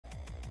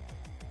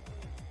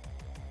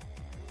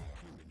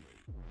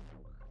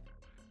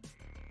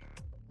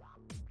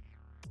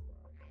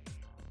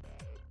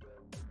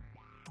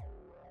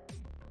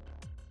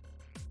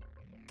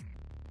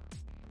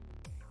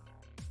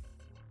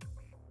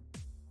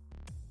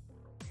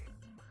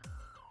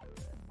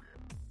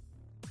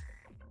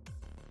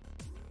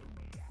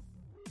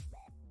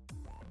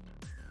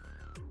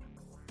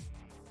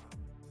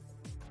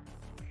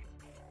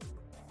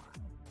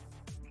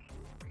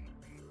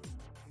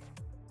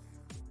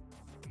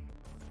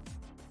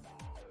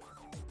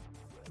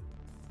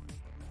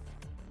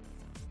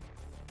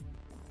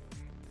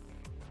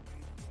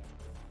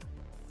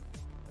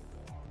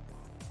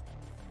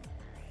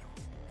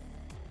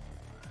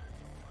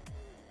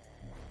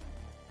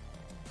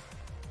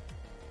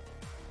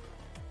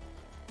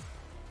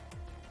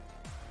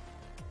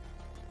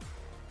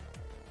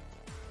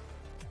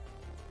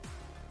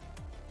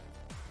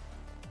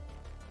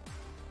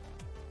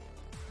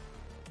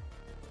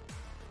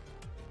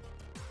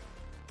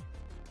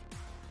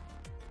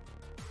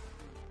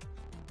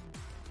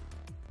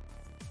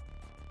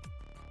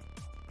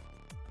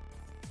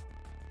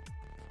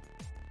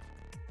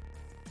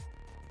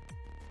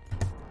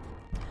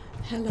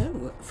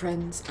Hello,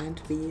 friends and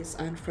bees,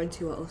 and friends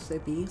who are also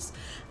bees,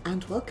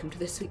 and welcome to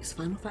this week's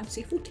Final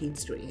Fantasy XIV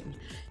stream.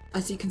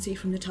 As you can see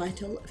from the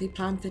title, the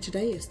plan for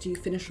today is to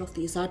finish off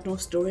the Zadnor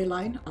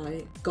storyline.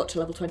 I got to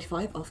level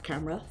 25 off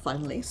camera,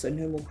 finally, so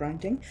no more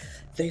grinding,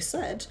 they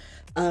said.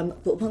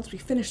 But once we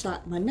finish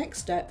that, my next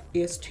step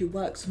is to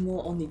work some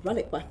more on the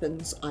relic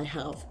weapons. I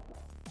have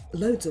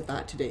loads of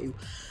that to do.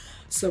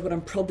 So what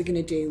I'm probably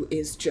going to do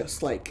is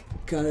just like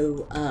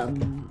go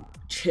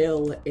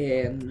chill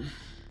in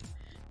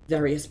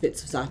various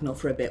bits of Zadnor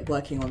for a bit,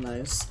 working on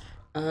those,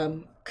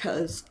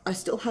 because I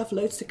still have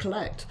loads to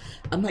collect.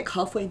 I'm like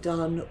halfway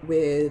done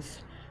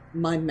with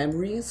my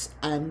memories,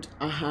 and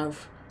I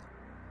have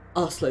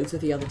arseloads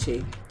of the other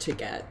two to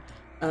get.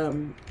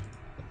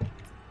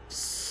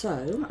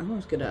 So I'm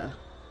just gonna...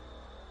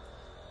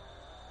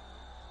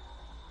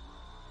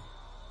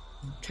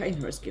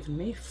 Trainer has given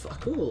me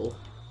fuck all.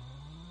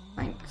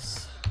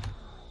 Thanks.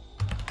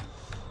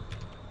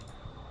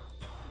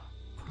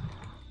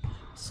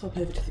 Swap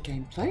over to the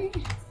gameplay,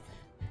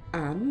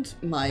 and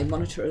my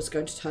monitor is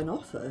going to turn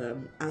off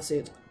as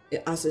is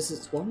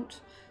its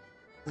wont.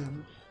 I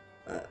can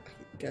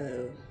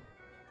go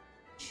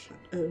chat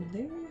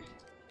only.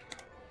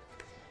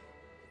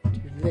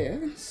 Do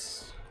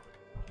this.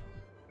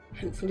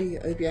 Hopefully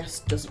OBS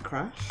doesn't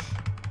crash.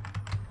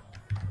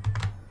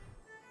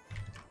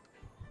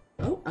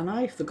 Oh, and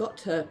I forgot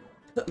to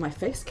put my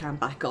face cam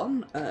back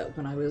on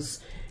when I was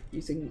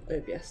using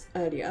OBS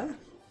earlier.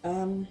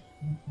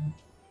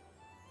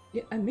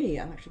 Yeah, and me,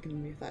 I'm actually going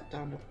to move that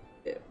down a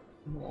bit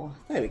more.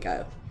 There we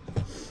go.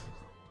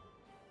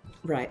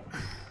 Right.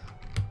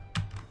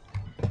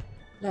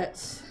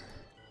 Let's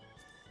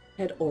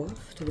head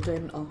off to the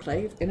Diamond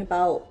Enclave. In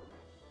about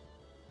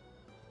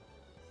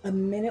a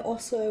minute or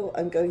so,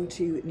 I'm going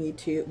to need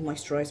to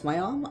moisturize my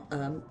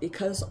arm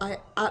because I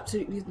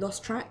absolutely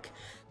lost track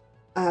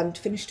and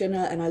finished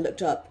dinner, and I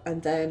looked up,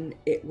 and then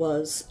it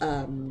was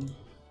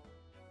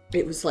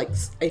like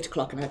 8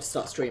 o'clock and I had to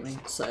start streaming,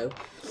 so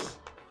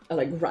I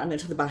like ran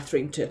into the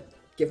bathroom to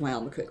give my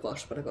arm a quick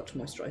wash, but I got to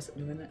moisturise it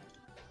in a minute.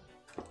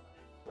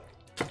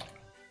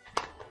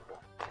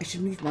 I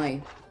should move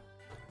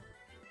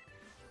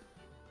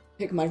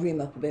pick my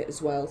room up a bit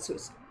as well, so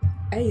it's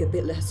A, a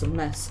bit less of a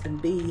mess,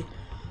 and B,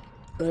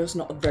 there's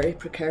not a very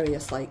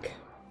precarious like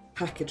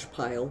package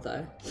pile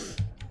there.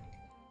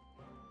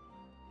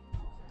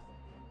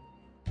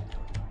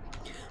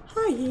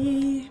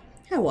 Hi,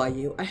 how are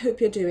you? I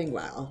hope you're doing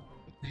well.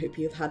 I hope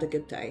you've had a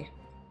good day.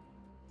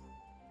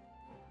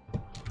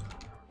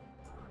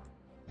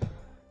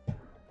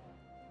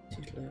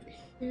 Over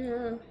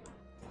here.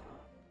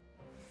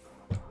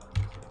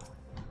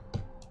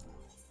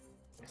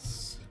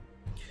 Yes.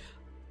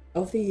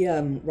 Of the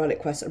relic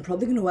quest, I'm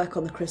probably going to work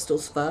on the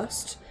crystals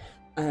first,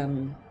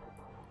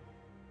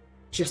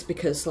 just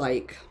because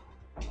like,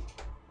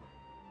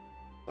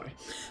 sorry,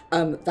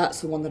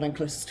 that's the one that I'm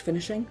closest to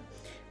finishing.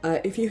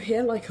 If you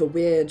hear like a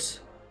weird,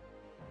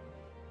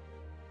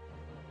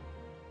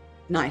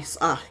 nice,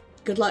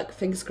 good luck,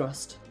 fingers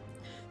crossed.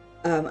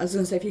 I was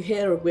going to say, if you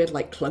hear a weird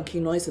like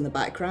clunky noise in the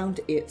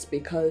background, it's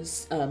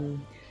because I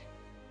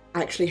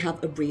actually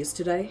have a breeze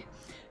today,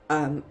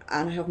 and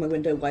I have my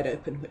window wide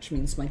open, which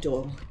means my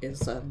door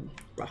is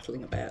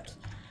rattling a bit.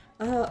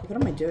 What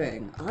am I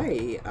doing?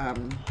 I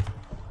am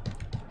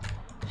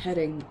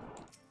heading,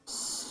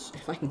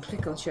 if I can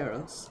click on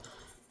Cheros,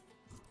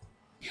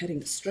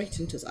 heading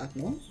straight into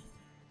Zadnor.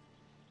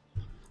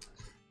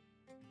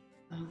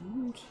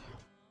 And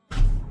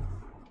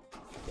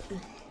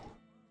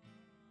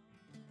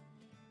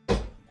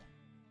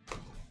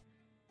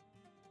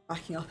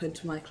backing up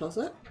into my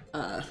closet.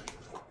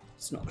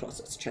 It's not a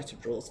closet, it's a chest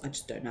of drawers. I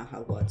just don't know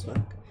how words work.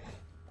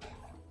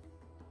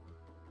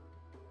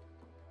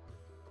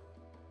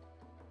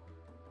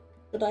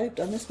 Would I have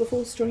done this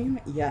before stream?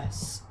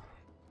 Yes.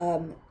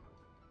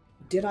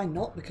 Did I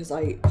not because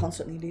I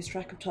constantly lose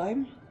track of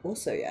time?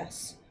 Also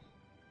yes.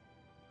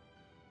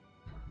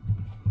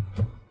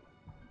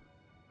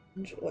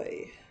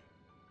 Enjoy.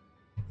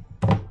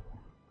 I'm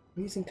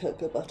using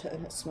cocoa butter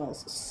and it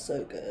smells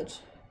so good.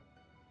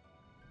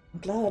 I'm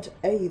glad,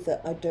 A,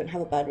 that I don't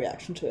have a bad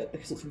reaction to it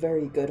because it's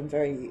very good and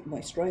very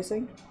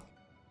moisturising,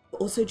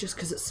 but also just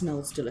because it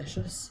smells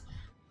delicious.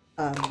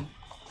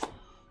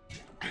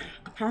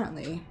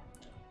 Apparently,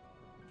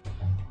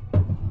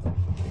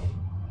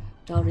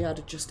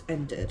 Dalriada just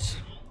ended,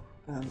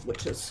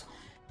 which is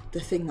the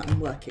thing that I'm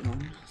working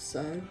on,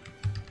 so...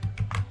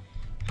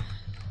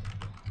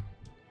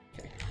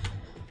 Okay.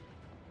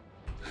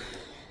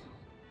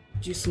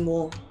 Do some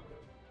more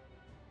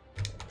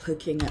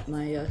poking at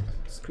my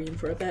screen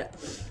for a bit.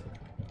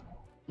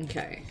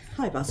 Okay.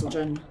 Hi,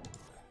 Basilgen.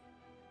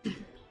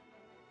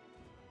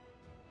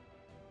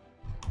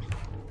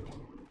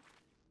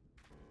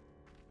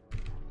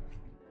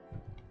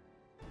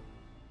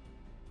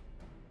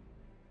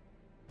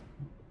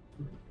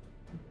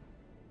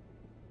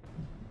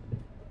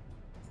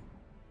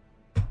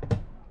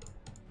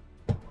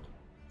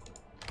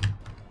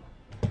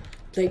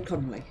 Blade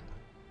Connolly.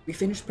 We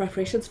finished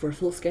preparations for a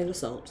full-scale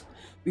assault.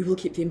 We will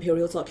keep the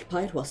Imperials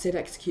occupied while Sid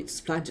executes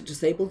his plan to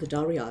disable the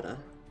Dalriada.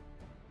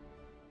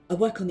 Our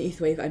work on the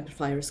Etherwave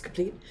amplifier is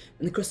complete,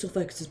 and the crystal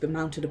focus has been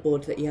mounted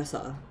aboard the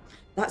ESR.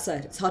 That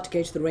said, it's hard to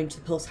gauge the range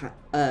of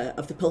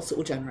the pulse it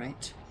will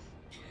generate.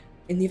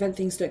 In the event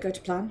things don't go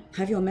to plan,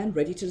 have your men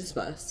ready to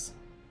disperse.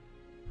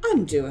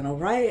 I'm doing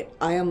alright.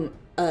 I am...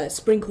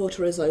 spring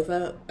quarter is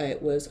over.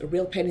 It was a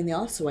real pain in the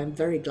arse, so I'm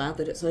very glad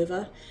that it's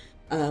over.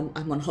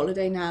 I'm on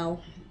holiday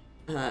now.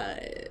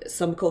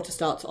 Summer quarter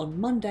starts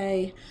on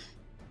Monday,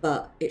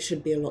 but it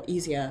should be a lot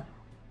easier.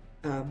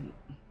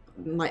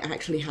 Might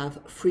actually have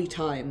free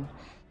time,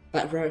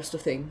 that rarest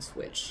of things,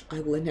 which I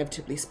will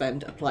inevitably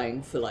spend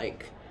applying for,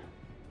 like,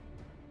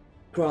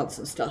 grants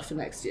and stuff for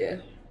next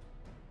year.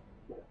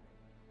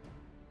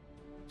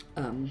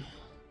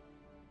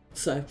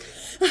 So,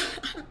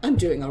 I'm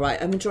doing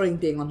alright. I'm enjoying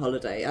being on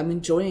holiday. I'm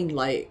enjoying,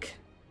 like,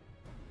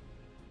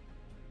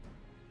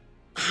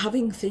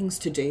 having things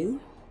to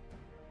do,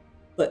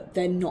 but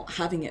then not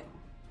having it,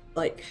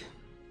 like...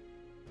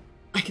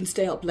 I can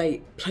stay up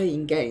late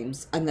playing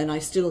games, and then I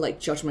still, like,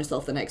 judge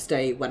myself the next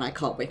day when I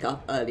can't wake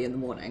up early in the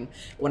morning,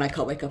 when I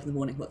can't wake up in the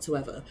morning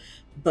whatsoever.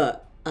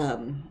 But,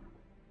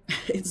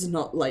 it's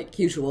not like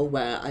usual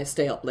where I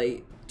stay up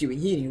late doing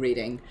uni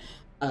reading,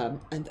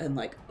 and then,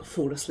 like,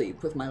 fall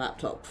asleep with my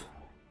laptop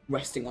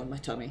resting on my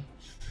tummy.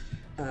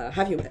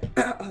 Have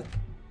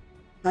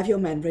your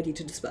men ready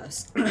to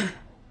disperse. I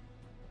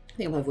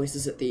think my voice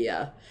is at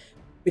the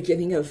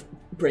beginning of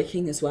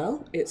breaking as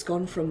well. It's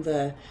gone from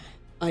the...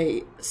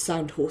 I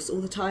sound hoarse all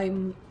the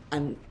time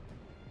and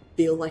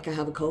feel like I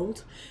have a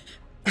cold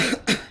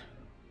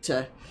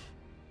to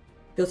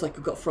feels like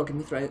I've got a frog in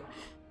my throat.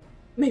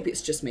 Maybe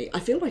it's just me.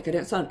 I feel like I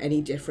don't sound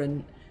any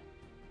different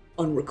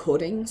on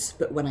recordings,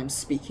 but when I'm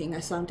speaking I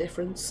sound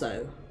different,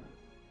 so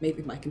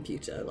maybe my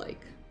computer,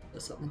 like,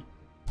 or something.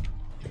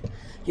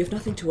 You have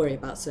nothing to worry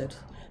about, Sid.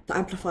 The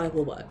amplifier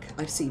will work.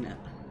 I've seen it.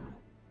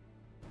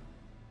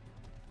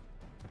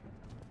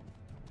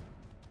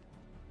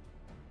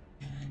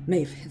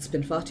 Maeve, it's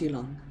been far too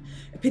long.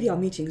 A pity our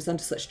meeting is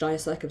under such dire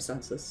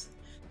circumstances.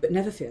 But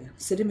never fear,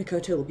 Sid and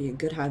Mikoto will be in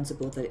good hands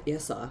aboard the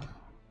ESR.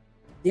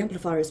 The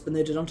amplifier has been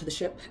loaded onto the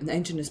ship, and the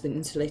engine has been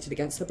insulated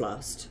against the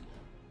blast.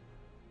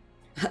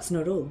 That's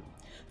not all.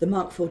 The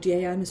Mark IV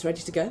DAM is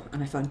ready to go,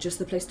 and I found just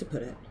the place to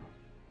put it.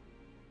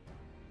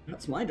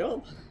 That's my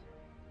job.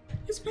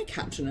 Is my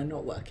captioner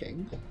not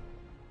working?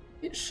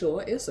 It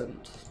sure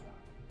isn't.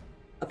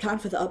 Our plan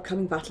for the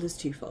upcoming battle is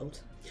twofold.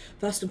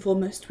 First and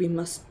foremost,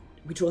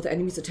 we draw the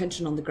enemy's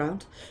attention on the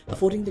ground,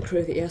 affording the crew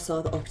of the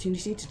ESR the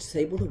opportunity to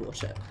disable the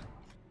warship.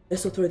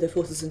 This will throw their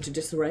forces into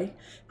disarray,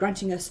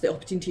 granting us the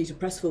opportunity to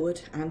press forward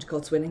and,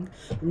 God's willing,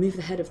 remove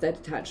the head of their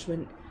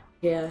detachment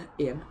here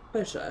in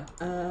Persia.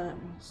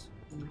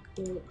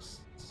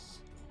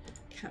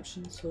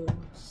 Caption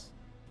source.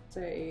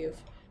 Save.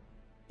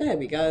 There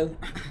we go.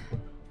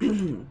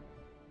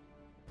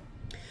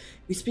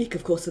 We speak,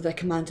 of course, of their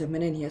commander,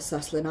 Menenius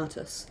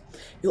Saslinatus.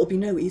 It will be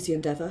no easy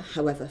endeavour,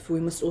 however, for we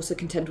must also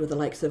contend with the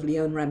likes of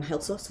Leon Rem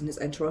Helsos and his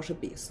entourage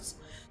of beasts.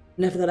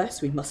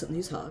 Nevertheless, we mustn't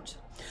lose heart.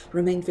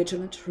 Remain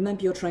vigilant,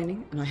 remember your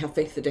training, and I have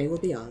faith the day will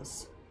be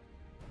ours.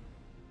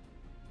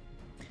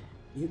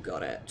 You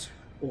got it.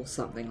 Or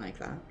something like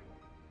that.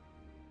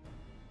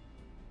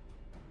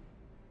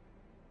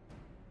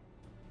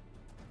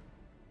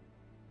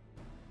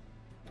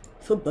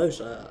 For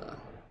Boja.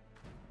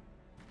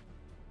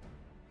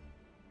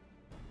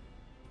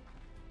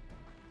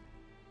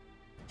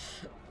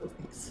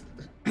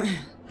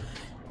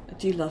 I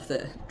do love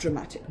the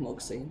dramatic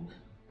Mog scene.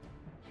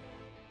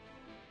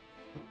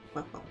 I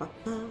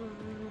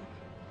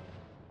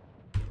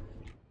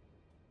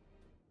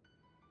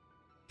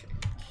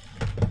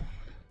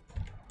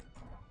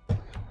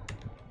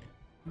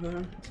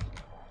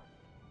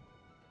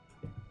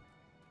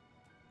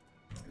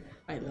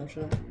love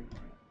her.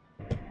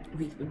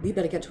 We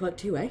better get to work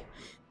too, eh?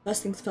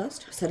 First things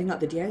first, setting up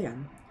the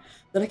DAM.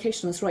 The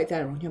location is right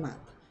there on your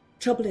map.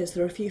 Trouble is,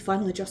 there are a few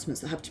final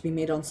adjustments that have to be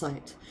made on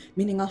site,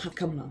 meaning I'll have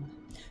come along.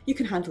 You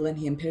can handle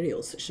any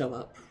Imperials that show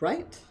up,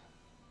 right?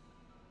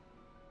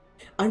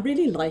 I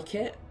really like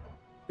it,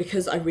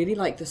 because I really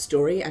like the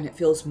story, and it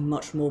feels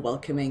much more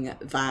welcoming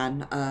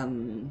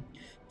than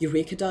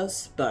Eureka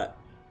does, but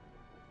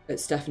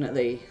it's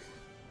definitely...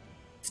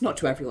 it's not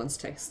to everyone's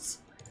tastes.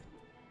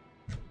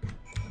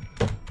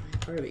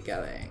 Where are we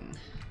going?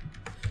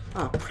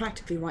 Ah,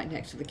 practically right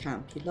next to the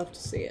camp. You'd love to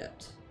see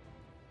it.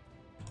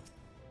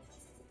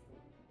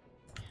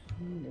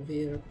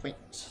 Veer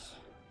point.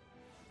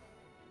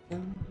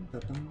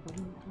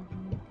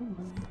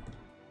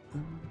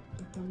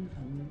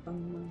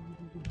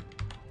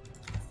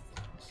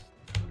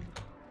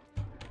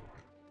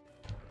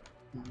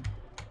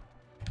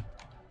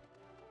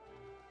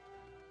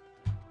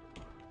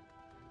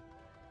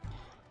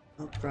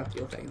 I'll grab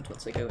your vein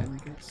once I go in, I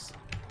guess.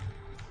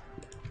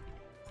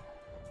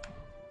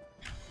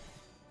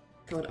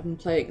 God, I've been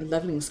playing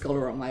Leveling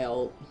Scholar on my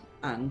ult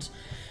and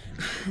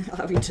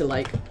having to,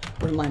 like,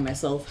 remind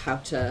myself how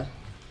to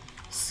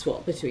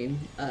swap between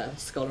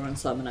Scholar and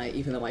Summoner,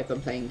 even though I've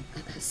been playing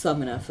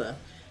Summoner for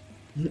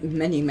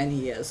many, many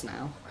years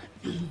now.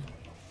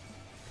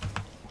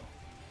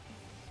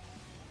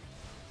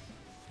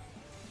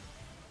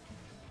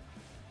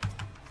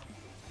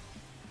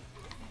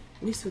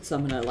 At least with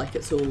Summoner, like,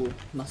 it's all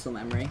muscle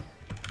memory.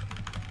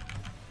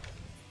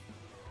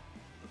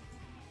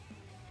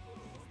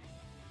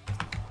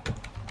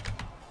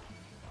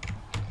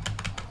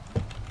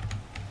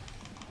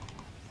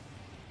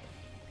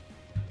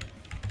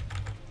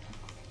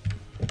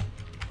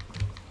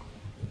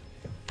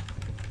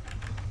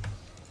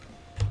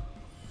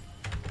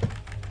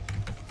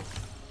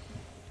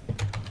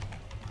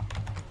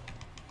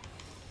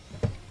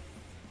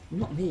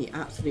 Not me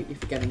absolutely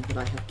forgetting that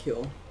I have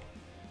Cure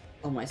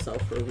on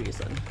myself for a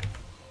reason.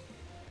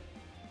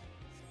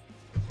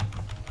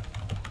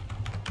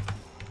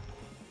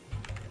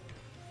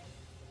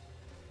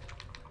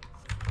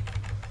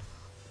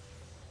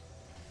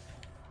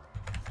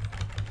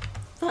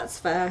 That's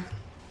fair.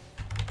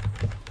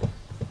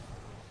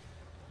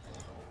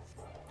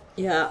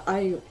 Yeah,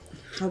 I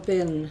have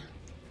been,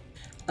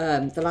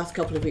 the last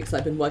couple of weeks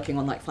I've been working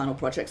on like final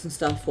projects and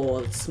stuff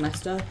for the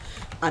semester,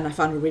 and I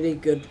found a really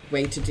good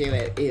way to do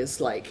it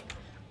is like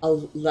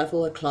I'll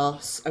level a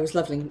class. I was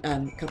leveling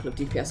a couple of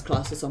DPS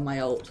classes on my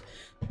ult,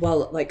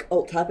 while like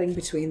alt tabbing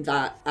between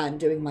that and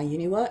doing my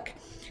uni work,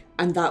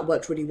 and that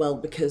worked really well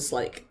because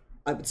like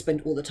I would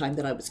spend all the time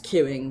that I was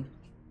queuing,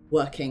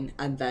 working,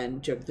 and then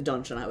during the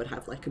dungeon I would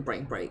have like a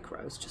brain break where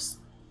I was just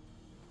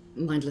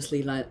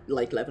mindlessly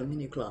like leveling a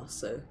new class.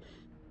 So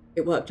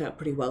it worked out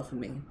pretty well for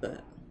me.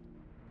 But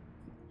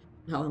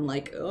now I'm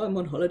like, oh, I'm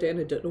on holiday and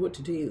I don't know what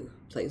to do.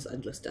 Plays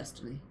Endless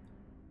Destiny.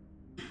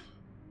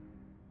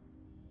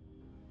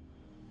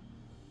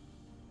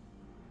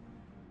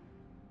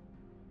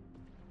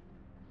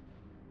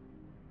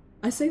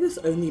 I say this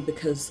only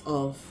because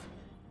of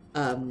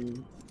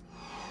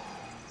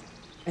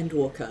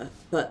Endwalker,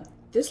 but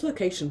this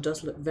location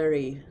does look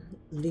very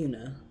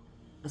lunar,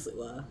 as it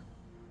were.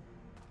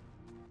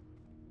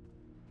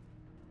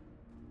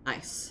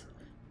 Nice.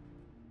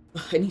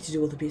 I need to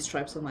do all the beast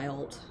tribes on my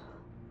ult.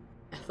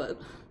 Effort.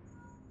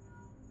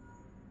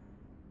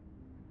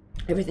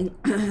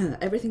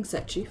 Everything's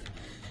set, Chief.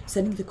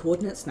 Sending the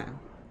coordinates now.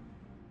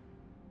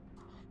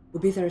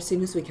 We'll be there as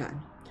soon as we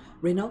can.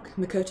 Rinok,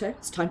 Makoto,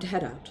 it's time to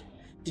head out.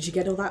 Did you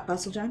get all that,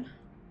 Basiljan?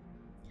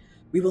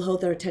 We will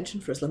hold their attention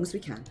for as long as we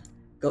can.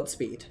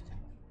 Godspeed.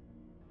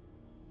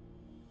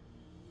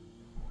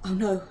 Oh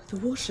no, the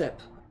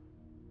warship.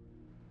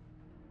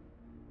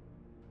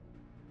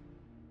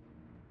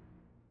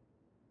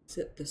 Is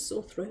it the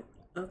sore throat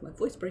of my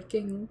voice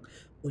breaking,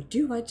 or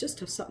do I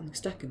just have something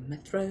stuck in my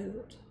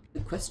throat?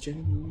 Good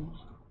question.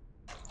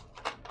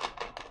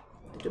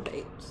 The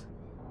debate.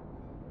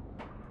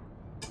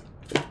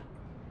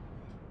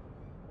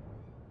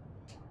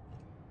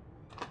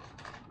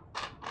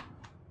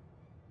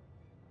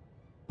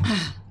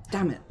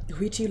 Damn it, are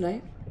we too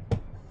late?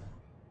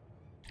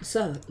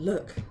 Sir,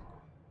 look.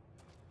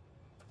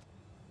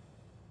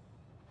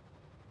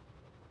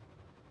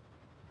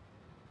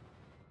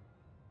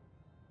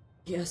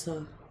 Yes,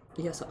 sir.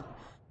 Yes, sir.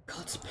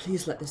 God,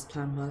 please let this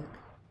plan work.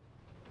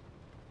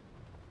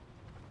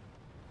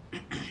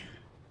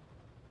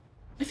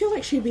 I feel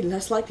like she'd be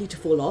less likely to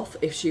fall off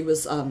if she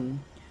was,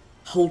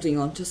 holding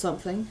on to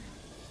something.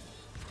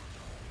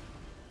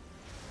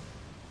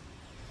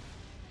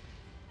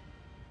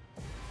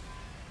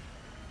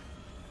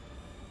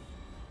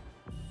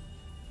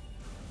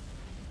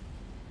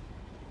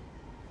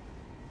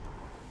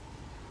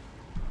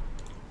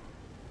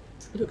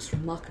 It looks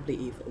remarkably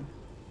evil.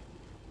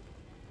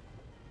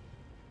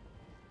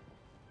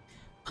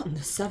 What in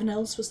the seven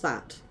elves was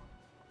that?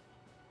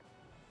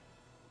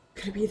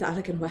 Could it be the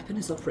elegant weapon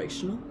is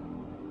operational?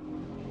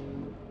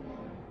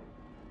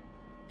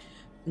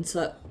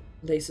 Insert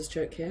laser's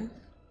joke here.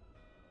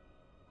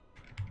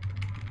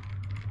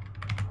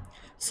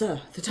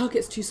 Sir, the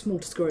target's too small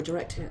to score a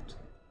direct hit.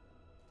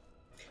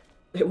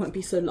 It won't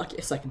be so lucky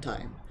a second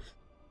time.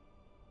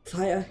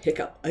 Fire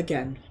hiccup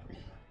again.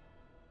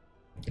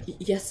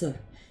 Yes, sir.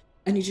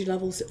 Energy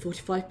levels at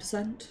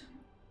 45%.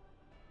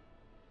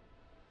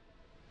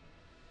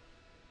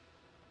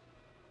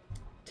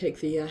 Take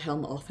the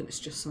helmet off and it's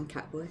just some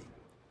catboy.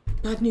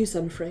 Bad news,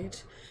 I'm afraid.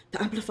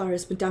 The amplifier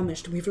has been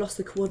damaged and we've lost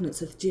the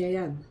coordinates of the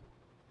DAM.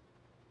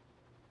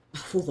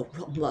 For the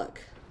rotten luck.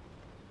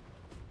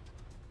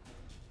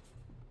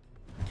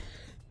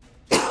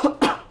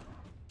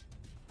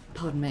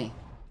 Pardon me.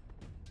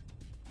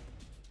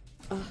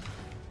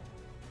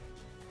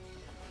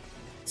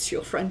 It's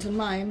your friend and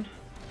mine.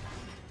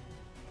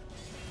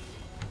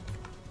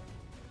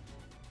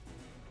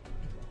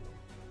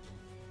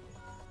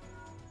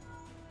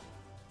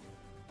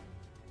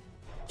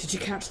 Did you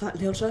catch that,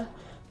 Lilja?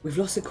 We've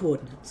lost the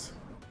coordinates.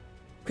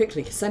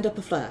 Quickly, send up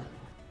a flare.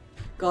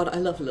 God, I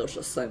love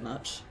Lilja so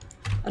much.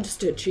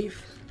 Understood,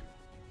 Chief.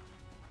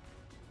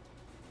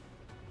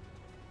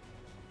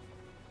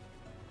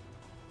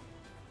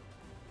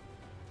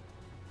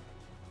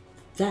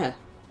 There.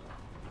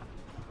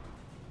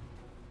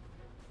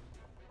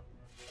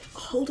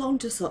 hold on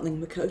to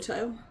something,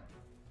 Makoto.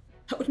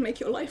 That would make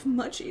your life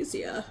much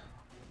easier.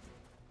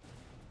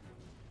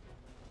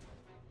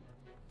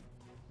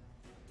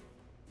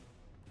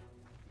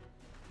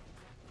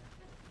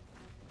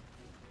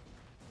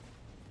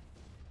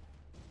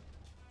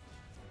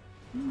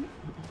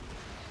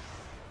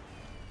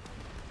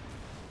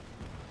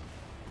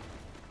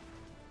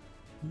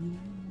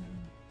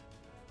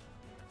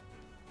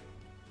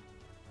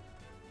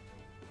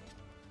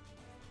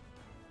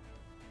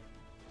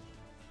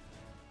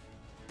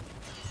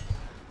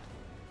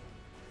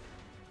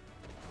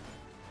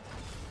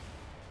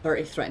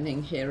 Very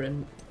threatening here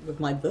with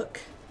my book.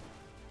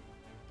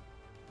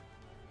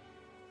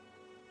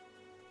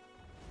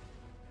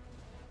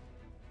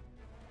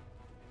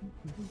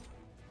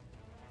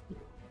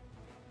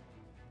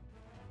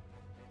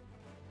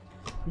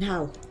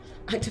 Now,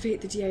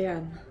 activate the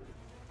DAM.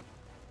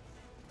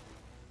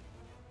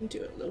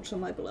 Do it, little to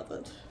my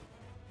beloved.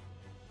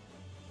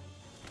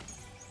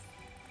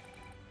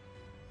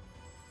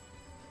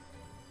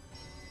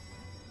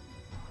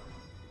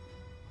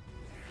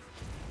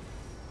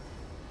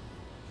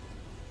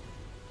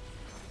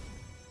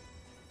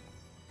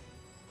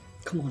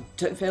 Come on,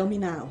 don't fail me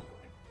now.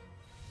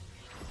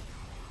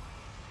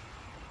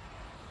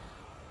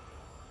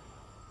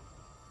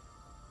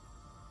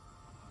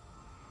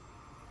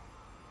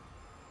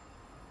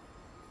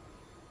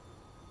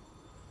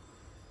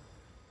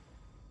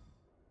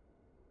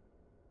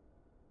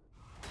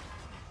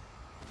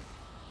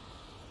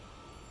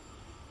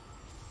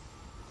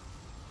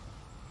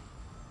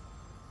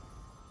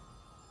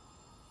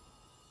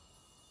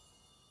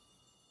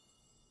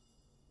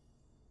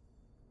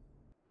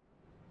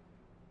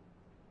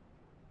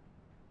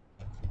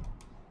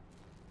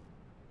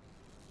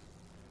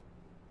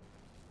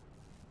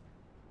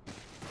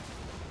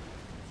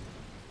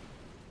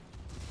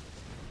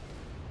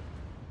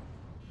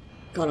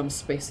 God, I'm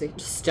spacey,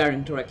 just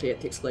staring directly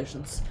at the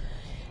explosions.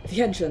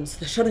 The engines,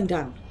 they're shutting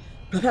down.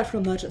 Prepare for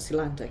emergency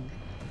landing.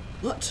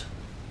 What?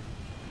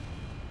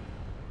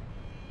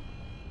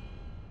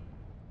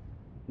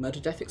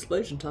 Murder, death,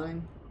 explosion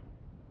time.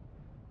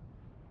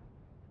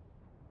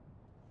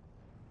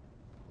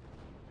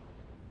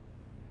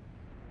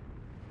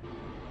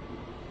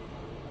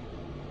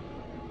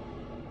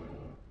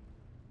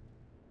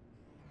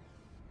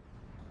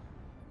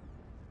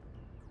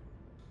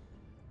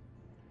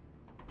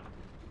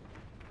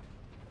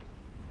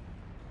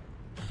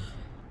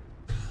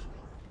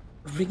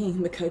 Wringing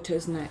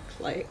Makoto's neck,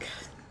 like...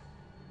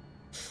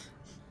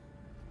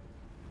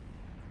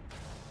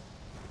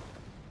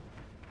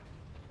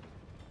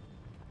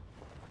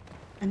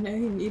 I know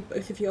you need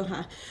both of your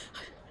hands.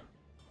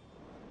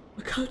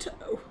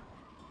 Makoto!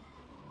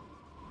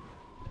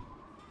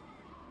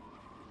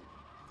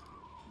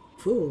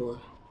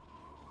 Fool.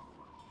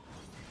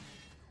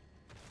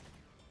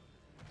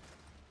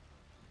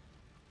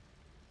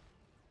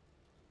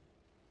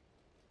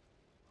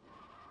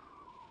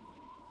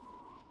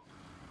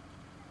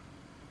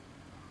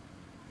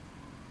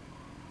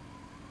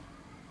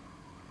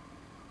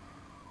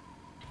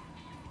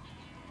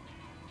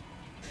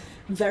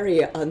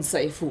 Very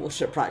unsafe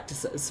warship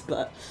practices,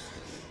 but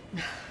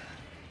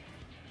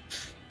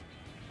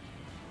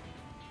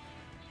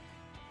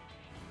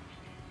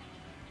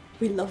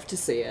we love to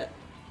see it.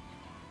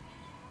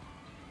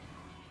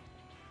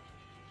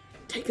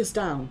 Take us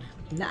down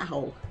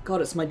now.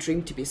 God, it's my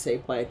dream to be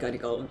saved by a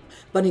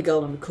bunny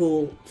girl on a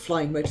cool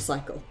flying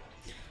motorcycle.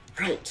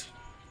 Right.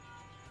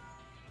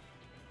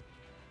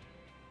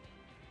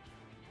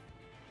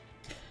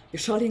 Your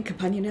Charlian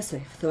companion is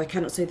safe, though I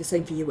cannot say the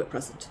same for you at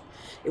present.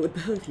 It would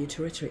behoove you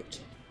to retreat.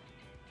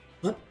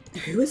 What?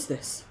 Who is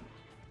this?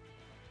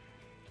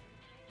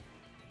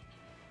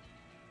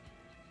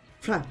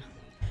 Fran,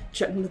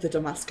 general of the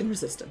Damascan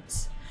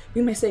resistance.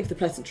 We may save the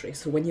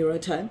pleasantries for when you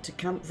return to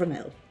Camp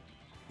Vernil.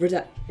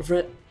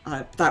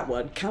 That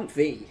one, Camp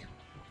V.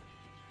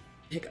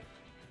 Hiccup.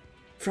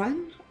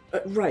 Fran?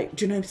 Right,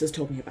 Genomes has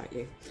told me about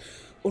you.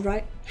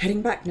 Alright,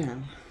 heading back now.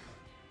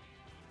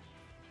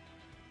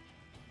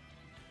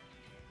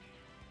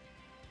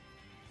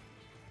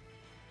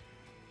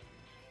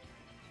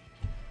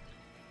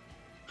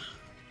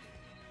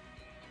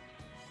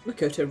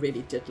 Makoto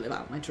really did live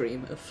out my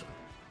dream of...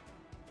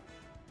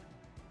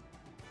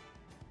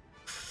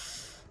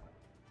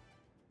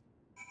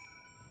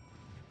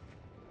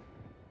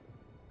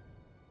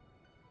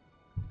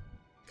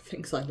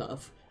 things I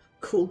love.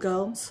 Cool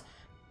girls,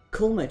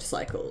 cool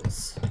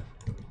motorcycles.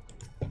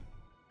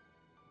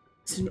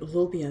 Soon it will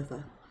all be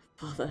over.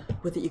 Father,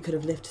 would that you could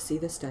have lived to see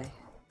this day.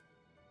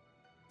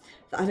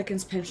 The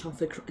elegance penchant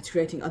for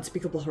creating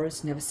unspeakable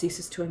horrors never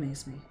ceases to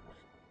amaze me.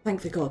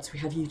 Thank the gods we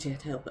have you here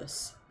to help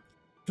us.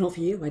 If not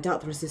for you, I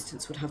doubt the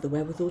resistance would have the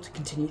wherewithal to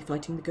continue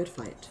fighting the good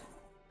fight.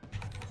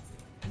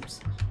 Oops.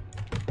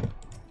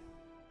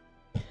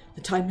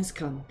 The time has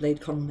come,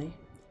 Blade Connolly,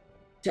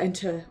 to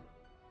enter...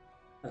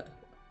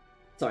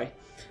 to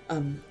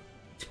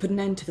put an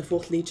end to the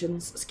Fourth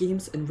Legion's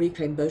schemes and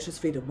reclaim Bosha's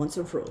freedom once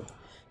and for all.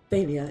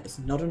 Failure is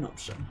not an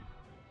option.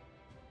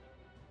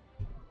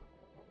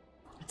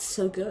 It's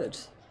so good.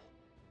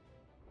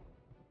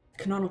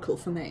 Canonical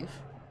for Maeve,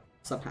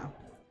 somehow.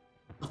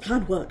 Our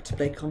plan worked,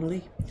 Blade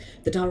Connolly.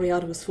 The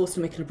Dalriada was forced to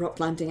make an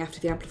abrupt landing after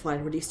the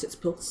Amplifier released its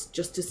pulse,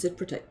 just as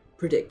Sid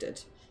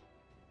predicted.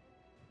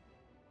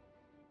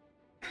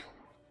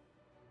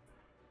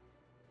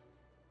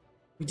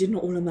 We did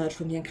not all emerge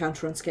from the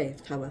encounter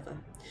unscathed, however.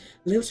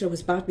 Lilta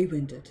was badly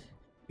wounded.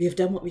 We have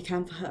done what we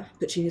can for her,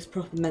 but she needs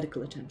proper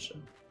medical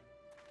attention.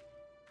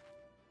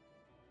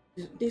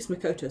 At least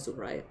Makoto's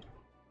alright.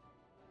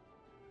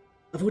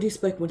 I've already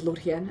spoken with Lord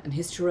Hien, and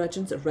his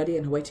chirurgeons are ready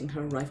and awaiting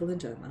her arrival in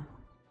Doma.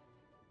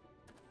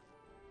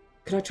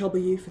 Could I trouble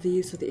you for the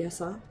use of the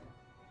ESR?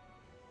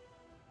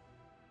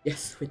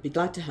 Yes, we'd be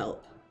glad to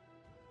help.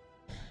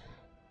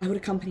 I would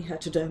accompany her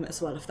to Doma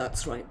as well, if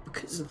that's right,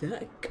 because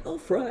they're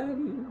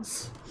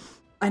girlfriends.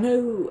 I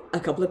know a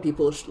couple of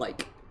people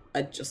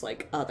are just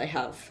like, oh, they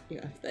have,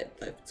 you know,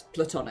 they're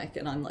platonic,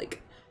 and I'm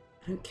like,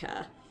 I don't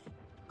care.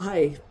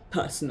 I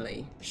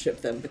personally ship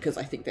them because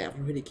I think they have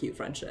a really cute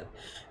friendship.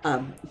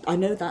 I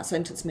know that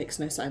sentence makes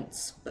no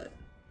sense, but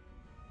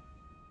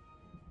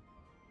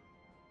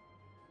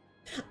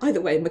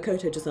either way,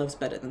 Makoto deserves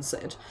better than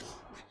Sid.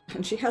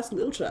 And she has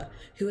Lilja,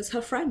 who is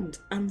her friend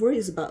and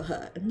worries about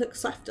her and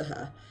looks after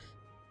her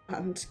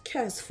and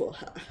cares for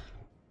her.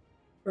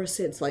 Whereas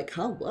Sid's like,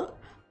 huh, what?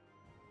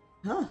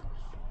 Huh?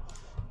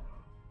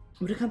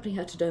 I would accompany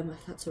her to Doma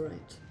if that's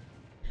alright.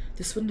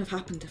 This wouldn't have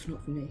happened if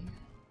not for me.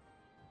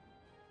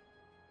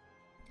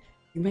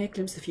 You may have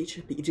glimpsed the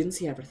future, but you didn't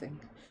see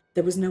everything.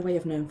 There was no way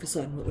of knowing for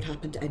certain what would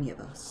happen to any of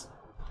us.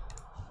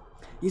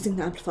 Using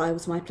the Amplifier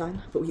was my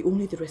plan, but we all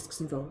knew the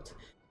risks involved,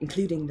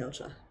 including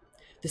Lilja.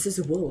 This is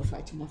a war we're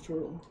fighting after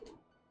all.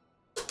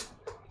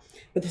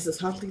 But this is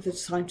hardly the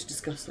time to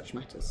discuss such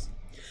matters.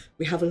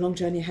 We have a long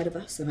journey ahead of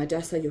us, and I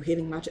dare say your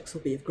healing magics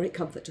will be of great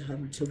comfort to her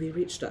until we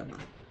reach Doma.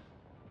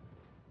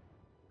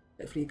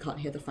 Hopefully you can't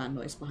hear the fan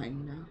noise behind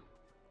me now.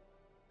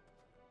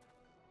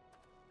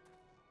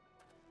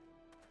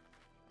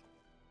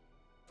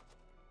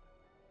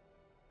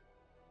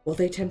 While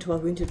they tend to our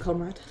wounded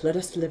comrade, let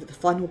us deliver the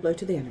final blow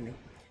to the enemy.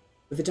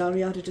 With the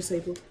Dalriada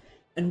disabled,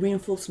 and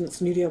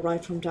reinforcements newly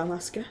arrived from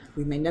Dalmasca,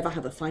 we may never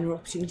have a final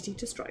opportunity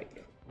to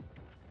strike.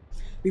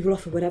 We will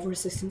offer whatever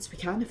assistance we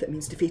can if it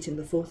means defeating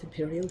the 4th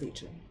Imperial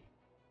Legion.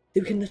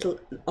 Though we can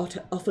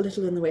offer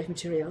little in the way of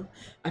material,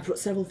 I brought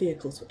several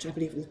vehicles which I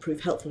believe will prove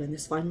helpful in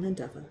this final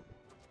endeavour.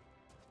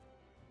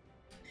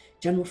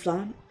 General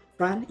Fran,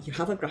 you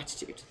have our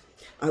gratitude.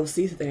 I will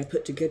see that they are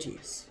put to good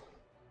use.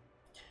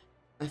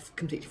 I've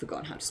completely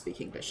forgotten how to speak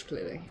English,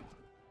 clearly.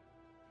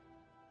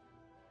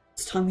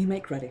 It's time we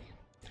make ready.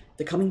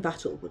 The coming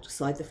battle will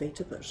decide the fate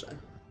of Persia.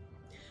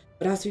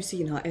 But as we've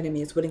seen, our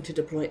enemy is willing to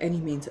deploy any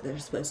means at their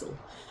disposal,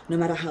 no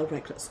matter how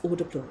reckless or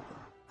deplorable.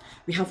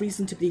 We have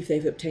reason to believe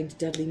they've obtained a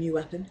deadly new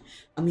weapon,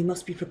 and we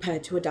must be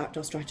prepared to adapt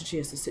our strategy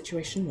as the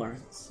situation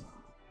warrants.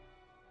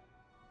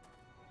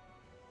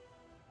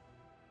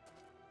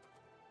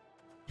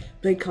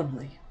 Blade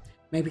Connolly,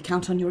 may we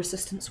count on your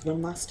assistance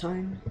one last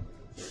time?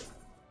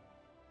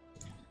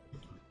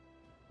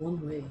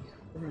 One way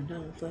or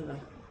another.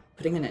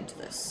 Putting an end to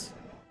this.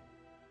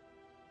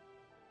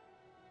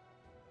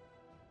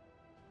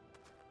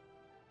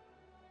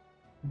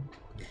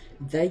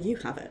 There you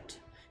have it.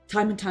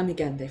 Time and time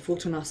again they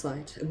fought on our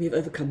side, and we have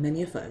overcome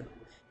many a foe.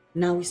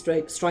 Now we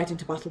stride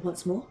into battle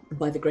once more, and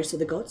by the grace of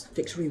the gods,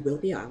 victory will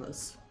be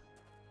ours.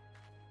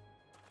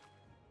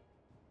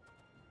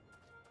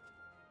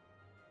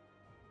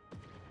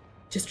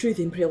 Tis true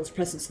the Imperial's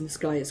presence in the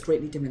sky is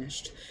greatly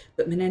diminished,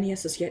 but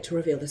Menenius has yet to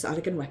reveal this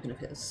elegant weapon of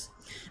his,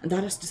 and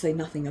that is to say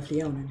nothing of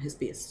Leon and his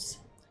beasts.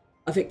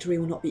 Our victory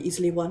will not be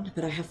easily won,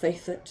 but I have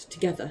faith that,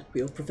 together,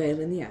 we will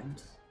prevail in the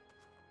end.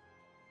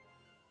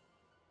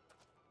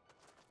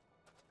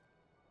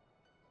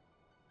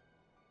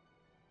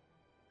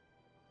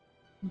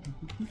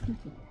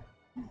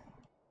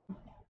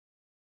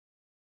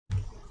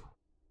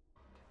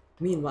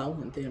 Meanwhile,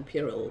 in the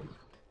Imperial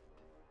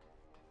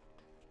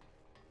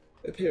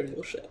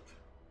ship.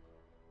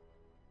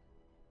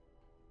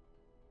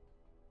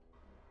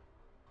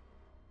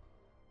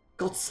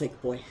 God's sake,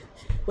 boy.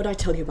 What'd I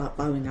tell you about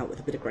bowing out with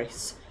a bit of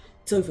grace?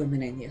 It's over,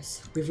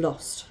 Menenius. We've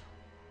lost.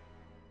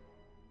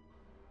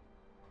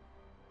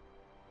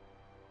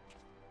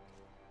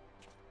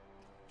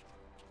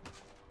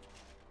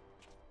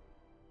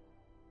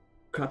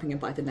 Grabbing him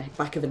by the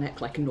back of the neck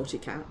like a naughty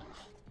cat.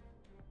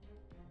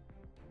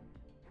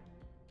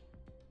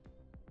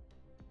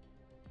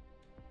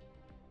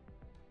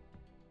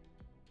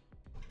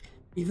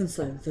 Even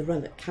so, the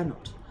relic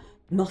cannot,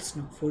 must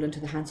not fall into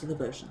the hands of the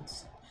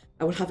Persians.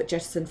 I will have it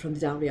jettisoned from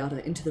the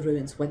Dalriada into the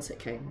ruins whence it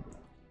came.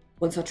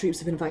 Once our troops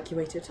have been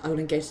evacuated, I will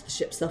engage the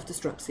ship's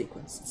self-destruct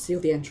sequence and seal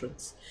the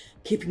entrance,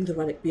 keeping the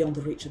relic beyond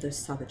the reach of those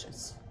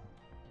savages.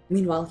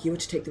 Meanwhile, you are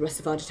to take the rest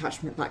of our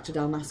detachment back to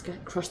Dalmasca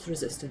and crush the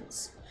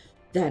resistance.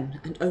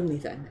 Then, and only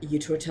then, are you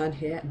to return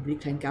here and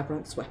reclaim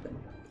Gabranth's weapon.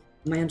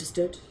 Am I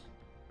understood?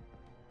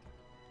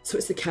 So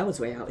it's the coward's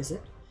way out, is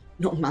it?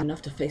 Not man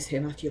enough to face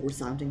him after your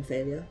resounding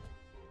failure?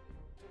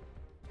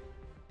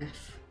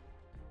 F.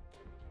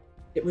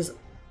 It was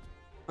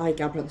I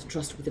Gabranth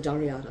entrusted with the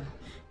Dalriada,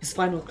 his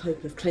final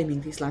hope of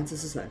claiming these lands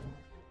as his own.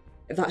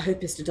 If that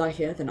hope is to die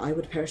here, then I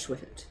would perish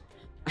with it.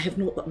 I have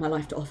naught but my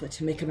life to offer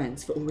to make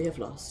amends for all we have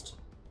lost.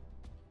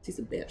 He's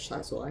a bitch,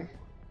 that's why.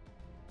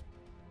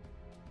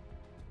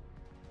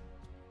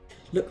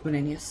 Look,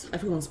 Menenius,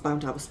 everyone's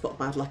bound to have a spot of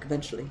bad luck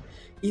eventually.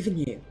 Even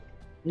you.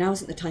 Now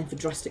isn't the time for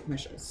drastic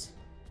measures.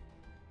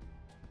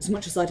 As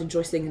much as I'd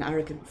enjoy seeing an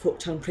arrogant,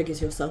 fork-tongued prig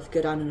as yourself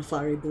go down in a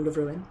fiery ball of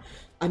ruin,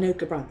 I know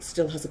Gabranth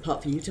still has a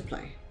part for you to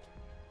play.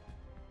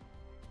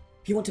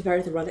 If you want to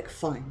bury the relic,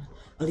 fine.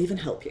 I'll even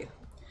help you.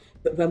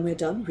 But when we're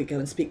done, we go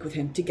and speak with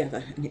him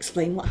together and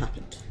explain what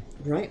happened.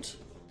 Right?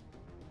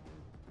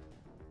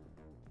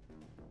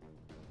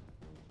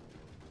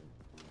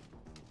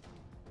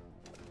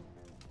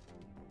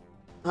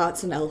 Ah,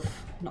 it's an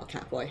elf, not a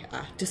catboy.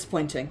 Ah,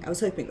 disappointing. I was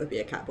hoping there would be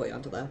a catboy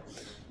under there.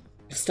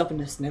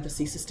 Stubbornness never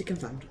ceases to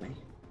confound me.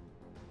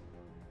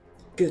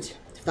 Good.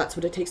 If that's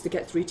what it takes to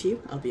get through to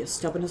you, I'll be as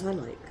stubborn as I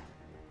like.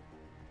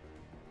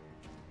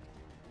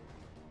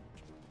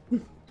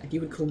 And you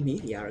would call me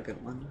the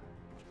arrogant one.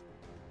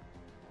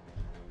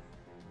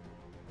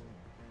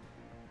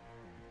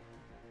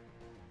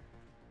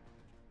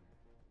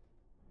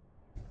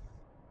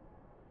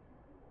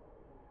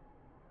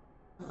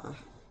 Ah.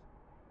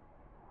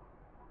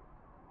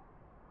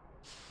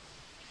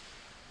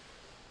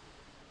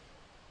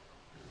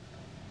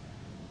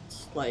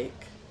 It's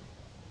like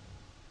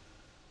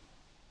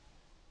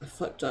a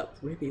fucked up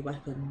ruby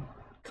weapon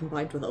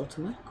combined with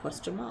Ultima?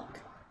 Question mark.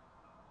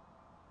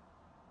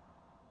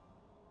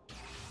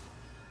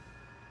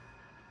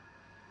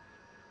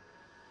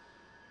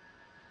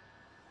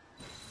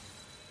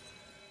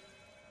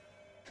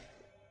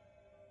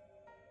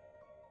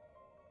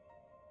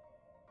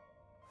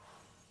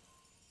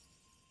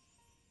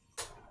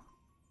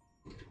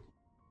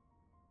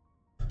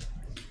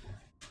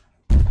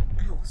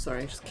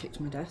 Sorry, I just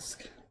kicked my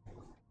desk.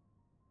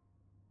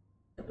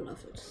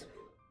 Beloved.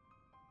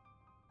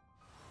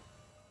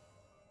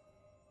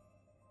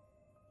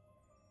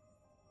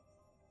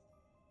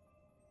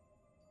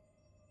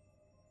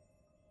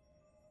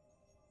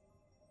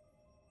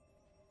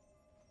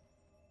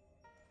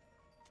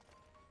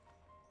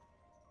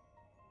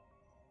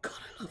 God,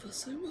 I love her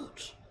so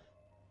much.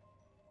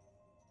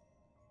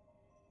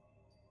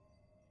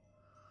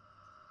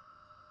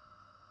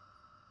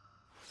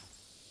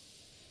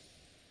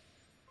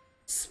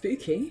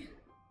 Spooky.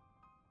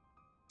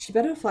 She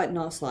better fight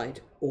Narslide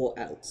or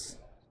else.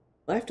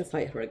 I have to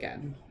fight her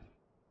again.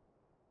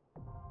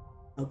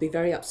 I'll be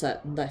very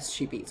upset unless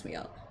she beats me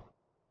up.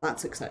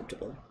 That's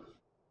acceptable.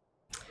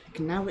 I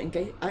can now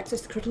access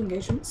the critical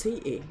engagement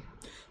CE.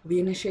 Will be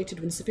initiated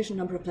when a sufficient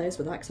number of players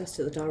with access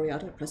to the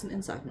Dalriada are present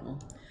in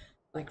Zadnor.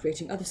 By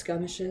creating other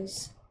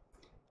skirmishes,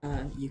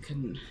 you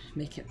can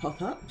make it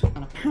pop up,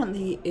 and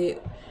apparently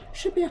it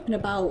should be up in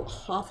about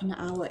half an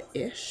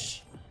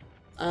hour-ish.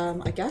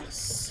 I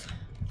guess.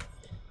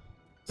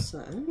 So,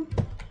 in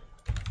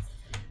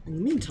the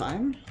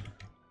meantime,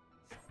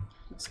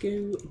 let's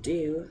go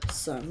do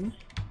some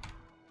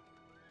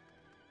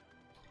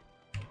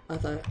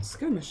other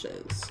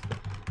skirmishes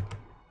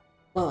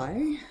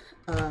by,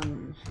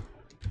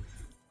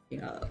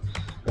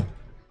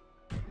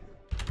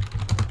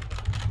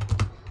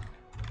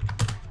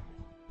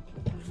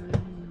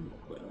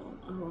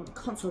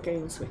 console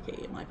games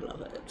wiki, my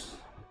beloved.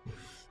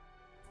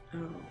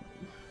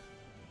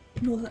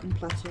 Northern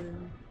Plateau.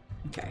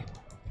 Okay.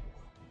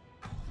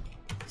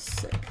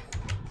 Sick.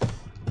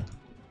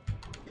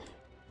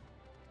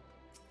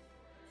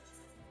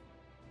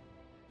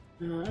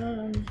 I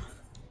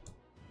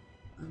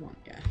want,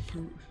 yeah,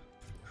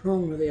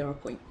 wrong with the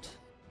point.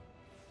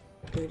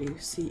 Go to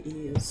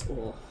CEs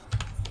or,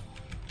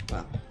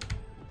 well,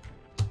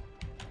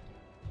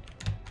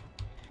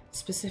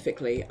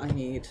 specifically I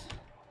need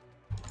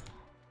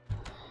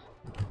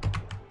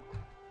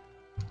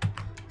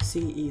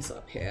CEs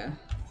up here.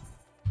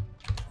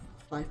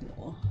 5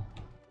 more.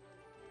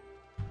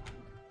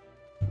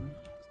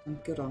 I'm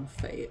good on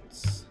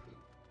fates.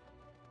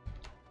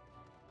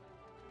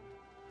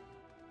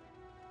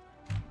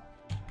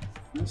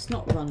 Let's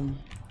not run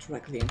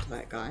directly into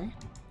that guy.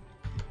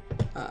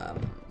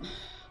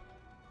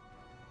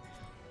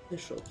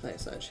 Visual play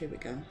search, here we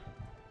go.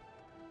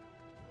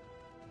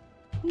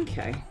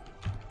 Okay.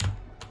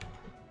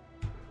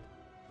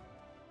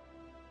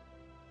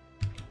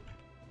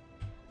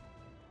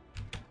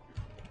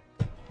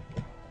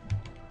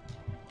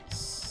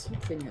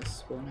 Something is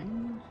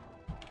spawning.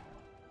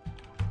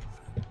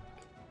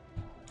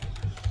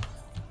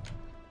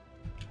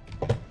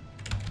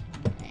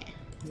 Okay,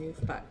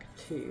 move back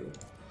to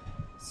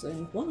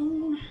zone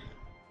 1.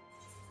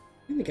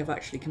 I think I've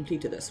actually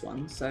completed this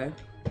one, so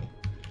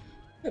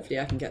hopefully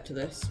I can get to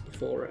this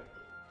before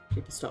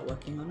people start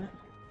working on it.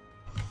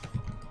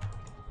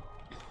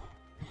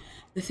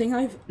 The thing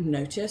I've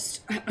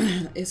noticed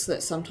is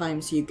that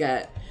sometimes you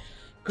get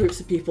groups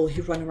of people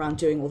who run around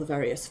doing all the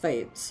various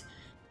fates,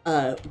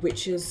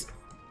 which is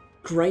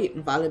great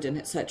and valid and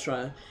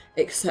etc.,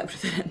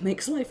 except that it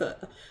makes life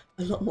a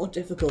lot more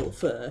difficult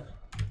for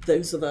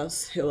those of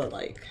us who are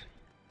like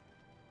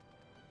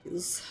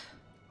is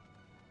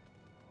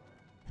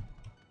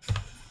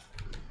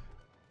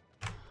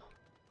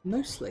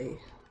mostly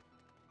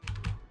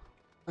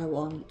I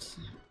want,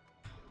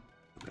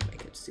 I'm gonna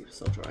make it super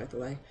soldier either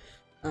way.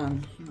 I'll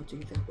do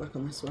the work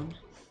on this one.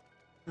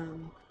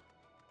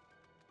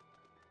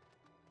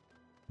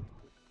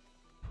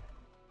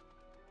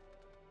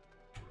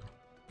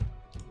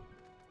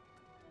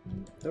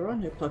 There are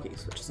no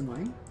pluggies, which is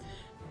annoying.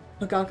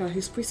 Magaga,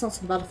 whose presence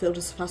on the battlefield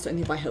is surpassed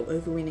only by her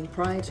overweening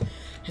pride,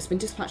 has been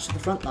dispatched to the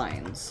front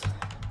lines.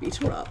 Beat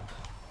her up.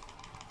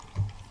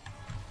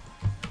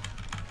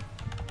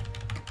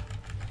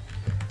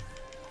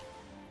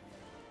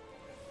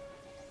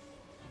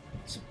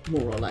 It's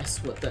more or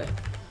less what the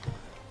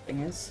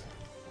thing is.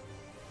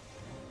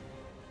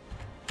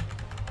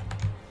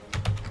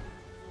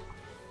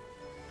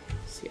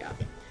 So yeah,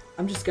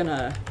 I'm just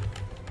gonna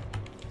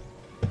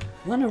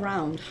run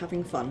around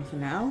having fun for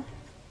now.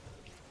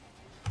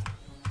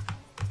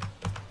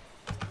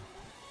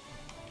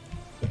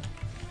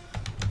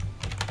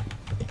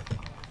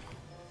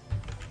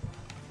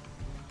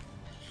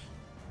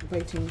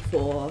 Waiting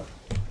for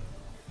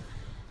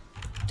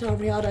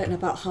Dalriada in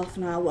about half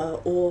an hour,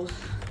 or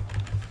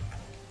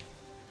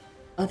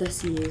other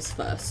CEs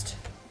first,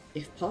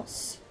 if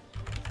poss.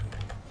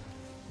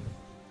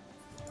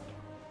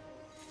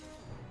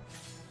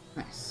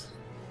 Nice.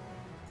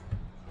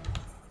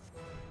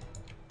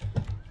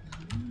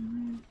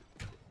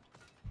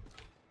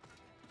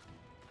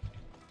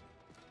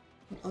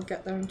 I'll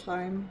get there in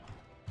time.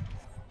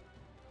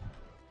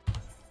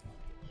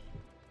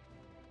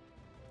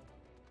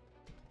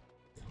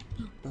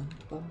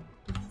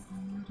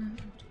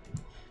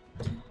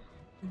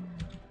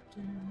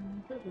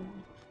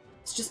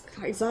 It's just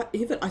like that.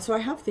 Even so, I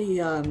have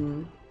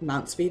the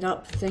mount speed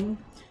up thing,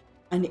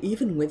 and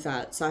even with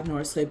that,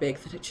 Zadnor is so big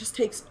that it just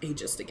takes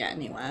ages to get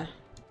anywhere.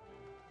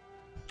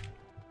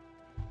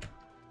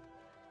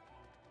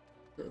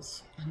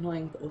 It's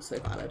annoying but also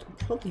valid.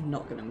 I'm probably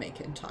not going to make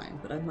it in time,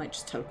 but I might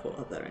just teleport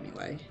up there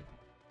anyway.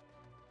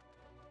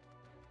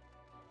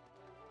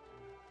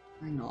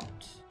 Why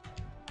not?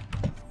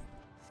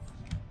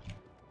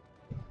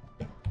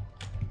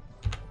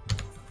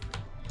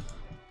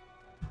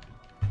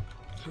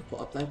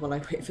 Teleport up there while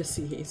I wait for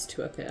CEs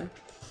to appear.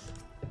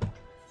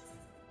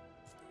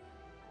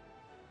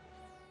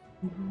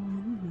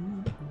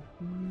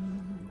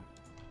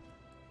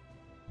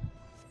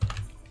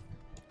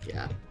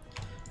 Yeah.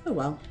 Oh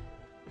well.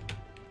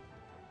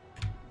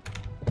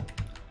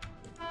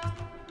 Okay,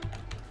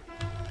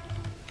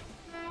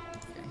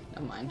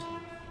 never mind.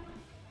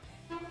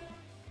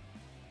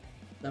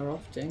 They're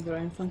off doing their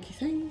own funky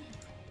thing.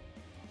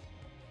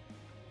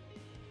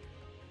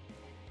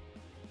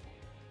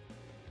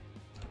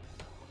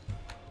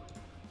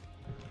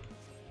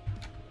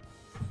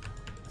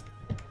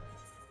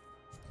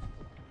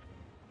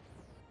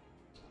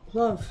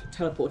 Love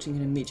teleporting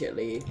and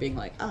immediately being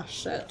like, ah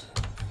shit,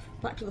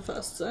 back to the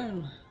first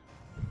zone.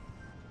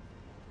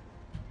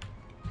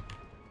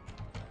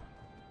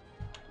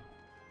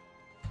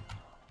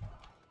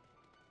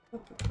 I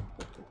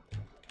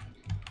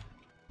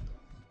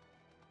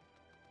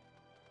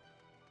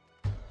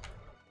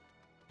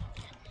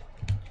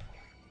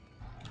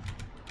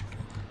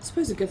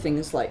suppose a good thing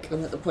is, like,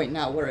 I'm at the point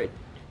now where it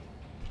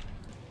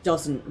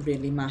doesn't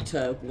really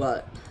matter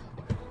what,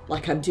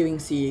 like, I'm doing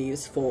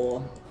CEs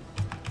for.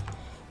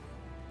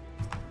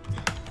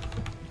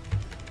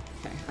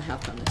 Okay, I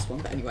have done this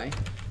one, but anyway.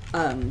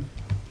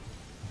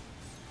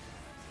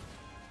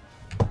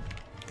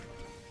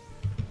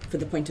 For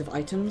the point of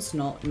items,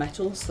 not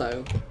metal,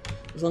 so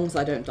as long as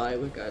I don't die,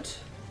 we're good.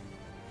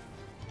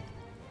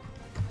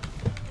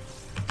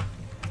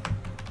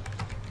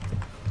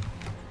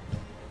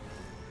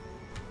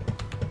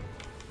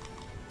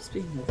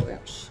 Speaking of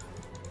which,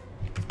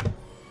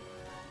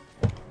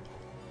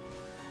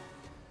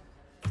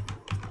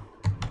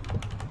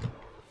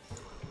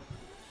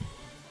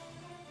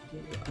 do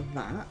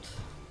that.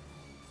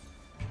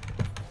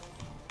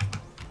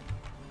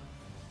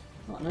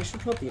 Oh, and I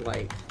should probably,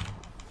 like,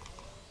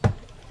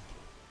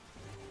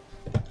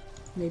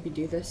 maybe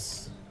do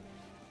this.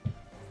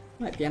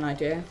 Might be an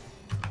idea.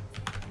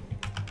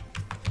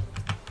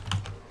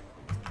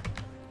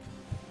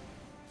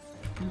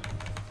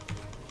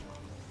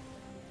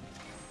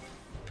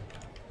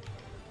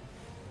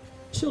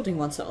 Shielding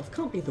oneself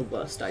can't be the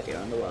worst idea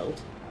in the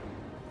world.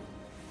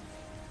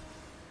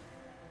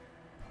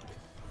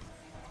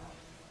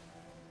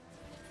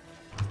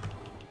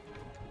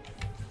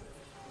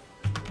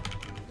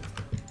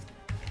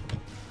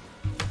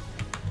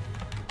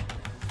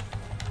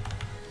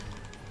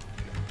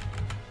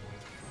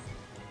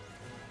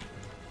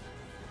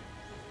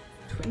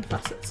 Twin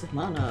facets of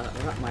mana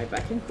are at my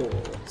beck and call,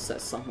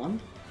 says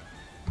someone.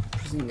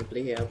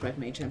 Presumably a red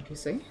mage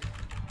NPC.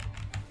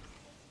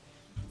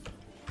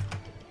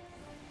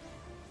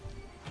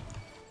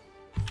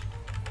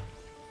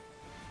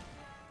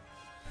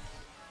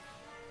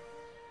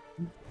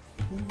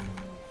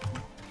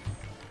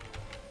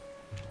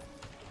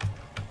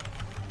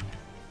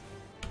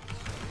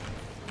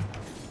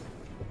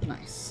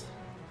 Nice.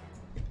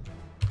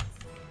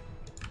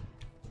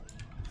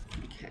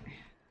 Okay.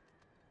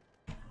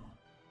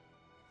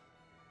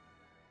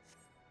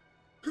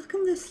 How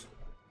come this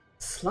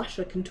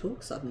slasher can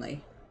talk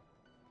suddenly?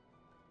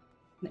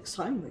 Next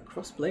time we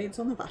cross blades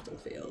on the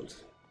battlefield.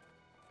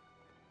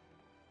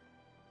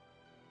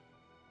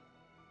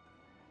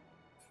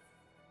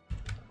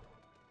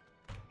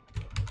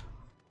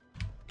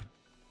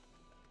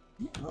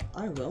 Yeah, well,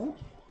 I will.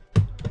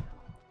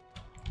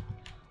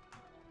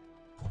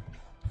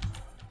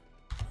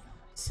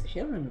 Sit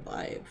here and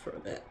vibe for a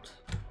bit.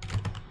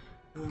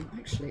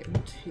 Actually, I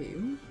want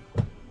to.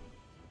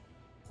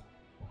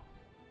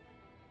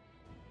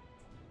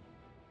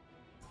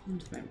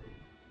 And a moment.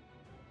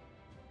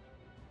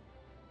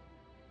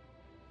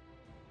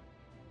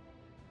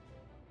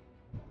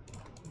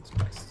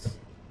 Quests.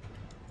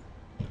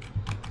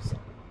 So.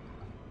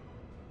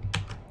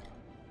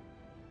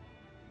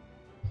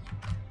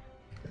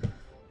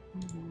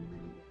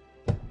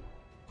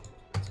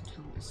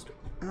 Tell my story.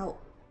 Ow.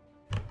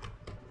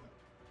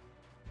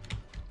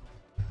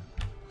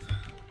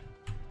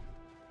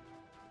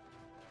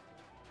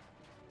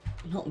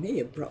 Not me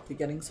abruptly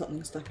getting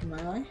something stuck in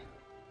my eye.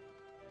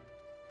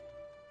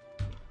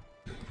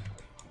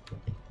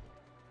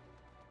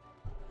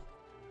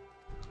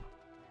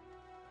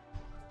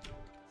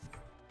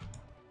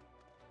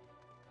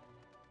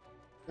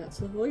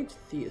 Let's avoid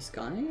these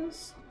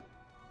guys,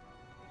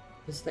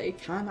 because they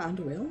can and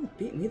will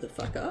beat me the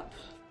fuck up.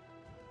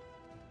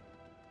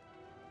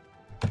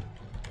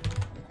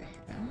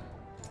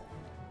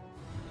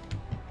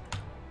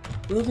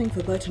 Wielding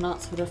verboten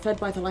arts that are fed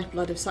by the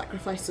lifeblood of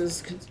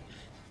sacrifices,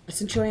 a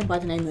centurion by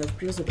the name of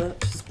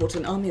Beelzebub has brought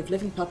an army of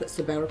living puppets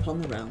to bear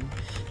upon the realm.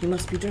 He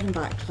must be driven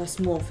back, lest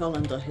more fall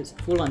under his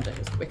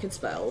wicked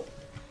spell.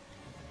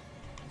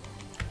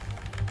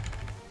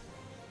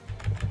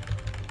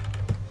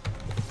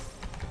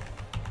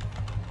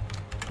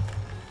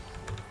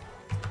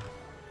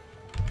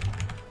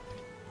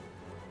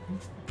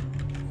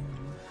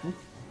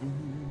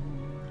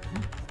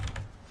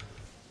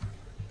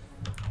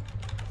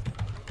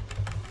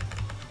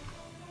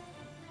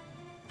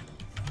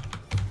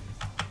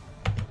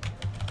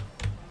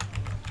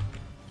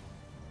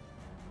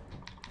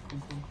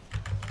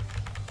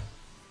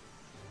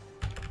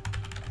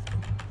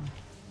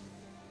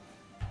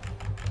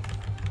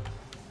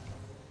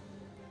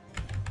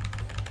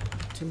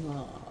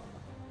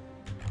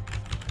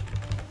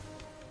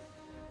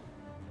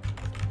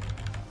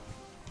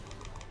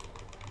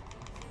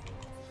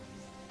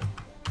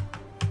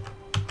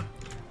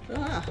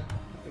 Ah, there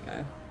we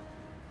go.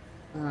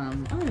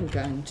 I'm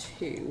going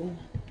to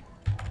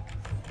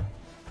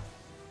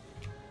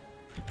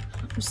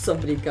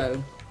somebody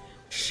go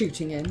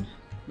shooting in.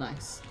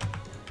 Nice.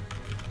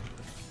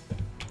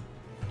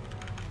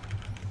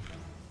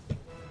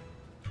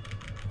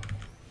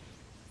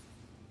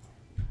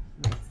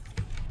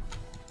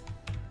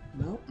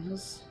 Well,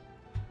 there's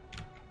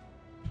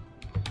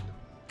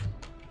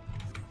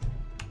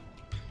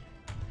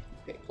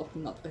okay,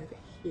 popping up over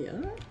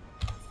here.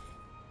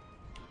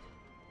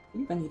 I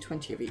think I need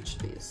 20 of each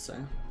of these, so.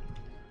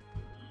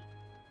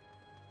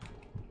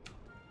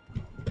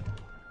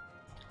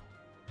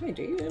 Hey,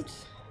 dude.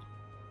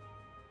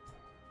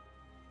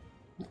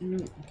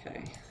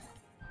 Okay.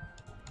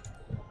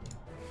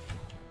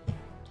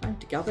 Time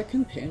to gather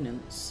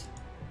components.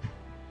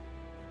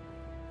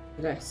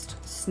 The rest,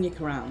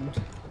 sneak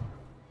around.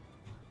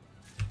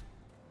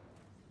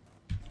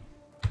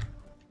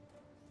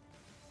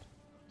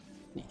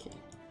 Sneaky.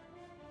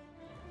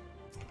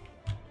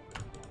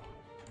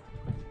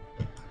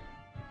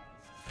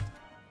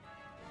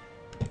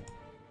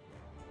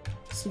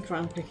 Sneak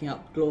around picking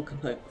up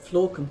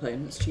floor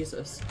components,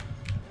 Jesus.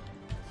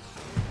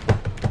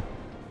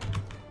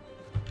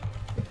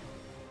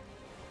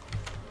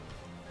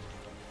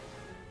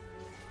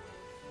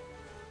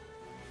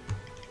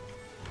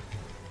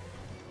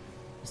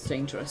 It's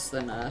dangerous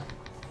than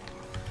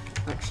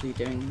actually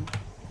doing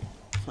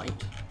fight.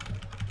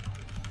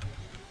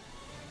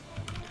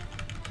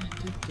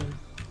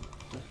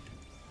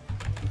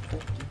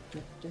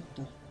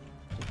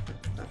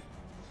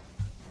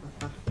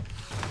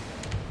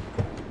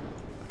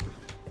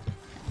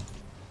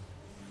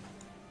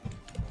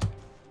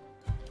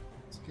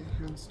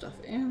 Stuff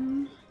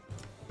in.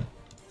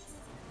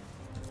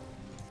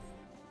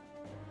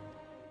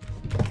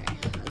 Okay,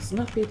 there's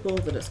enough people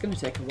that it's going to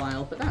take a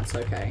while, but that's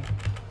okay.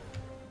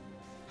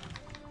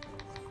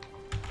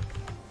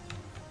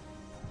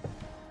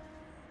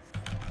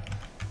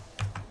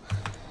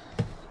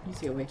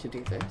 Easier way to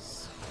do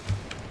this.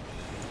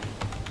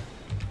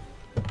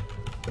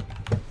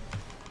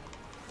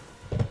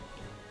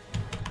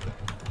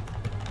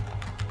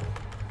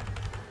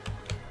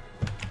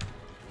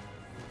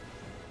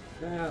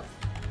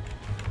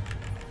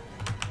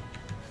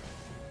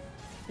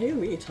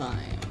 AoE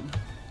time.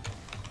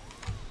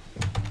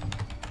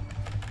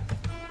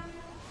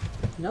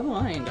 Never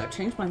mind, I've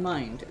changed my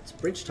mind. It's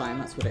bridge time,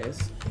 that's what it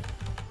is.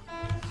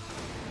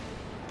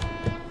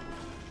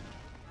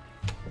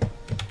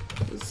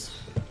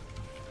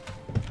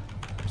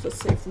 does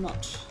save them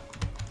much.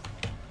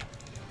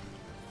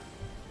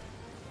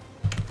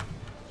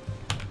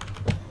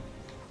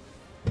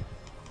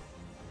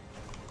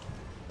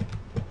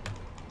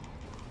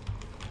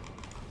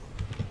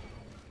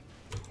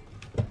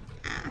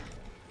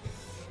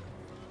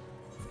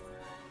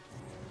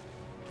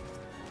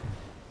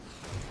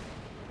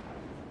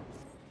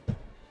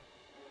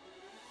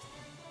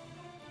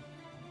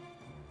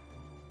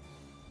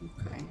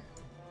 Okay.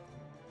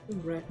 The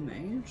red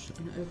mage,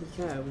 and over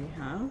there we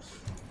have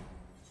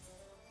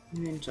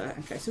Ninja.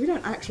 Okay, so we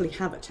don't actually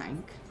have a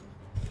tank.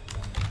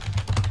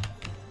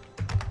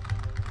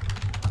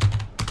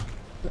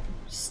 But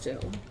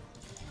still.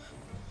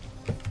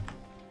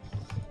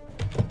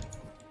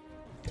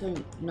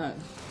 Don't know.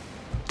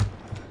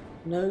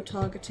 No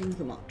targeting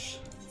the much.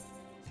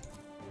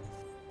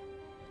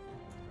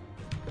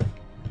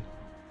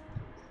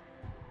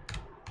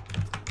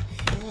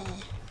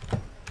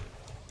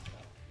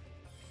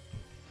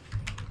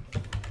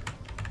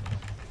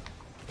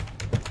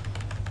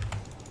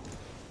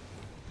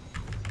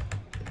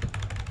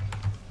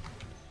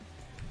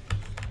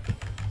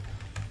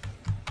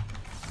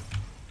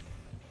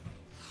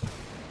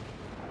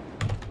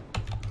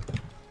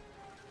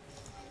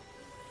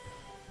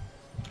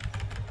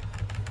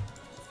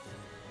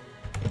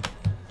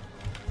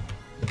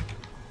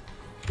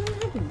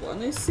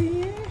 I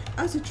see,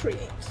 as a treat.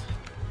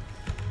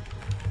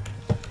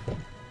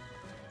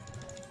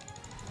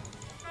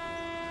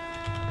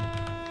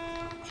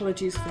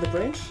 Apologies for the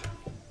bridge.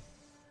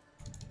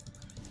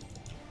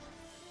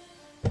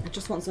 I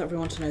just want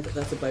everyone to know that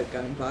there's a boat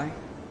going by.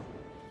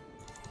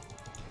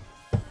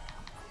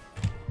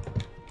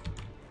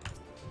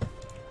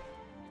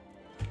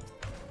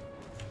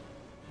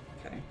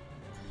 Okay,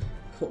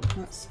 cool,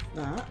 that's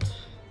that.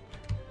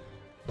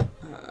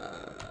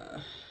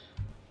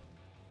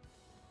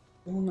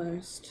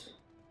 Almost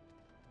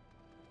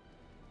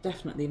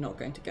definitely not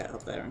going to get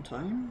up there in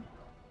time.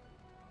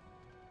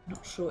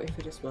 Not sure if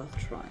it is worth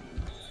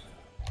trying.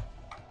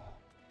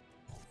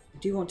 I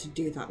do want to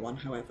do that one,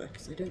 however,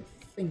 because I don't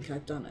think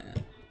I've done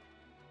it.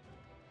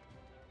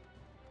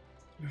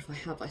 Or if I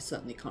have, I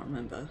certainly can't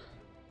remember.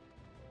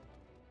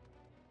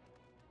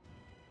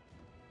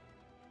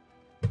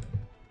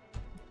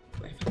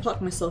 But if I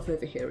park myself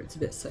over here, it's a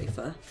bit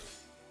safer.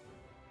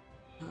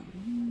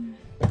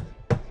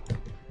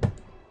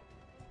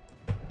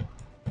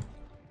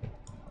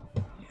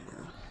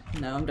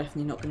 No, I'm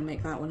definitely not going to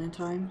make that one in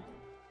time.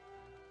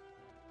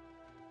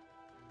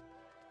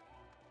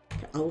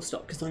 Okay, I will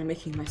stop because I'm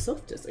making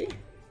myself dizzy.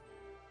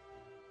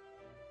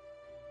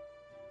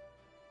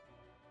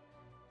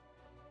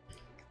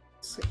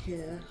 Sit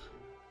here.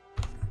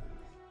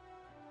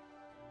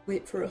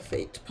 Wait for a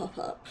fate to pop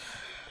up.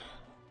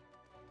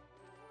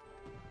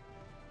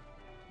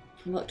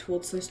 Work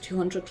towards those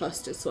 200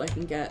 clusters so I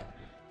can get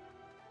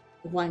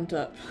wind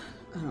up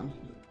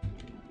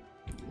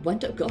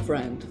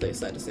girlfriend, they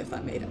said, as if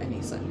that made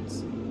any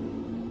sense.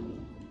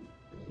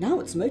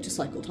 Now it's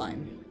motorcycle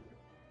time.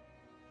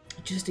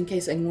 Just in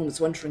case anyone was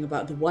wondering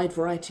about the wide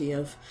variety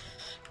of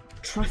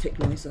traffic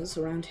noises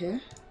around here.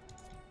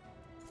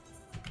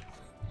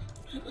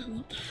 What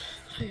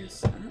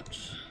is that?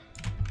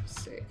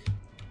 Sick.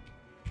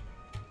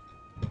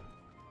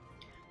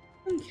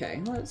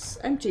 Okay, well it's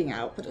emptying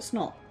out, but it's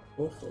not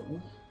awful.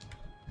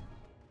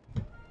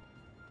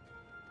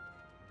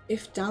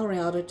 If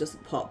Dalriada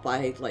doesn't pop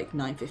by like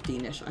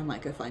 9:15ish, I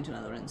might go find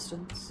another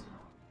instance.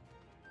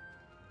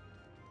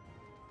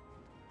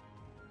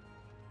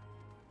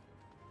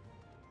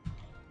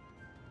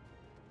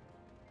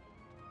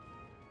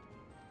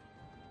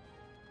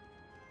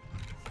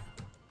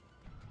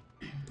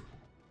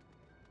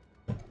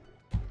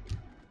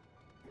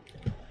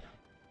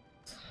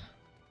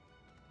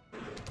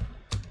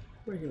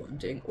 Really what I'm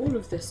doing. All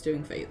of this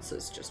doing fates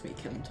is just me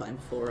killing time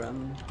for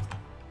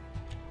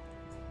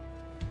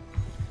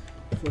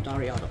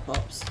Dalriada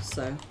pops,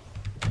 so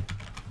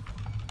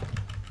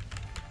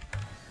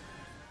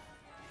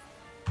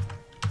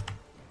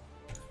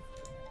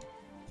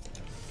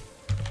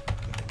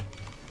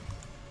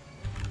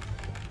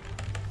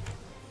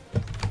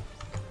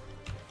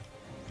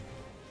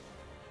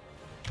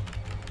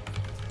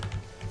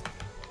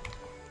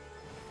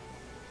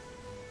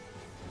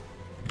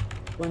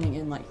running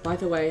in like, by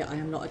the way, I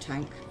am not a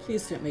tank,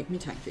 please don't make me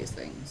tank these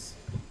things.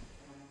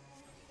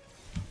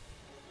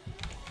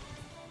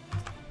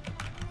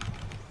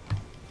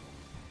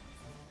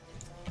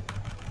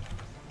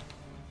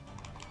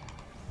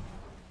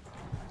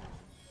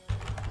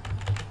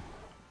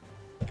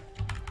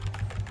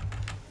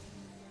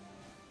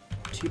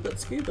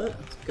 Scuba,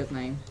 that's a good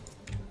name.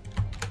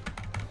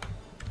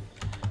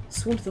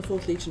 Sworn to the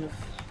 4th Legion of...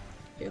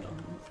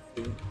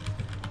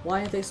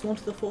 Why are they sworn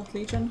to the 4th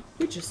Legion?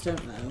 We just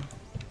don't know.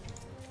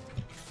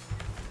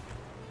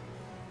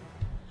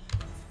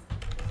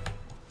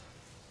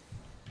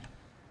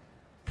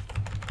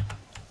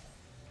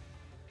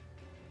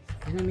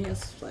 Enemy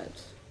has fled.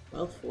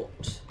 Well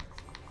fought.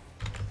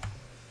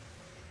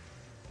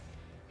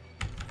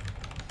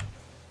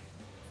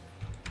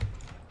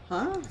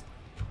 Huh?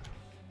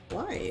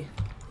 Why?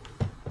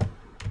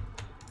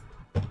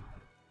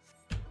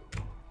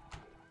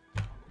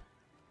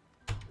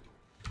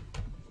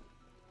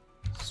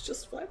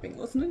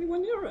 wasn't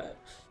anyone near it.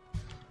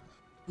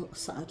 Oh,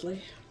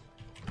 sadly.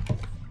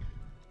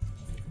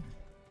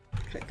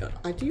 Okay, good.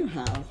 I do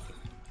have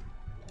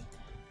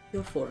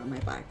your 4 in my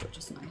bag, which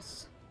is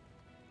nice.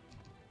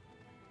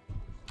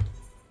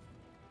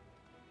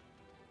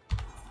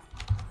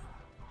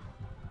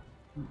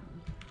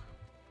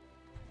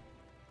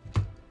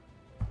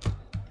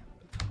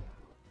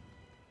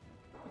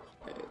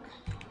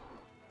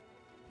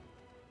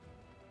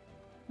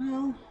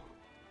 Well,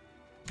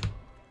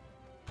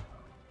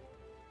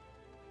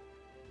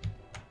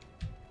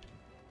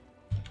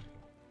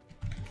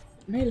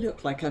 it may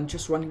look like I'm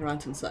just running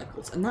around in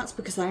circles, and that's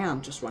because I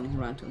am just running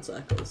around in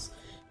circles,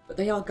 but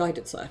they are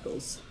guided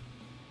circles.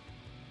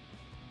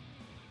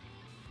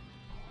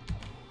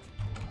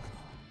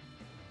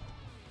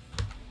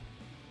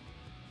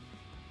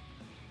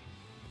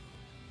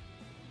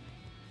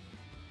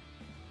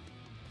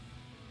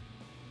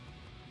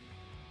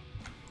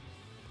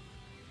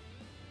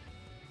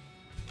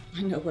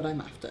 I know what I'm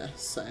after,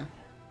 so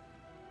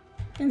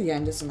in the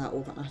end, isn't that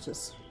all that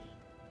matters?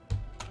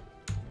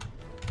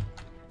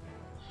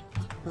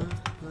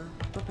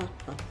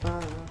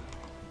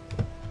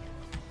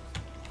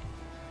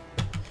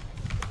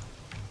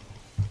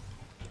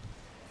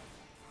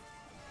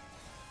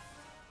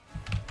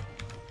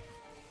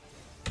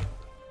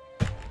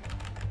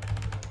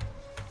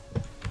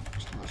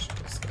 Charge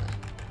this guy.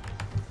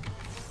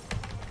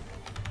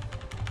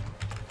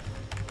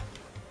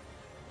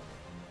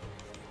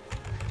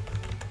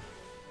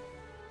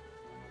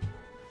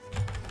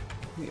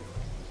 Move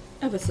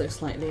ever so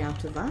slightly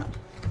out of that.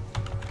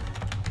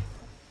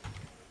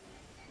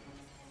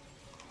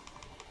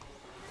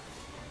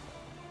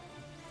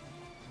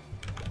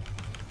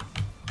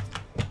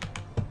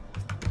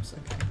 Oops,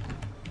 okay.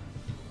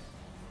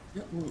 I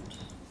want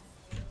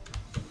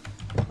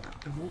that.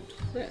 I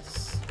want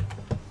this.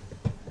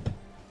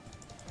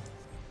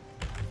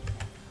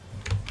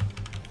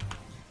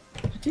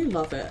 I do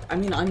love it. I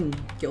mean, I'm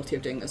guilty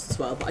of doing this as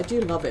well, but I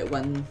do love it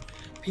when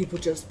people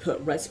just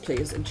put res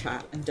plays in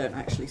chat and don't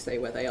actually say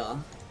where they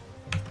are.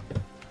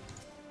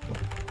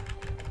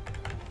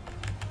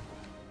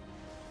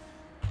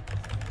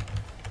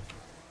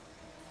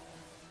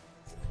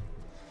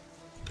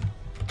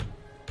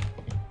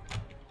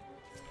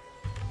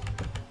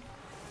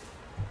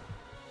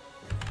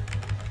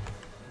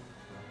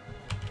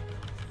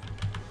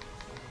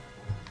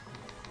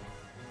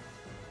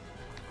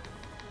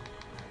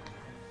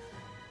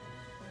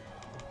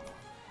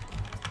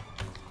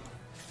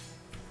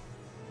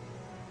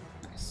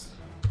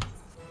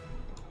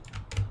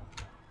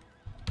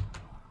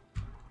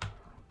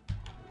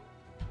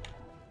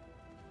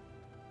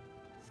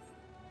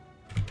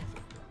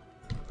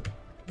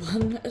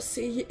 One a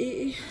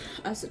CE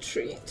as a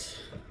treat.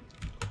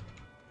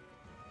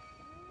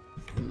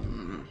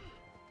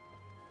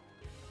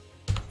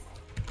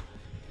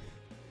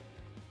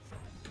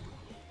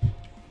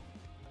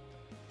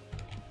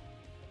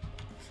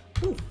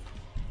 Ooh,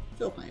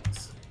 fill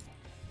pipes.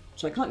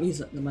 Which I can't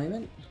use at the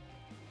moment.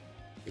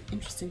 It'd be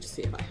interesting to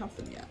see if I have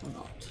them yet or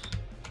not.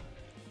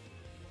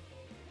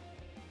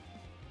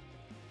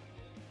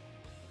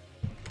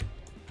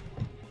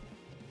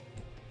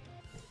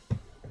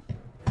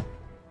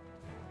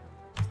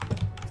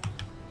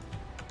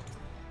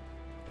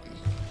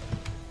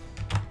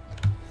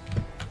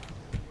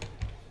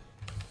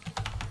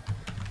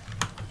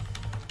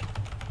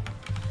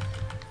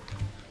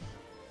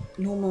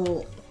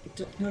 Normal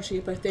technology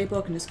of both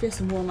Daybog and his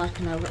fearsome warlike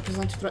are now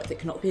represent a threat that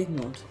cannot be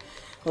ignored.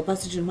 While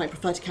Bastion might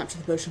prefer to capture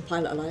the Botian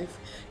pilot alive,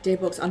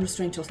 Daybog's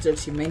unrestrained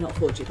hostility may not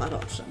afford you that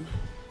option.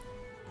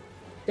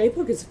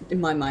 Daybog is, in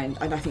my mind,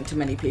 and I think to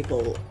many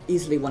people,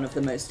 easily one of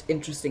the most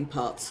interesting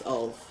parts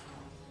of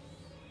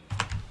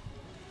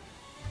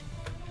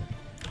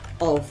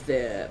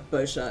the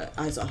Botia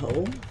as a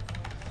whole.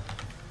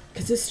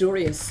 Because his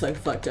story is so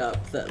fucked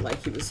up that,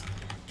 like, he was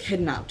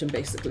kidnapped and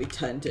basically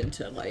turned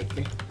into, like,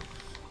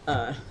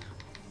 a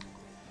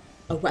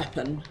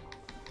weapon,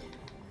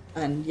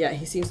 and yeah,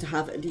 he seems to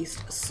have at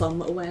least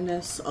some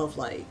awareness of,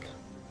 like,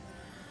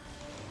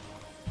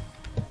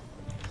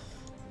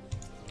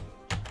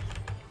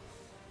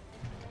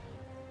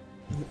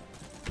 I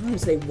don't want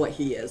to say what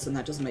he is, and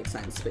that doesn't make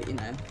sense, but you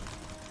know,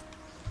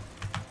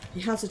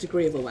 he has a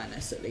degree of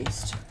awareness at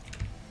least.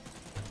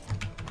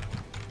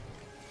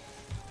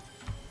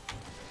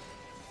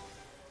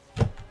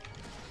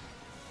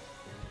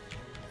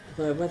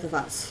 Though whether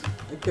that's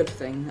a good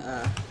thing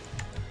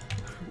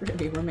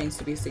really remains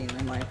to be seen,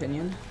 in my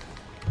opinion.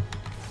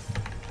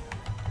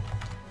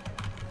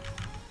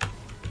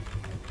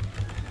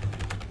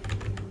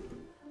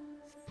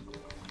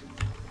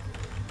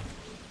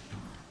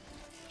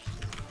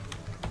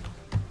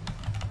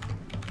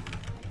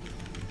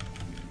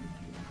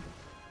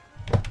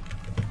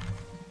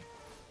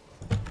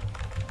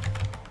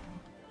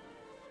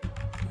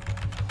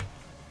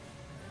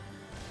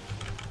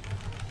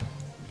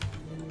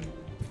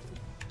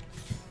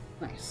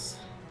 Nice.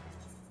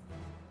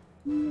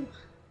 Ooh.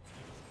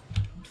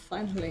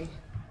 Finally.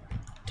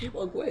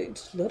 Daybog,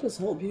 wait, let us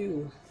help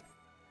you.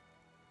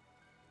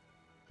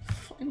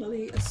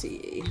 Finally, a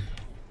sea.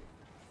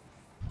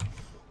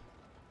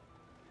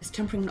 Is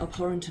tempering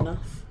abhorrent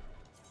enough?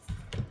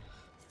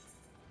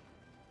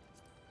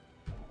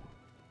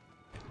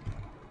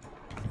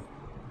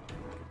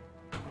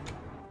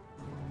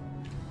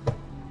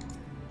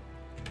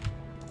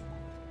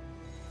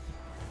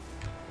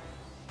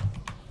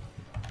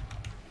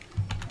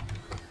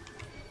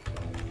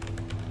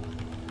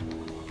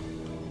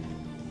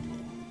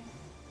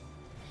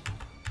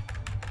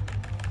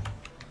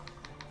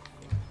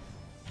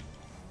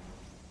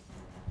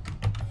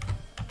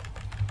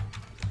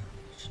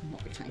 Should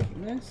not be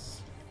tanking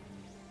this.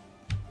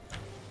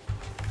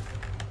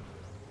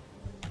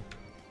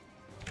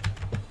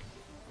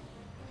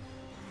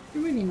 It'd be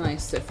really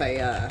nice if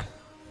a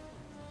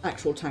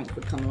actual tank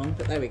would come along,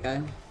 but there we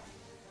go.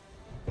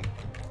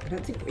 I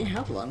don't think we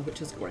have one,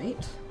 which is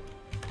great.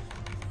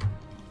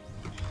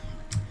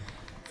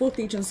 4th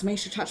Legion's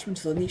major attachment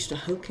has unleashed a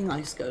hulking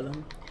ice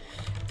golem.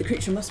 The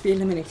creature must be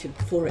eliminated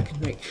before it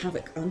can wreak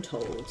havoc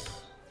untold.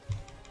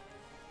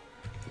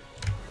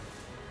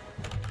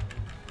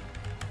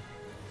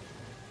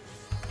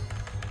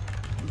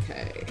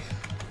 Okay.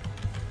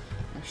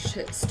 As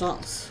shit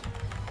starts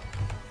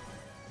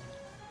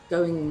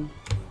going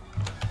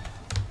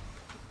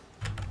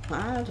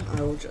bad,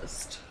 I will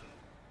just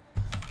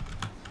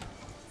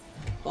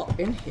hop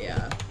in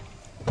here.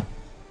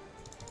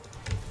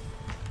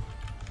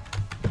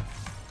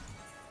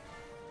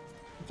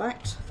 In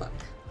fact, fuck.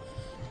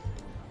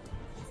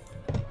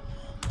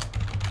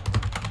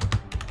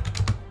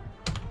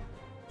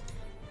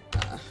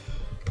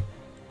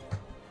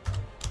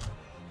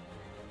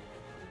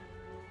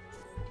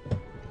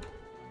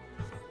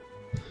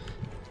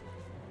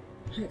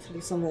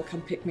 Hopefully someone will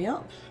come pick me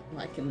up and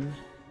I can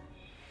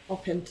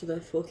hop into the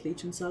 4th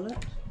Legion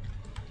Zealot.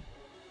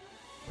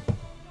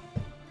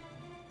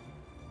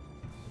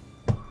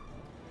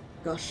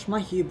 Gosh, my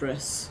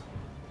hubris.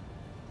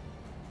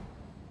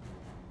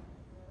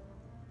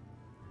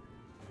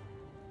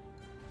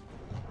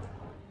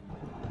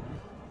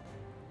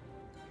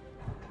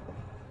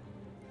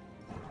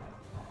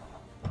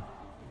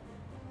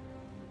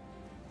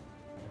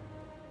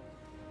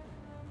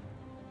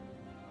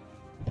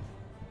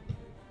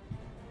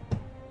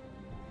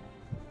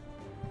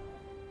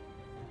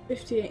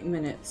 "58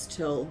 minutes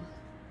till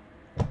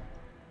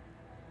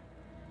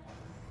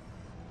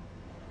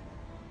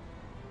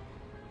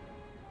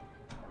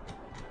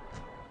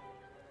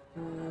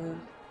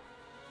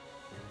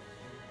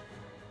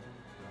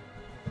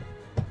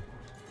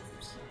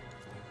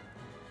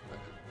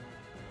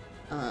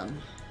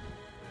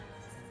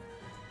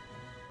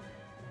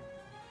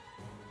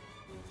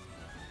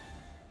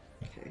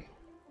okay.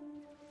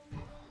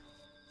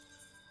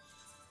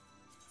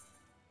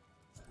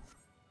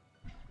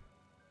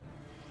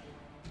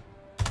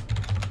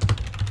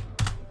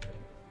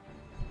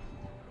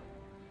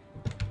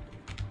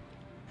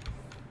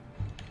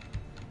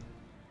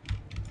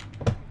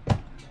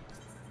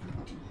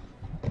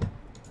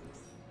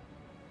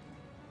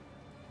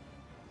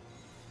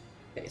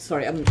 Okay,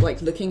 sorry, I'm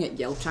like looking at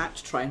Yell chat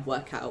to try and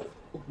work out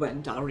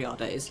when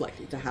Dalriada is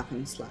likely to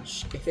happen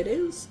 / if it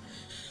is.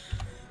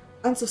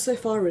 Answer so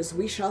far is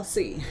we shall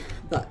see,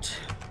 but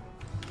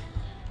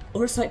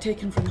oversight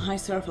taken from the High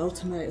Seraph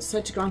Ultima is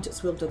said to grant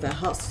its will to their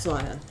heart's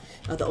desire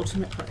at the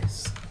ultimate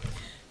price.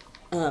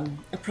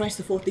 A price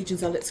the 4th Legion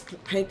Zealots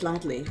paid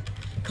gladly,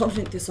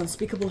 confident this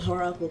unspeakable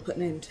horror will put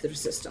an end to the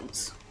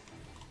resistance.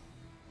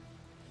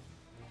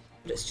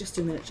 But it's just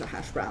a miniature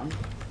hash brown.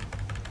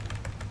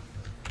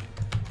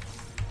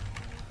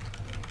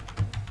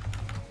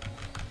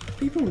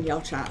 People in Yell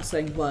chat are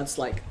saying words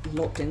like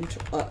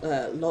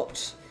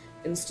locked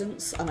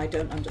instance, and I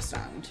don't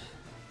understand.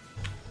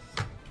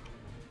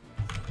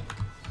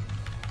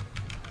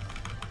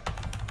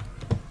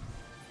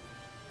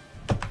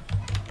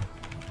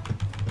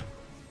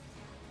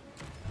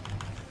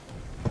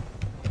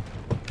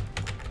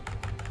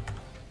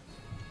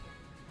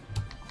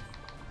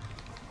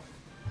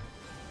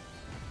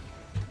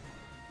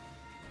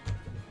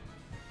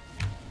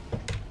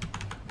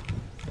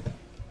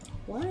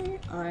 Why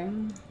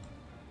I'm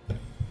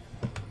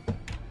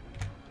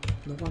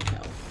low on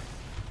health.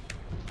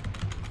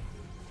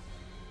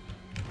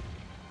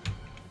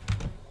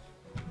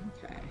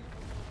 Okay.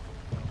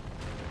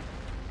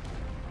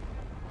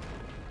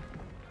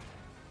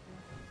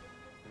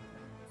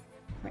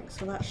 Thanks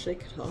for that,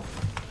 shake it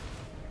off.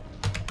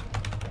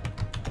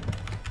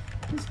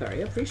 It's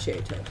very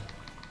appreciated.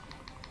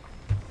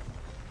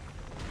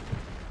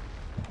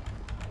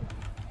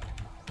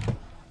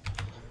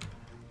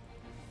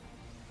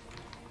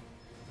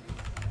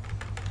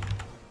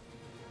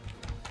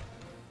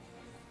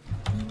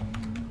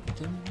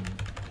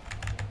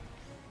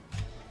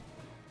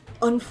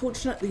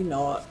 Unfortunately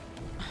not.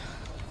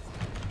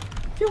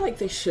 I feel like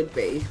they should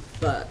be,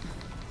 but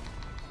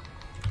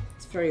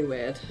it's very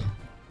weird.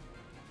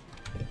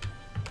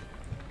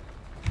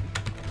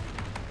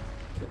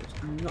 Good.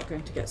 I'm not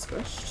going to get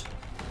squished.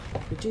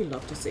 We do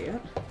love to see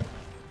it.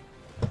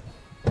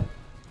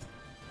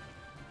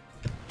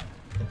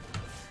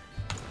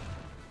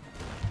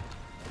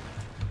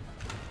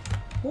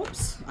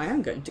 I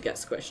am going to get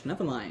squished,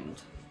 never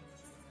mind.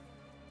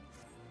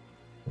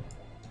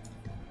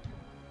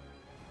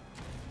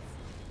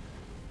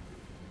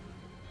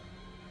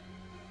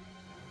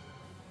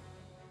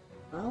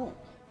 Well,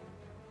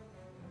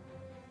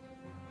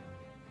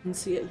 I can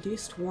see at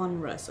least one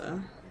Reza,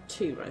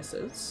 2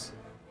 Rezas,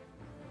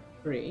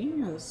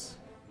 3 as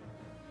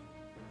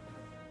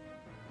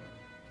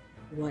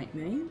White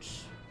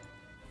Mage.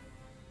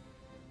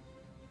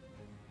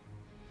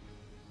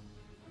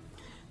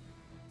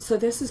 So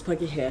this is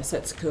Puggy here,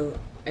 Setsuko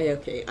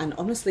Aoki, and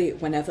honestly,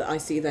 whenever I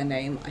see their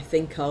name, I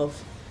think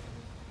of...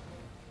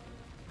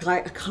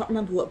 I can't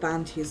remember what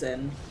band he's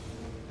in.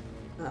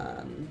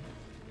 But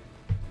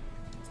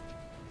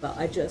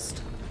I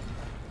just...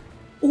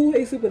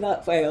 always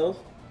without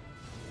fail,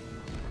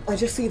 I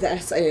just see the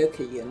S.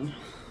 Aoki and...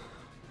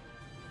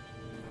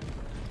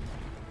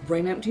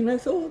 brain empty, no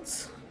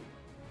thoughts.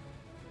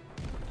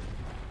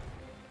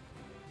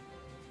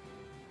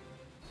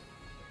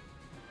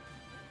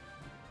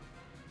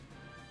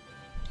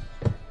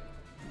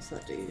 What's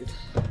that dude?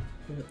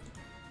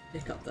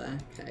 Pick up there,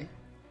 okay.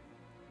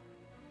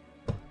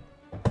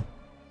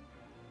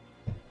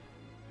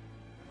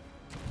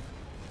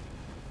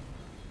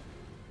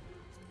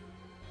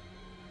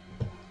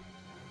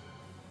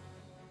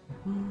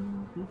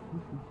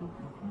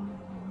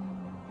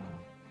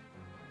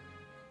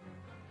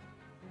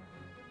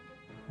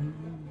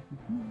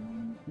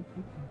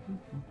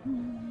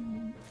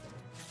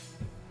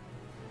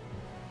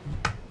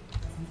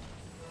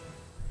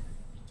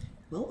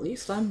 Well, at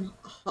least I'm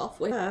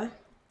halfway there.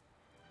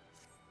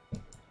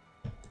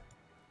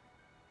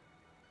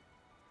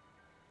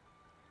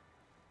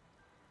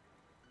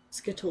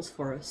 Skittles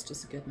Forest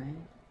is a good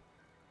name.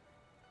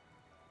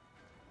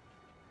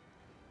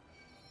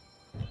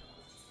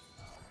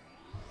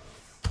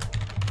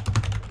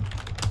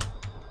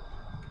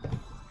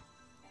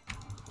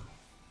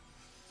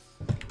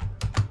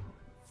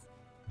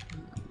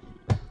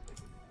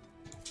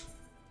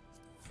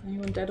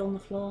 Anyone dead on the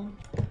floor?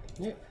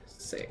 Nope.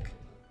 Sick.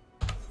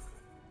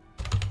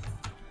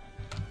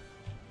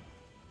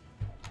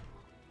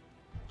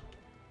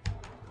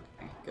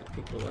 Okay, good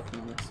people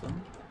working on this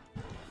one.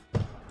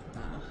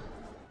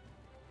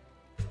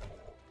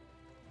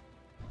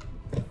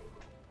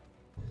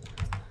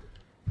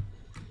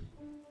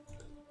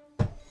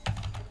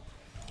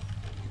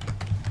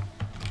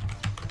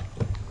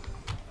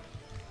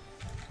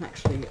 Can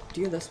actually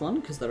do this one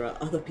because there are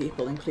other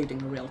people,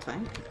 including a real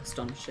tank.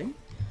 Astonishing.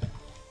 I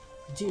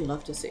do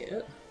love to see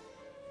it.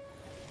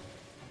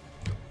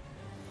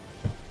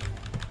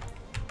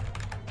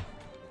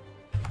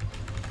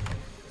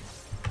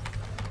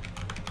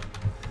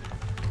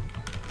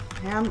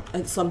 I am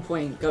at some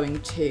point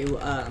going to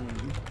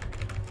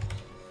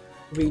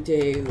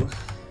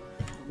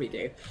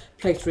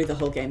play through the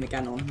whole game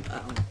again on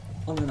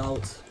an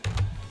alt.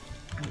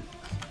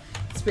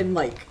 It's been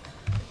like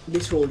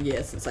literal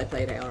years since I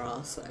played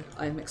ARR, so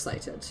I'm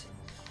excited.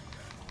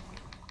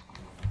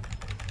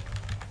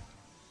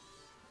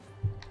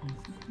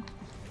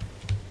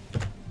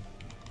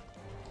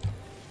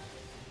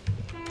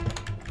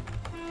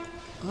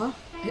 Ah,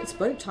 it's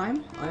boat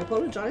time. I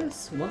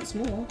apologise once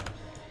more.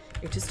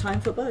 It is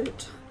time for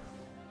boat.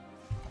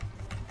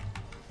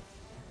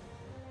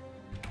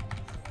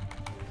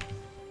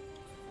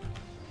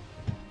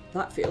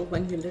 That feel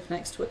when you live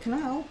next to a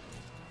canal.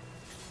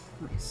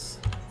 Nice.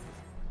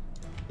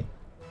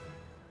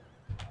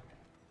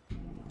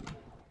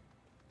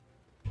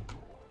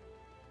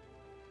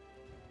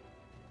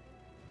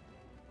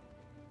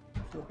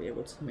 I'll be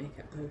able to make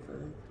it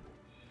over. I'm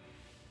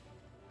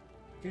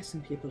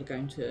guessing people are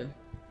going to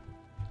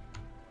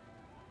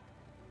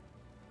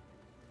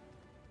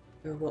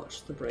go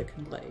watch the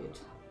Broken Blade.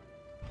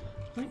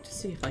 I'd like to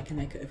see if I can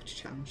make it over to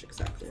Challenge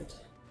Accepted.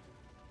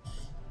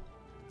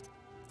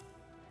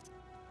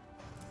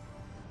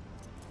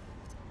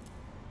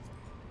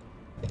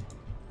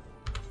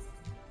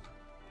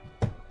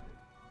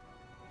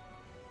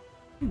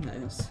 Who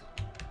knows?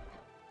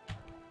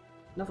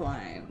 Never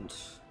mind.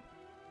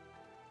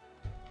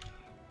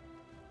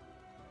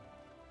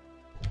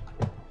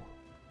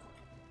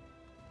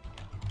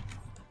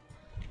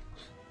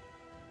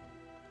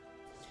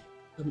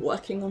 I'm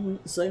working on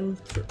Zone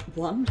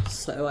 1,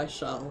 so I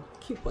shall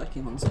keep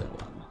working on Zone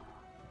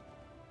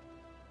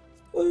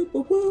 1.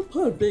 Oh,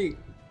 pardon me.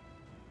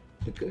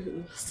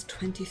 It's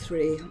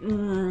 23.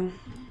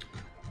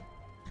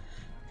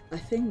 I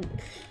think...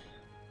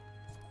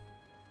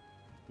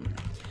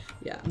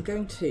 yeah, I'm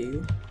going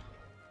to...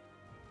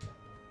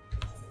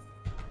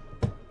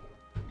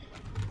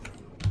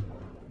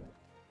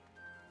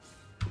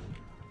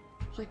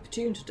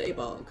 Hypertune to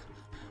Daybog.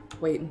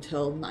 Wait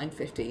until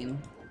 9:15.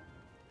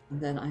 And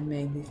then I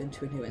may move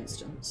into a new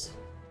instance.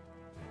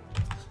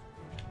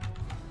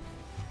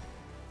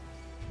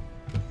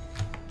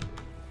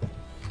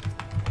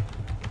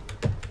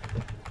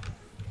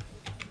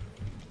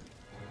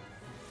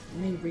 I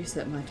may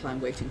reset my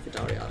time waiting for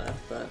Dalriada,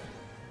 but...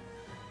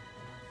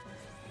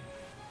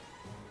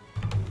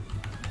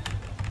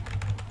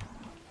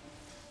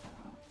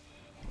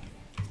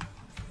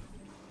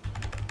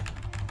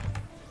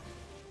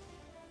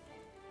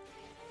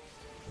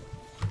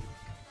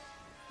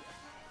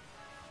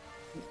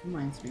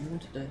 Reminds me, I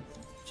wanted to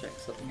check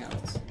something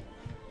else.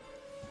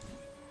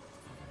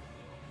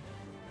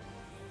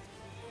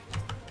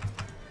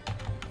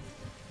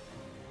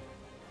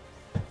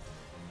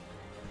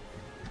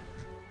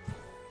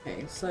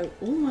 Okay, so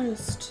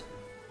almost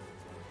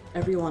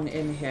everyone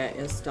in here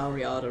is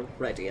Dalriada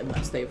ready,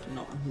 unless they've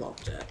not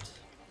unlocked it.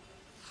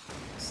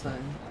 So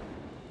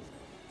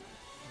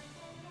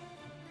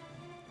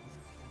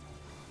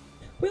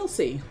we'll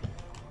see.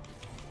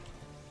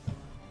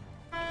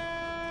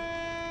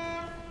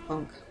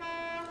 Honk.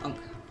 Honk.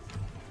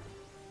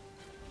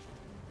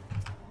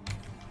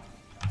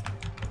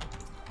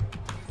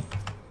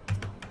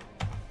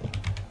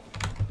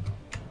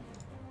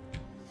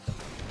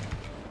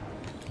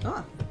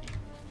 Ah.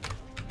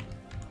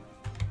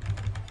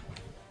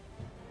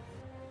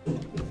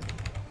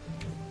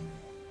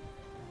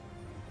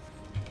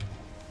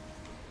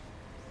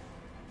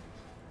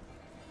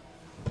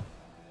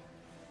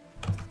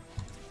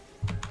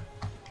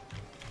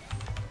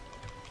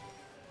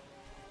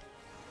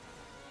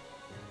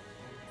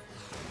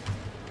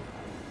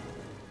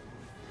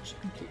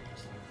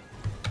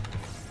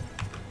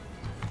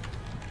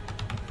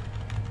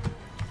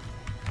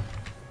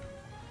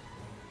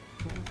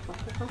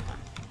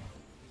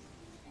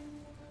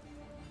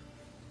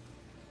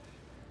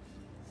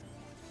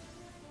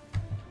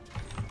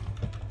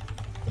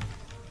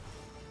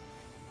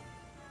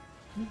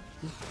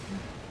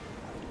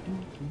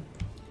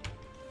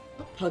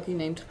 Pluggy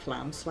named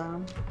Clam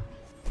Slam.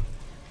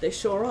 They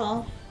sure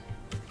are.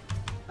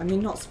 I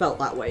mean, not spelt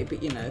that way,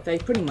 but you know, they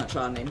pretty much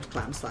are named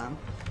Clam Slam.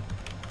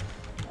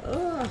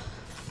 Ugh.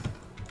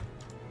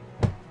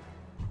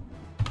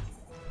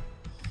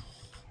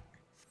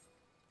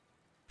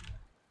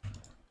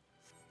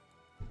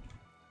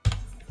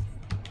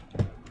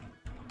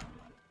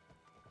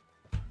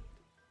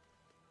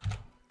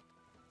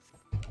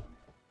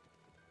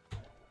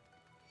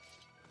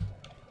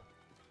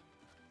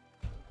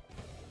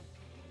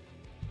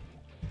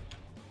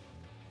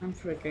 And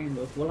for a game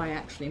of, will I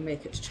actually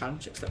make it to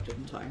challenge accepted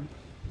in time?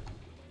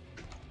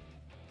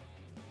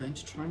 I'm going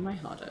to try my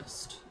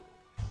hardest.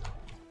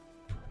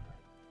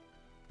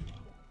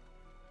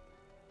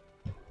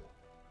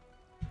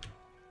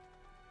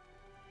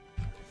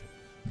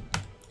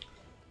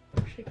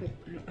 Actually,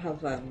 I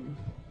have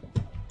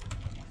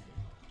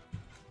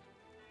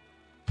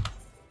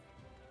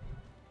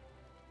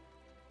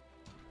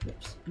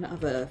oops,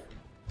 another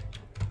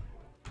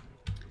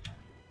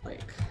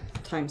like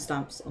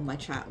timestamps on my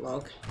chat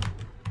log.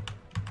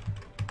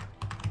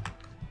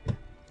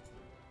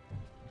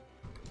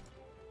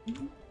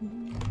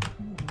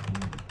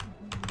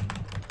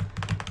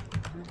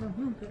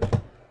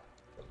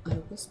 I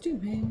was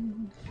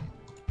doing.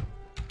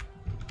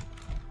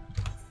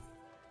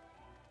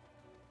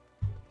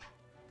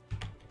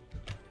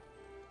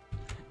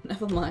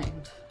 Never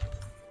mind.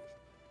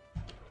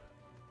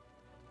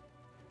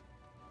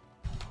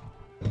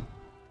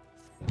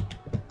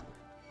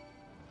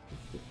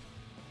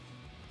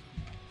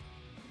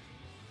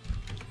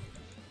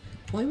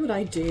 Why would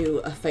I do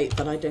a fate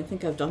that I don't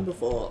think I've done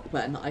before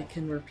when I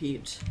can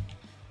repeat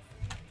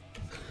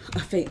a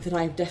fate that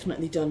I've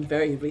definitely done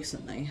very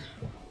recently?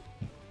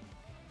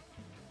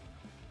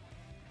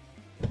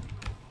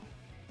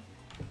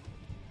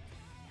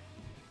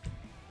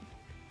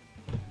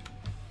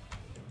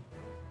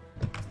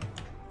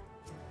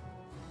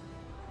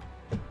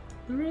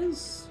 There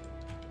is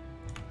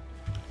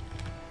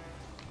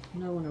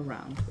no one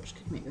around, which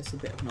could make this a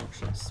bit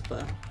obnoxious,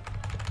 but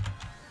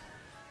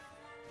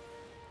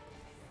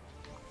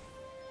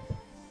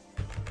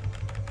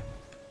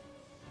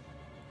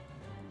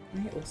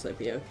might also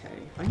be okay.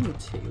 I need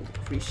to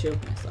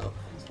re-shield myself,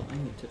 that's what I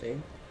need to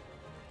do.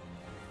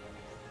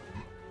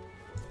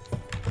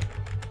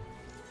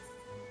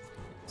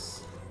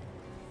 Yes.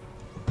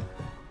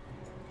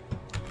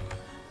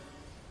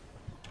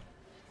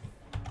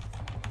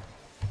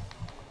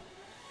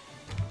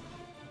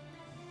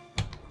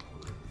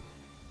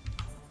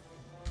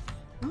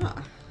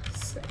 Ah,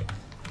 sick.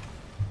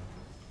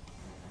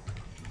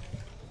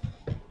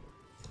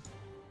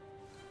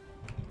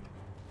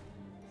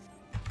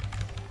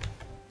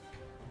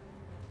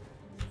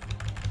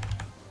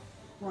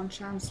 One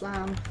sham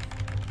slam.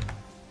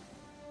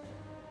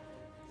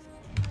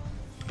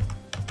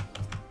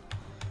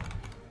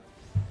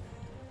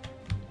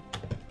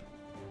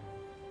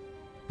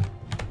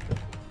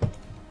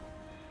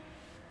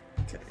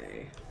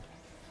 Okay.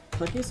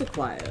 Pluggy's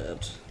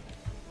acquired.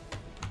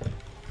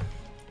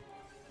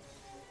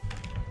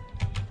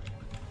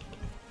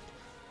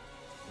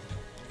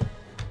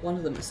 One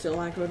of them is still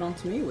aggroed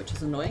onto me, which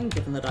is annoying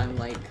given that I'm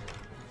like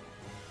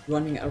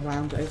running it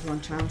around over on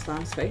Cham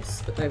Slam's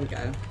face, but there we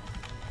go.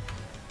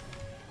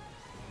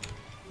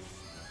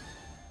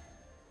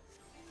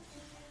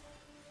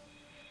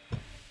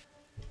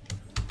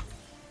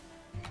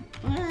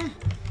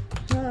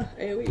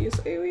 AoEs,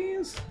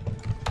 AoEs.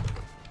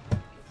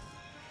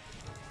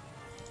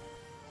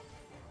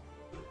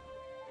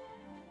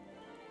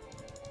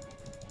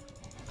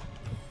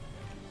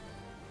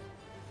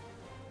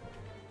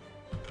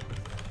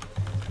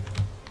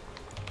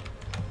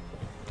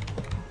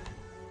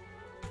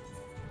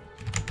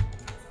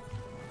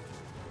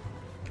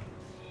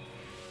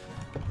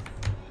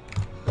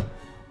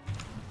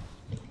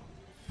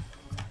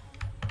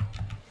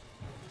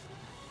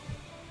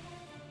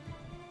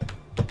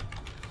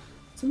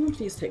 Someone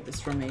please take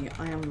this from me.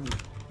 I am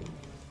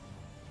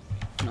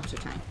not a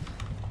tank.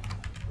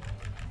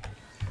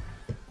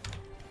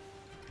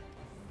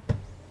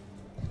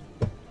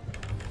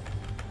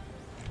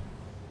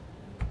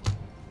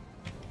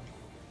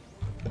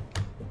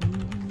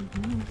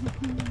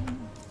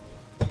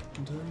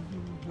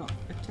 Not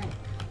a tank.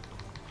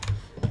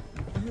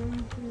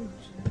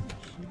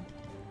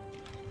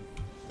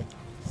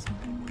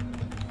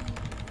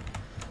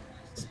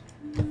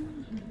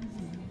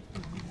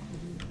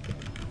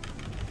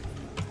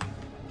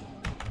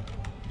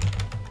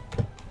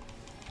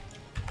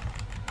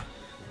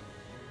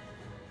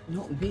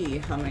 Not me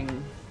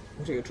humming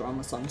audio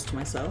drama songs to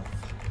myself.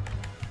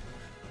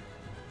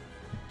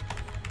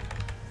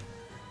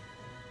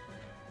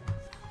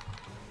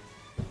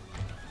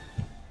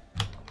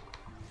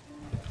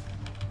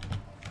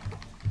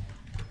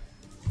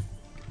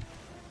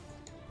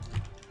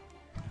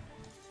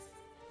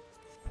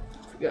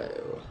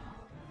 Go.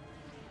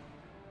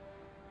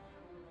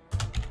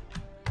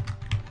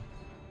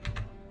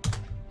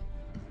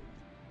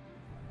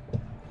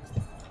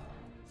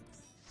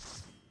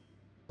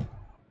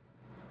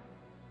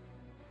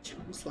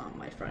 Charm slam,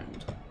 my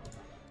friend.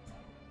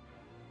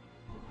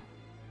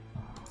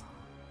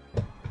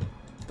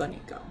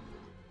 Bunny go.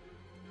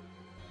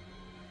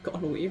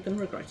 God, we've been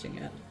regretting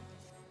it.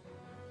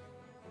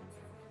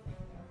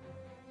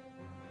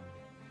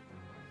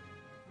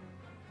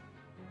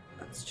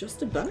 It's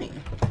just a bunny.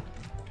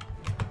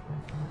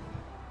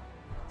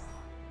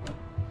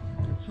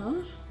 Huh?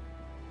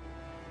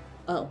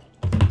 Oh,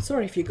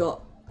 sorry if you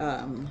got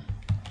heard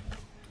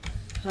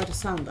a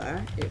sound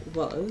there. It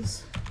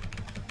was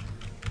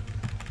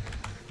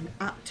an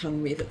app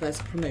telling me that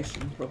there's a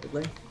promotion,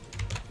 probably.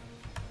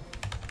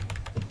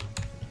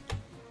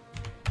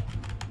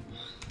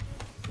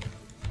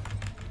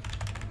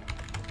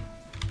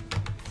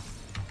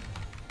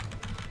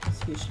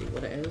 That's usually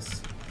what it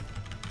is.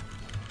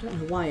 I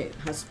don't know why it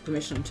has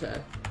permission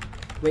to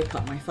wake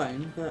up my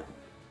phone, but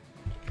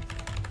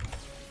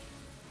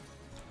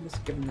I was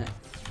given it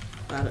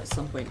that at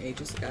some point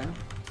ages ago.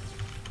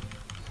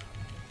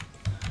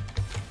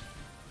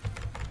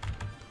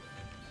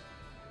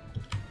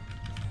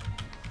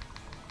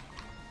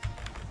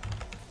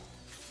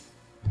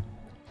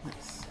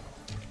 Nice.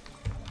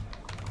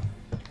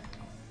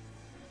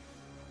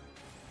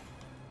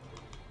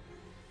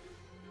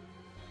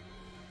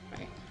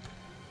 Right.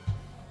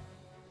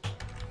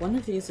 One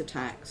of these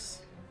attacks,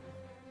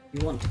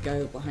 you want to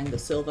go behind the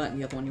silver, and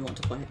the other one you want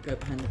to go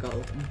behind the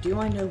gold. And do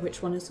I know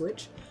which one is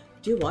which?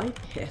 Do I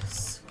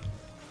piss?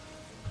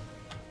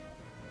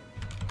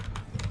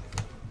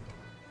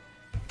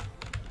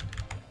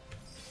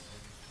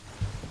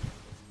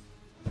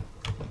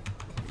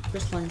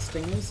 Crystalline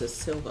stingers is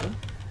silver.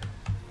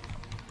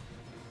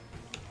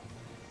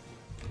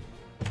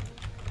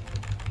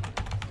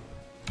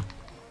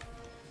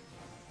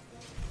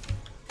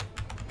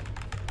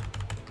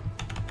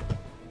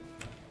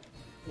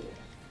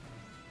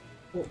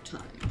 Orb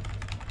time.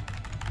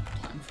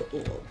 Time for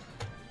orb.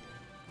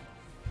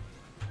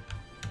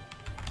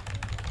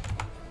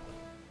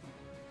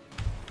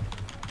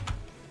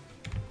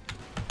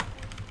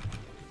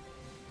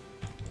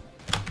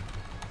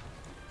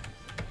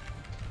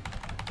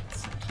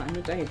 It's that time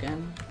of day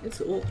again. It's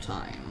orb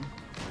time.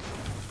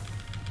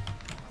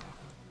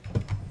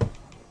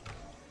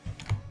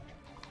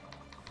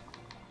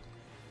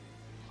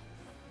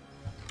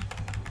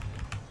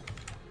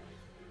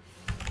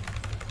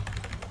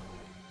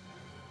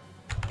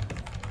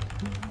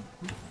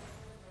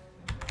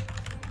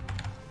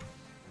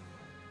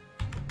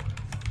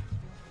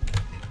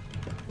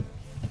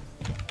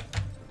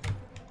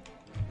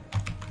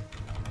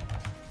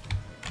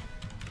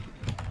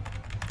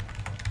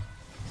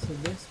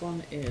 This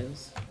one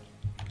is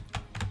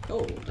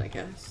gold, I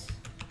guess.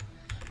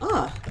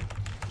 Ah!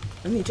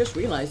 Only just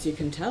realised you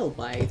can tell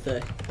by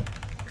the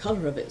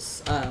colour of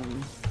its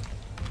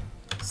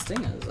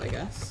stingers, I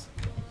guess.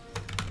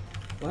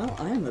 Well,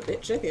 I am a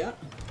bitch idiot.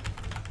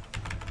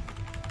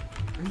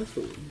 And a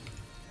fool.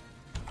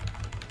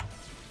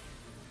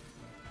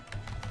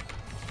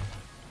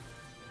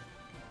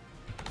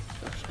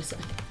 Gosh,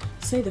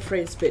 I say the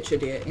phrase bitch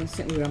idiot,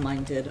 instantly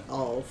reminded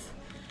of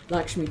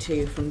Lakshmi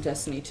 2 from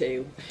Destiny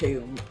 2,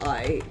 whom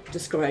I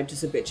described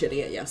as a bitch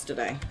idiot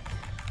yesterday.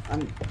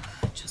 And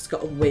just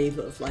got a wave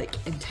of, like,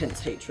 intense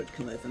hatred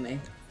come over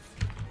me.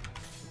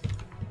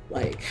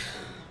 Like,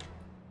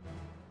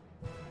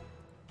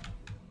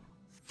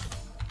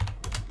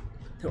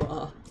 there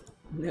are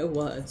no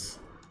words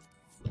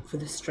for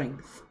the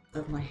strength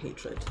of my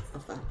hatred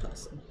of that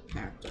person,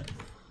 character.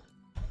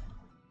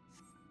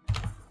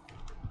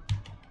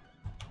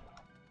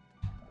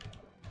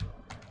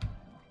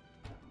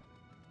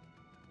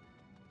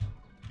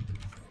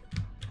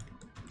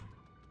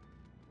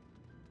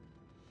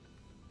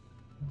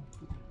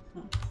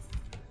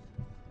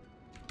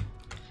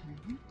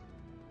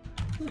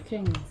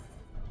 Looking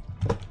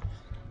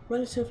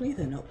relatively,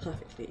 though not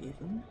perfectly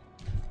even.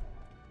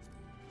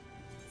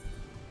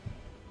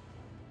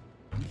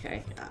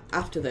 Okay,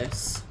 after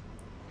this,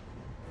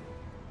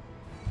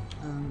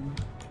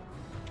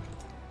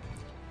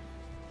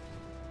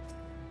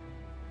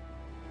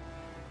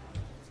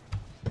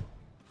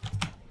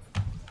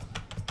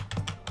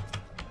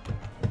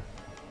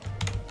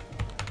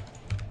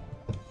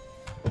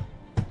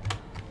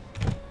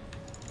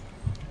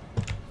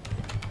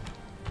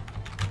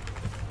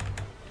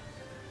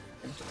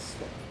 Just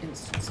swap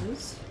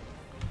instances.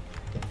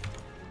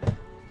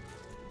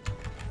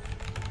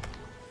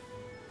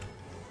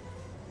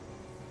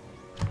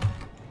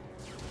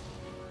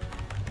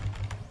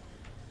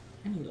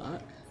 Any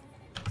luck?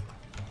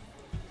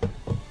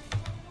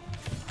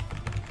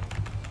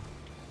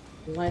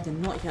 Will either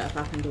not yet have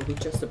happened or be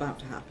just about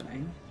to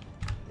happening.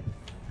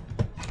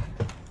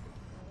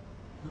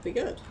 That'll be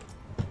good.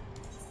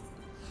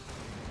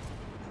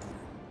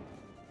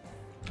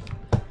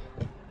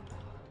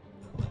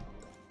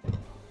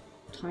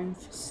 Time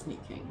for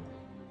sneaking.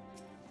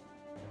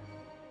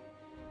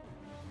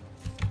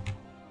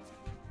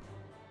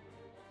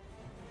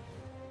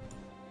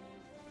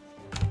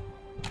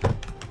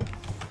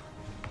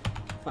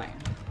 Fine.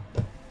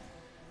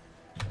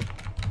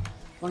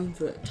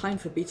 Time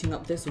for beating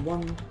up this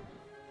one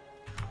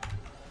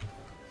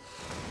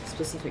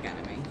specific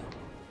enemy.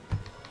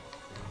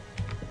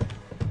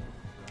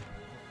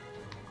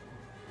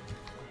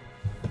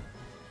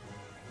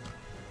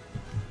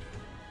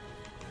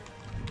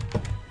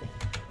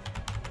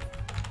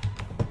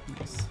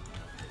 Nice.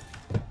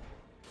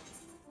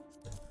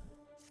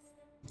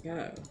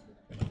 Go.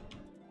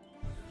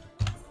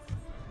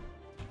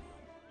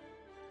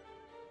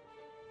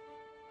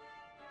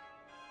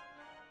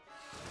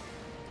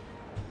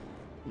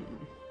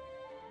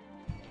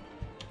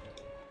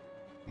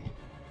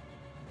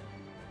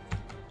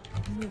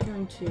 We're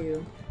going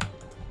to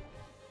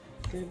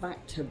go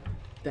back to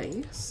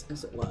base,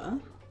 as it were.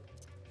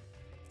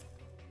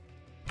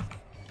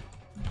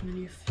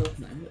 New field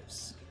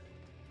notes.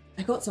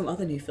 I got some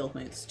other new field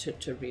notes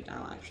to read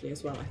out actually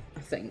as well, I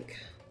think.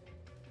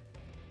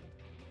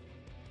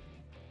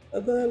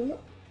 And then,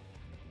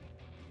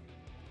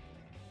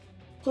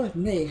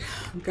 pardon me,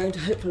 I'm going to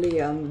hopefully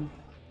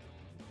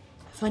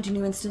find a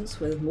new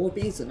instance with more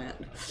bees in it.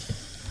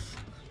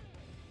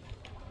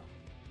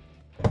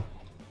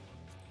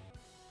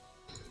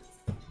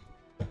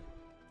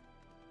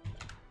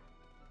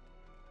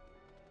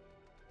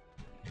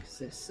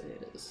 This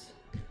is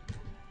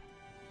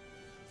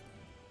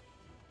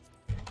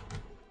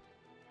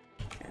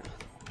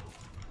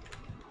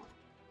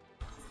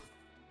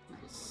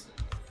nice.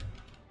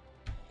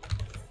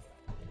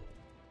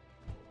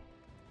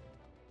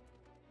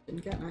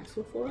 Didn't get an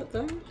axle for it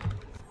though.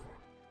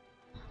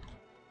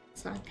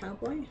 Sad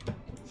cowboy.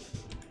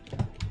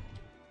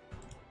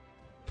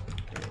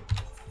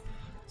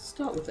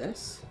 Start with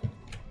this.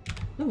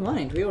 Never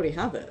mind, we already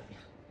have it.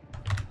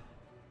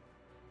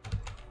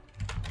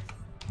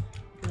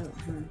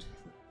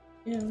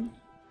 In.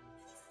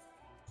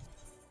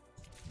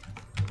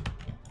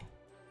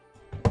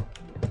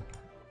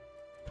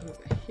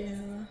 Over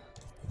here.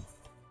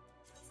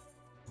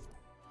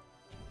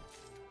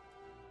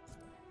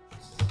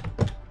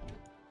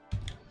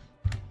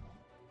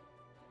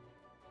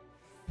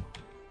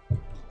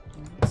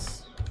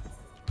 Let's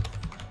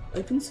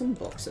open some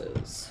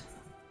boxes.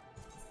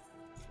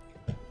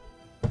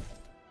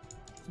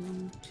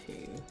 1,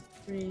 2,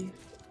 3.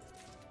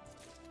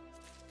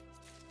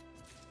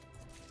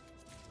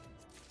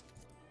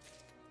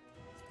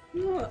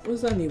 It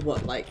was only,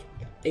 what, like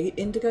 8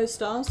 indigo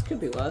stars?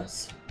 Could be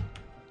worse.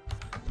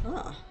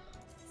 Ah.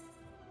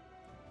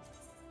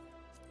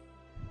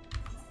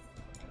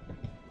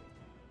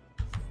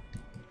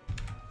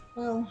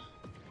 Well.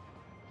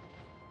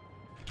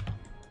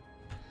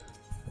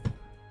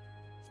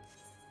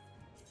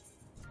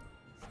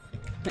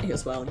 May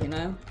as well, you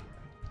know?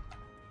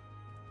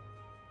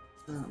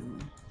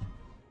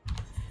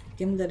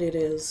 Given that it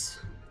is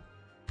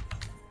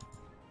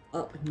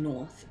up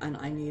north and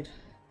I need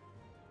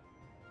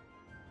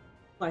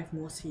 5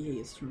 more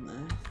CEs from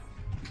there.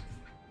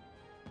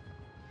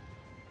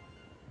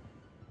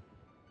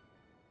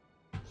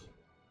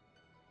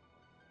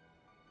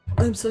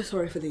 I'm so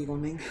sorry for the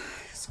yawning.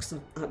 It's because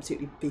I've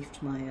absolutely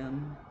beefed my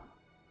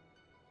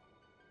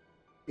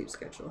sleep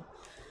schedule.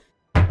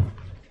 The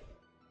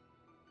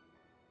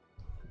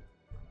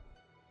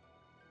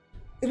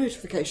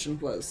notification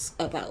was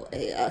about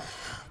a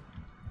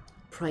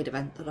Pride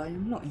event that I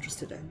am not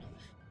interested in.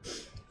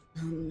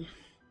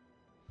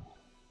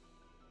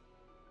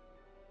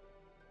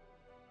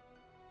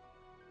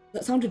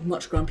 That sounded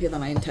much grumpier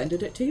than I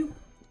intended it to.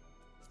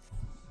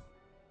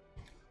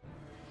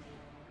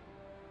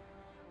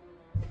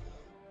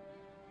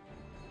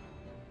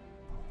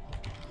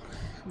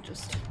 I'm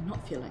just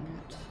not feeling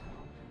it.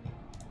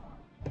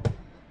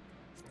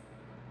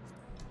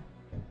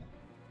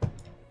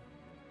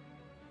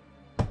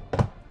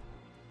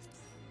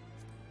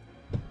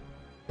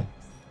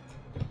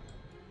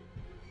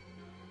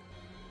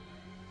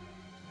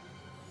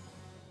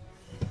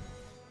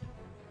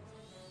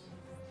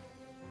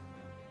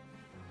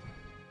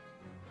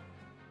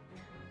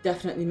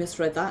 Definitely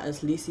misread that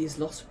as Lisi's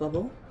lost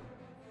bubble.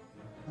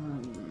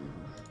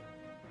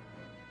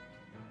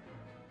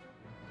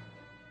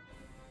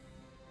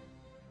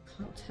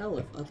 tell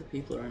if other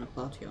people are in a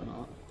party or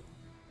not.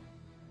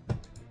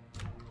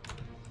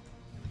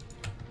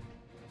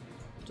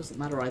 Doesn't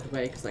matter either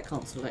way because I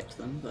can't select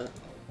them, but...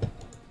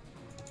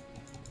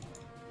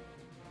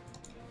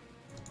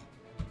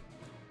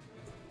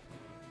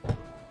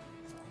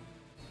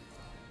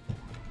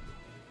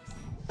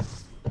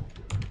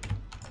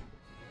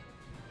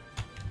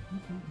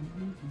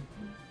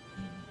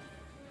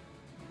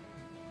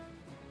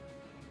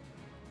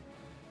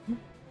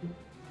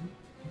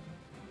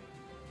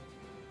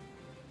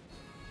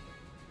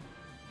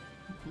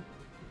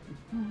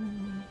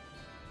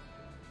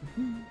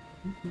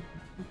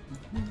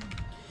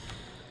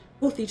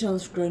 Both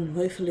regions have grown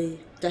woefully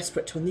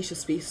desperate to unleash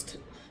a beast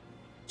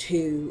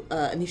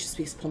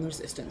upon the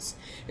resistance.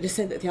 It is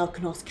said that the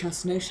Alkanos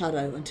cast no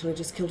shadow until it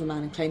has killed a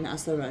man and claim it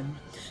as their own.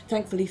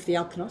 Thankfully for the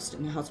Alkanos,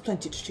 it now has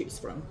plenty to choose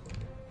from.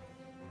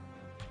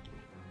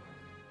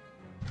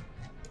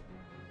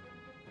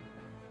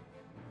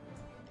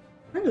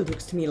 Kind of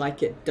looks to me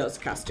like it does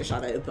cast a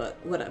shadow, but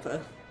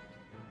whatever.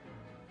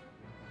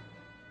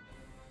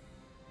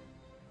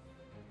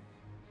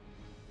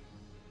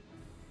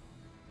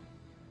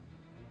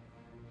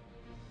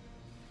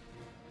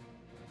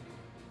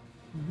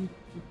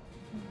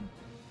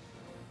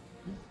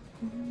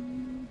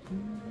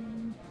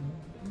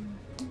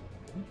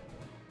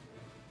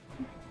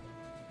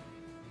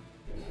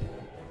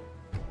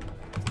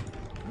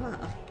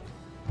 Ah.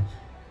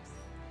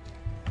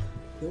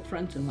 Your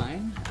friend and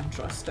mine, and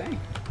trusting.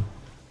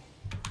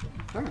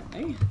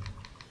 Apparently.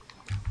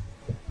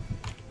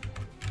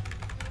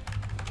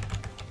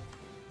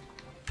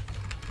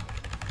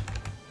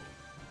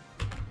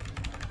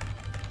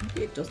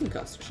 Maybe it doesn't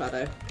cast a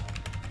shadow.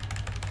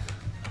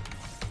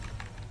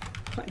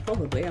 Quite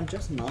probably I'm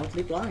just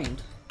mildly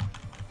blind.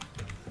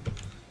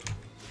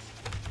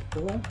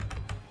 Or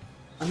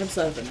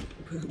unobservant.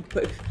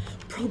 Both.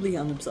 Probably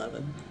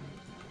unobservant.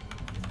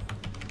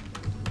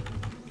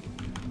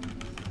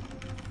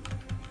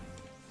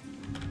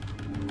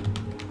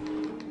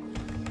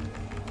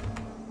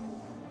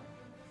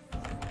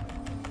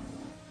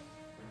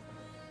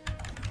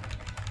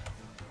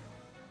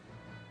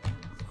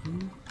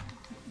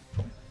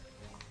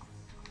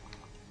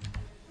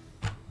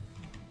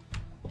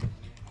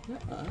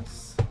 Let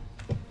us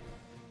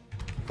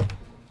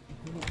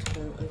not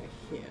go over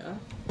here,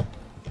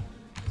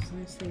 because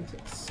those things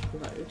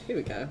explode. Here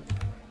we go.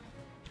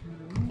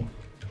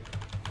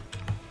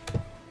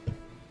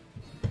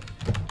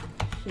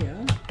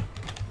 Here,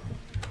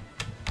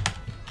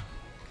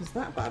 because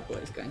that bad boy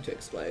is going to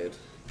explode.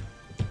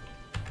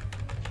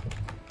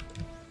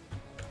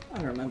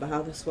 I remember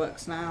how this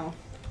works now.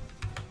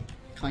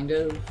 Kind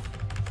of.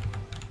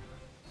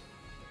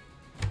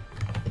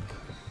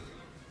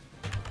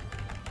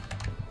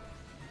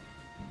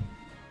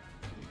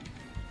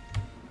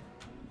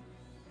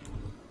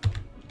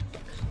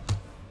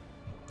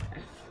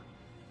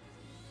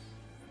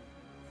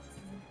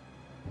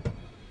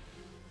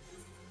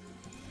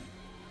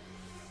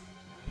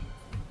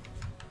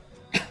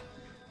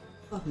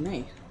 Pardon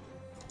me.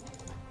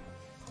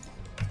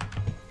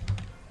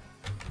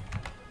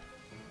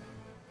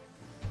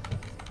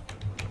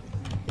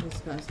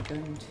 These guys are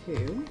going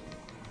to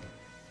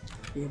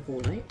be a ball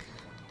lake.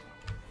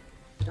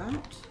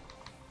 That.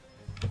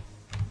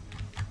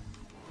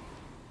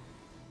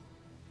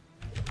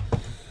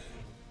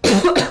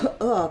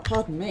 Oh,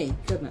 pardon me.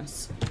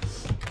 Goodness.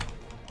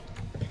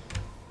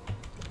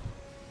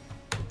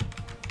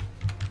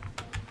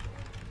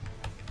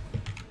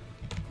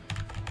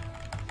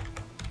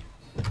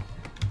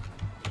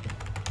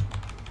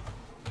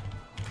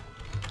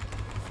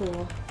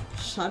 For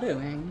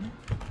shadowing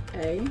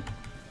a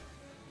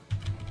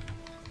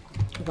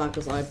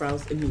Vaga's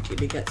eyebrows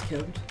immediately gets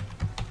killed.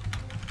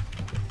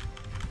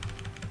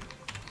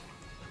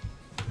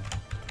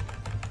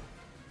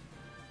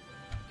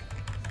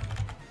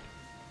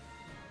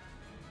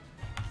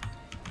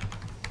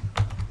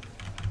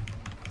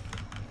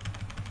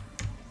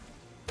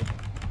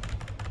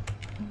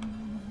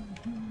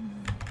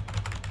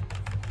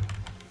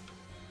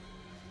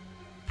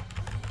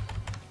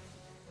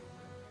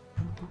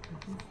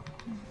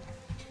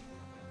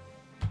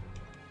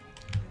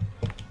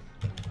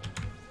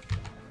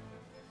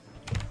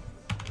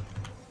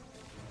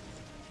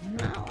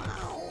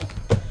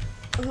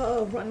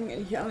 Oh, running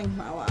and yelling,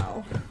 wow,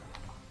 wow.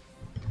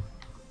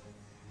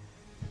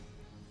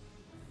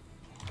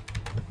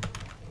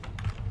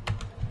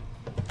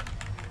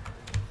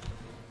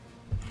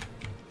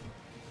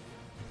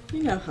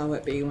 You know how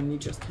it be when you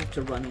just have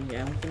to run and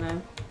yell, you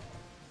know?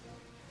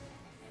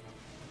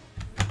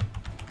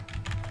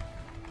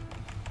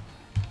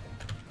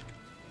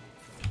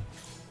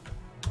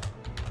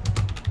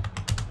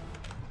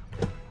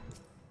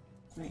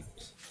 Right.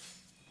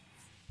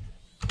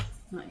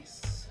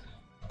 Nice.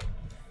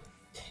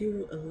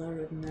 2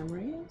 lurid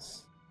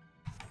memories.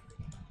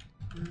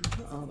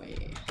 Where are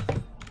we?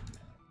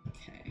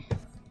 Okay.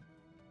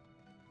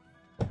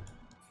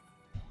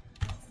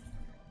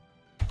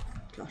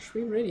 Gosh,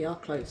 we really are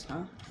close,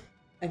 huh?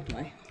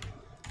 Anyway.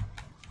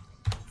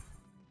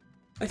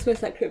 I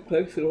suppose that clip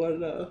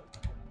closer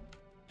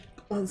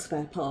on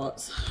spare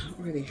parts.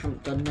 I really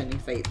haven't done many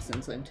fates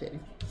in Zone 2.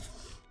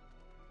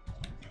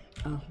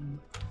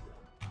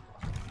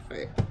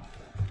 Right.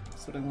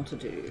 That's what I want to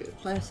do.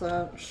 Player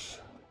search.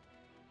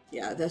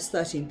 Yeah, there's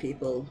 13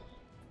 people.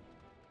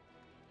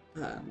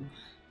 I'm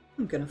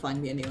gonna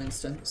find me a new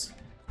instance.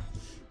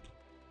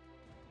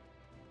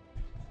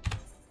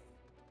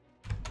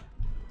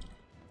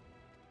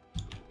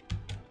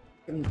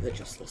 Given that they're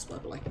just lost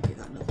level, I can do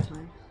that another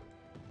time.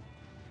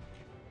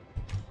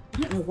 I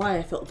don't know why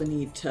I felt the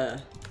need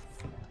to...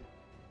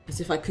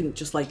 As if I couldn't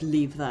just, like,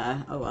 leave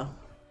there. Oh well.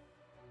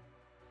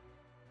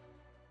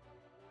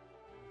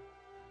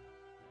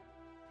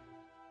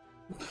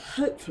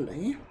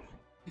 Hopefully,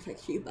 if I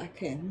queue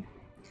back in,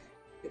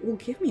 it will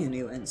give me a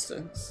new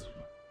instance.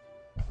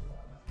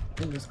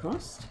 Fingers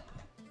crossed.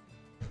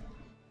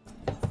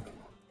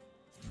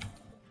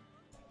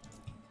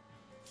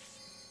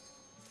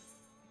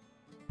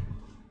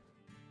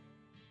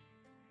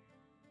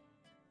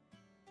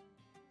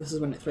 This is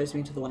when it throws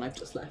me to the one I've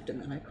just left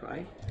and then I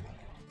cry.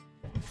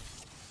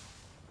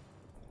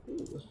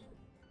 Ooh.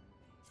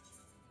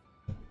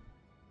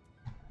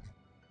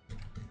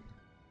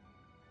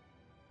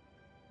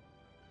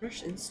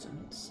 Fresh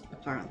instance,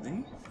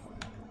 apparently.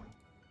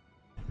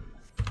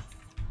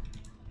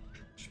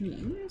 Which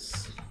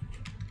means...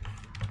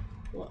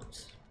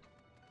 what?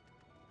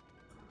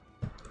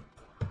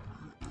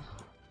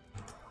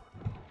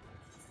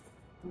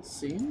 We'll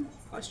see.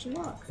 Question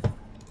mark.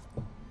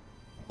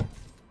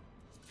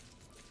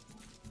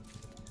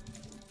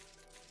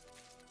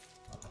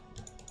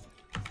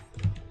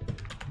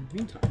 In the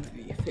meantime, let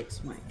me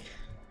fix my...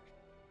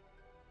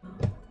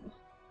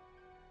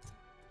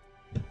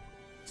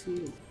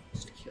 Too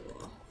secure.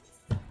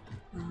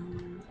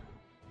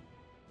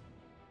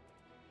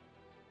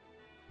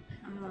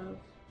 Have...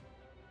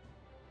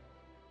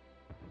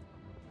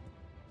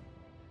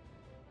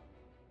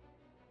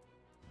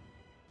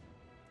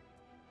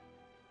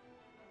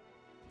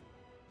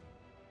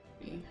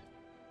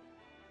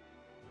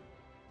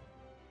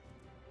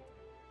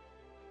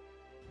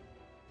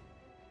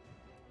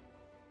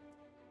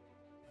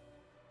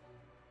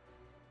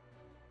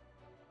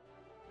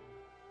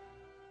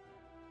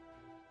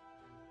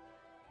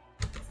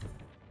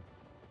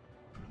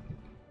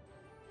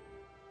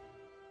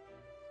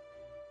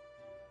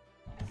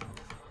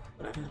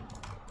 whatever.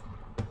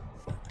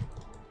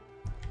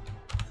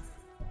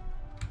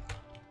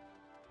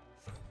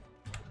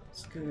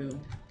 Let's go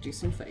do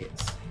some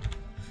fates.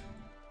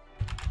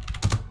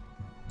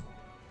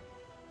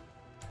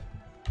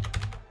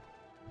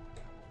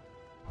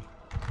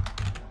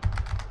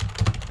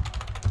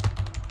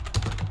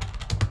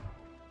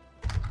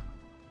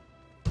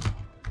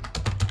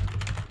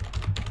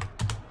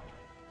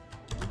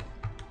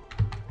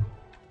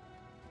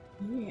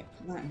 Yeah,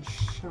 put that in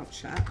shout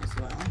chat as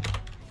well.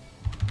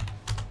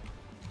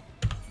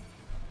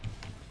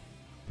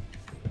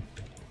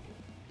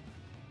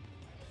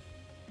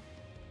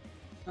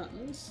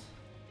 Buttons.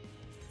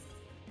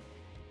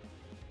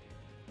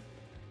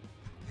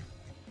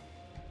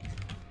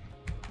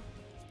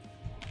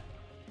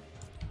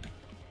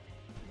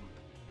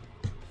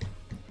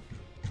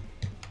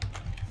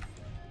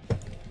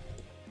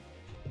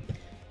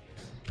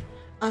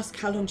 Ask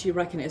how long do you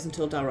reckon it is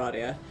until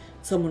Dalriada?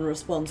 Someone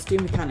responds, do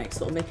mechanics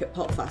that'll make it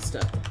pop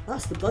faster.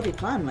 That's the bloody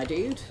plan, my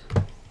dude.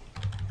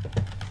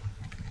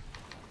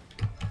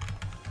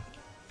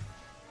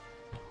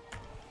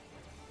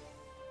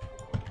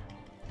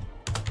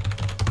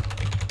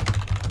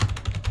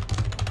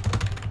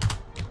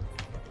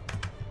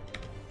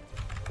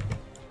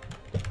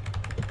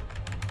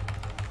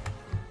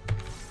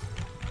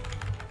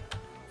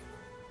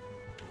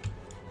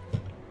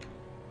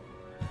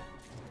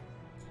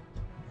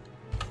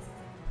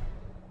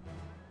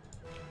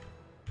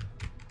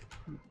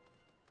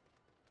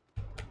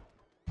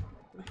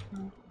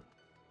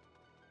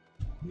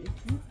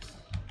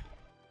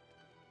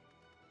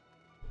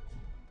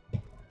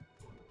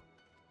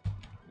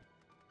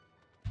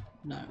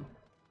 No.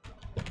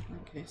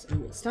 Okay, so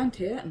we'll stand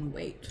here and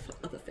wait for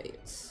other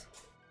fates.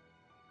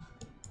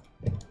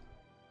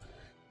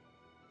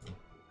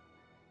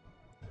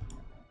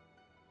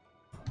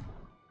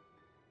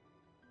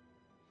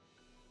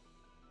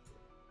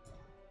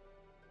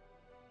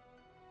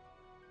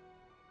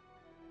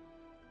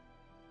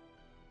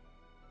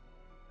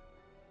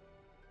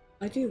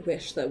 I do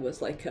wish there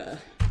was like a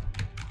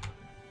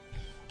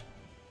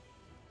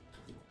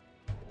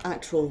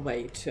actual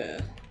way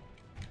to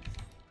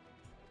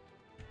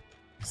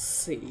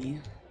see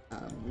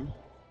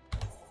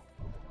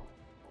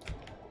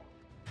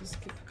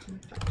just give a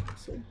compact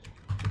pixel.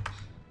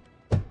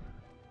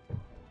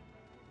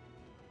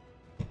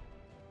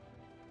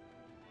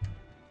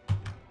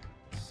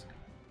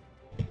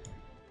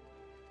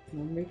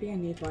 Well, maybe I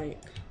need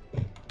like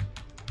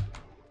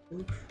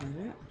full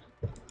credit.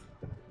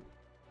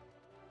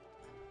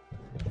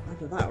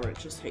 Either that or it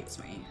just hates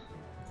me.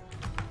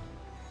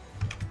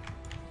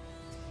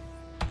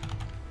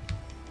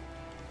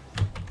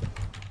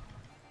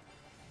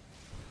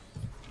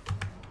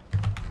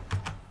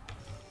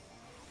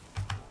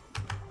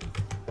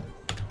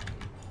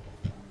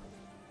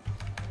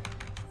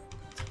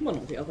 One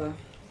or the other.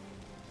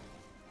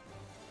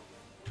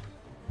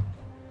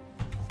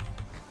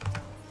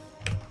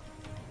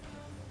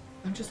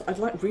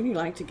 I'd really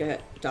like to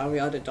get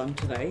Dalriada done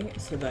today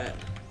so that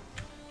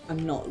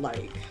I'm not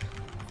like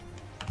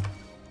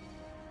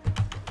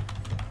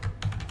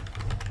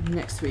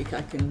next week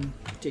I can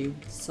do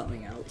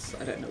something else.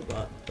 I don't know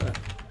what, but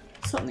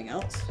something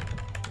else.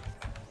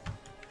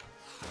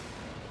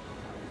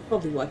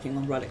 Probably working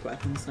on relic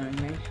weapons, knowing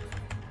me.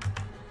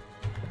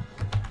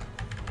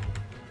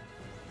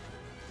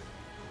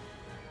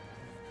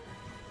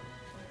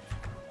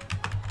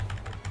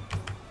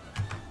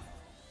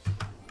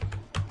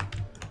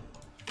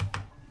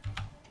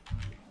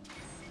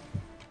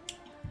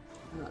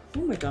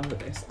 When we're done with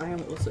this, I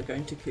am also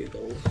going to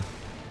Google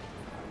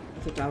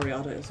if the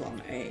Dalriada is on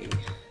a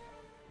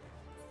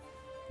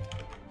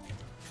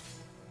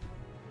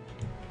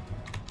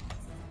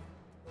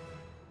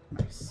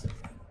nice.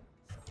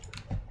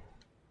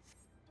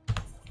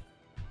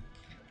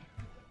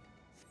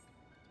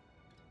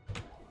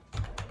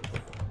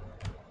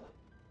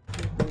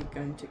 We're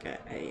going to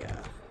get a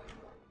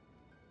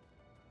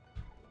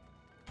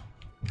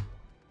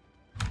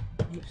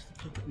reach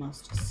the puppet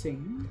master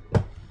soon.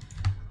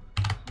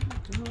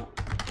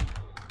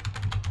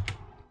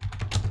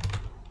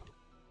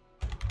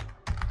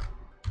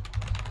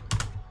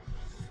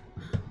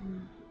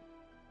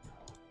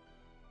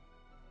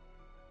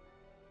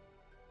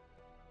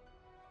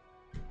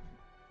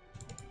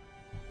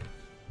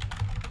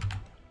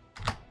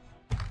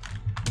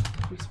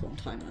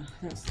 Respawn timer,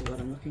 that's the word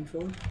I'm looking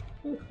for.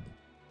 Ooh.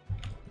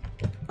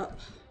 Up.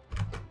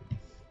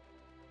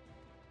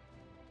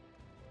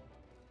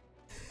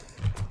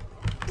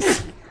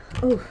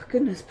 Oh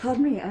goodness,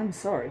 pardon me, I'm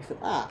sorry for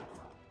that.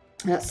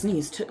 That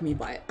sneeze took me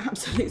by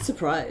absolute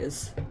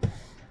surprise.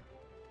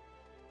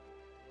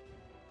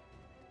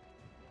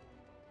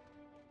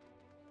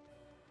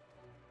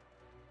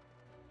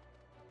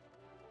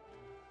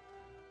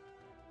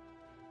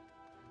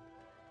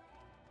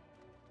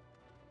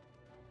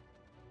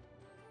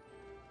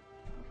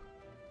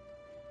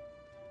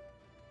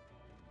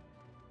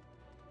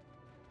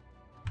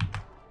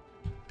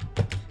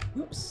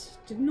 Oops,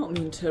 did not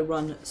mean to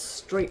run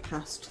straight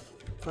past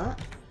that.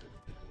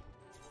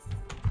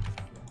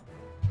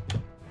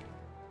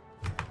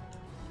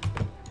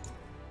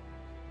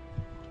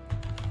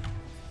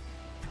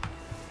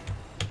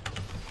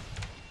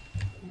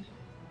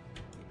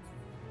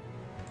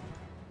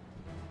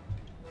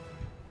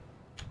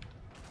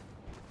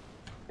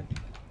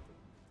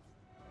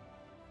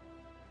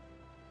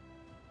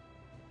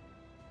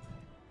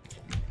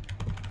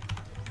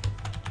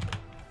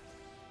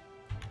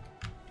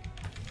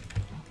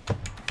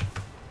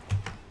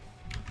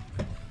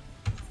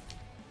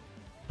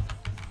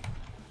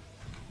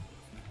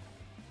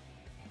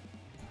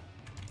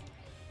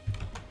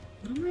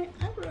 What am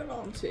I ever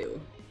on to?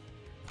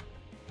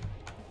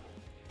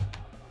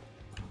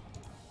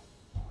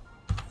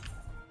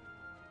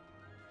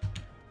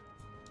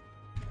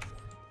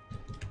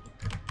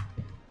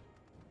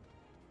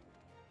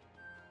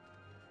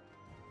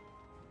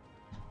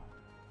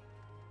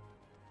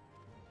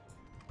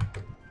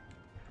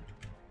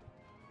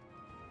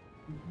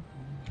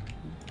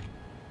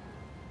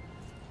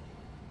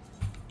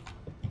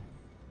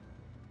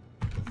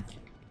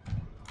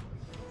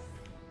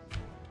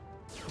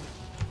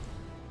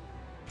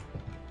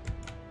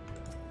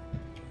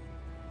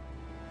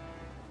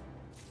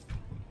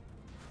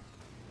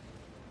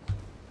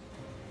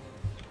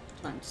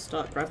 Time to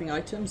start grabbing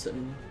items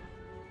and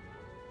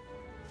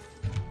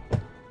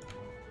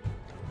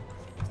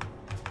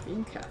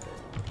being careful.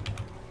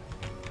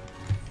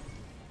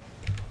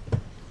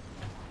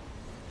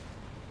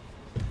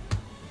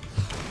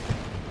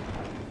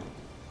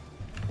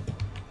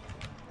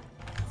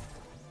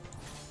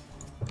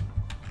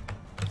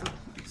 Oh,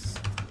 nice.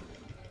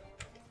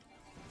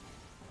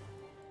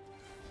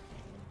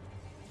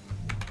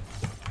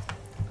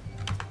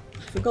 I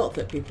forgot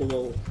that people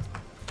will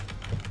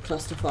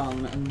cluster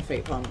farm and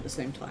fate farm at the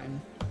same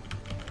time.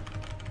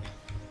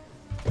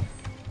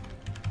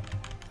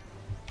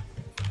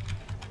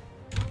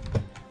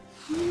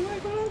 You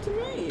might run onto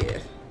me!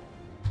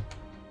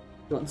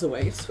 Runs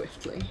away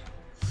swiftly.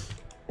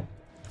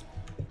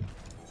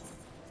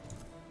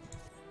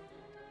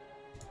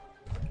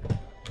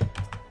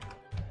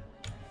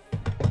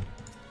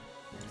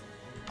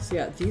 So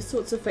yeah, these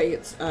sorts of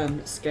fates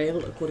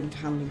scale according to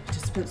how many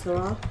participants there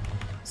are.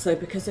 So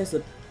because there's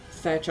a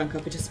fair chunk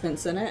of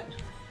participants in it,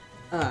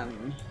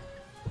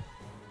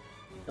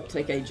 it'll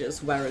take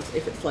ages, whereas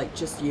if it's like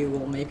just you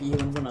or maybe you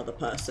and one other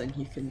person,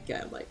 you can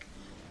get like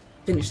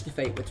finish the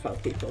fate with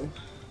 12 people,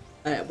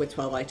 with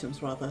 12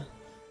 items rather,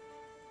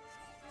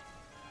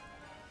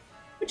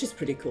 which is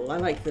pretty cool. I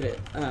like that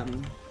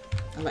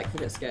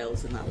it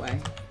scales in that way.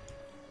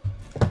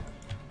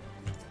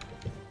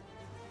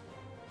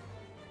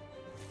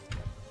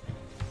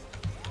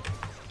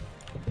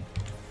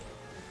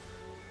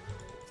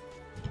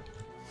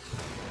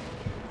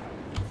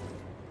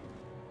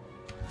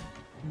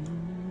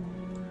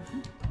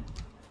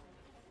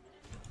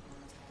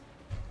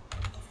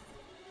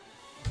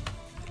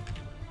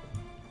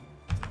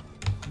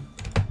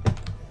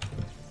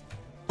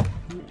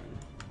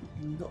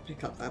 not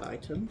pick up that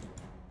item.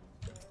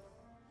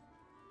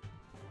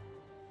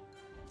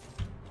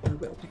 I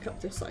will pick up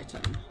this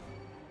item.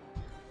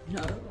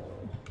 No.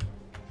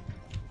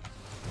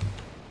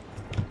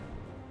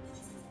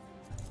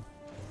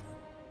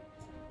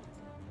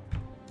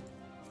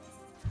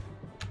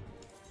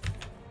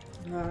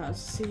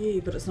 CE,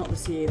 but it's not the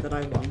CE that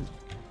I want.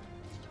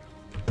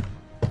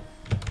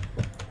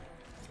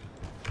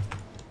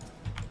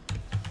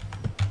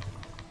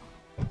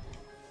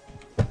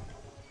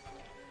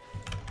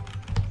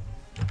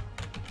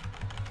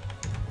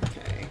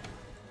 Okay.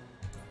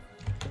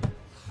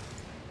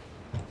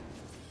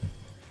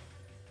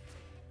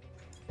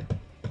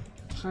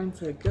 Time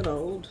for good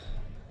old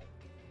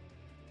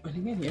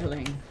running and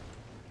yelling.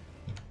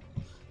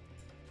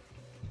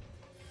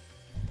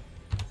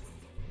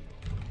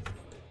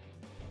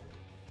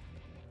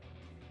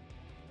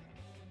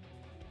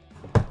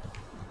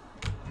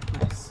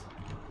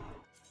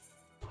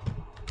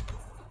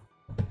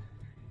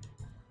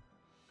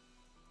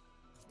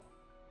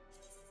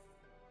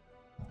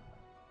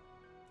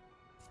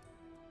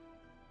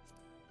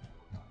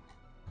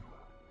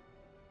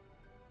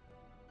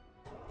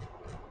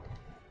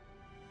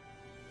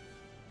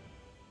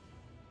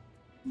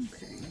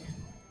 Okay.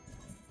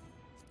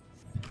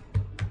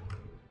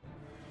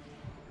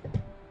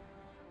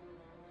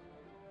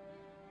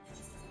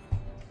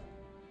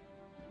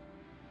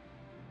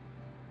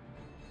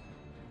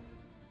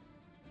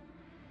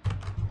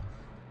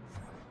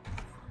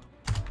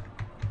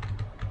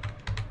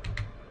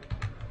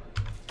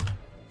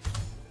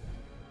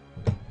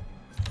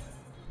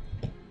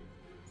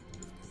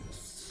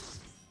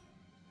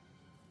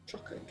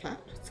 Chocolate cat,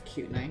 it's a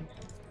cute name.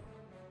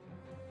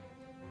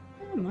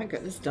 Oh, I might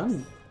get this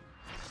done.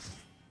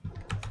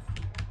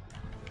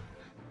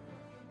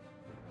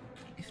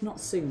 If not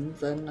soon,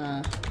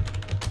 then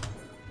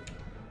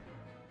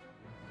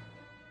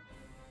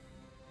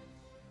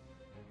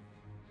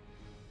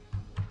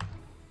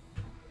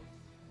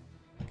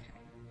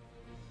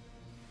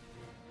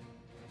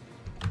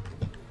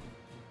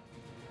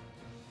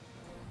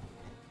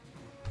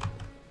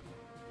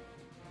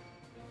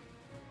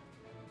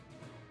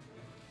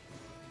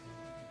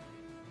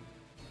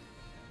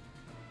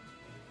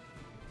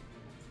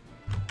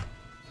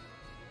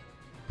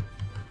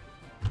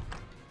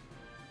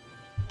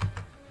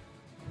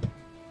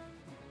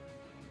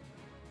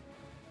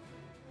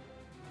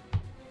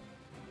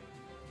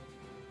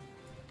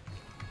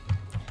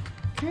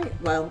okay,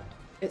 well,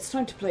 it's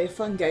time to play a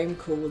fun game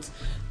called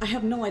I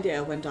have no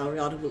idea when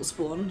Dalriada will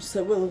spawn,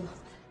 so we'll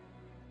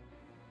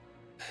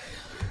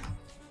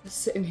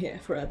sit in here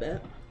for a bit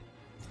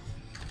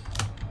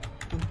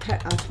and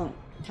pet our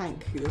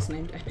tank who is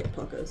named Epic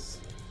Poggers.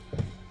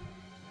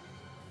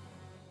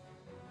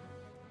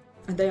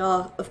 And they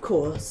are, of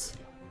course,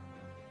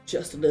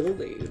 just a little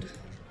dude.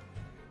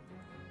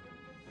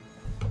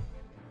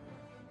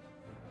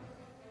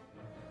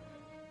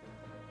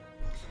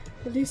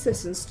 At least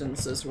this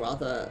instance is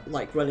rather,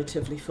 like,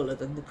 relatively fuller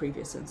than the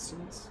previous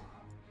instance.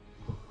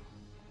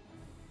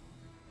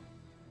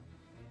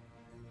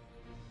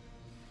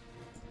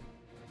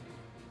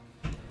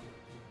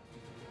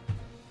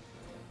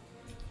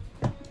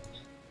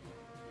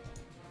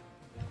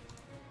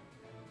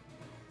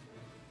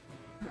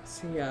 That's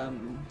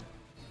the,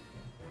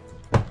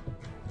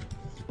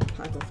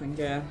 Pagothan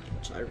gear,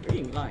 which I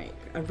really like.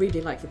 I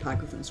really like the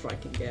Pagothan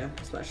striking gear,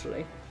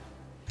 especially.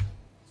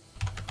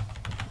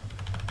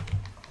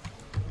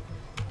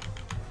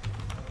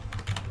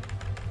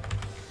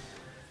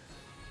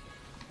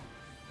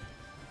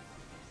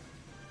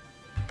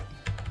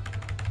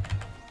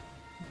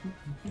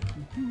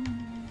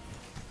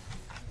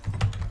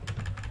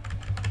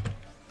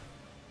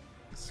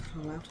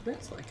 Scroll out a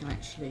bit so I can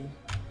actually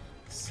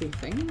see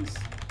things.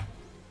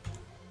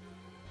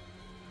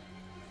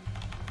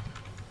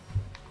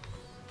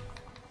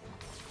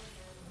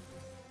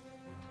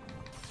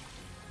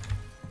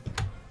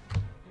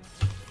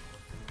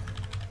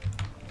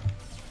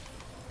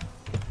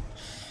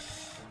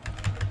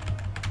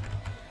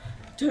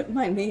 Don't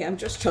mind me, I'm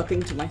just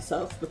chuckling to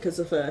myself because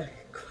of a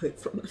quote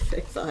from a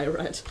fic that I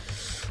read.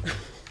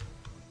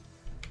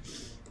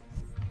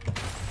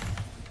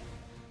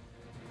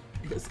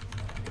 It was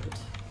good.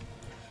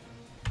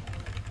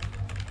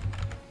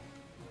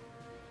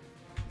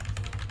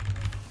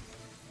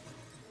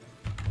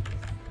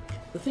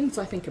 The things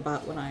I think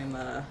about when I'm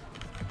right.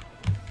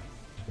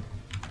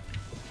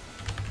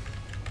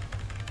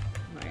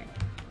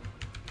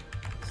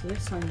 So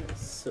this time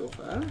it's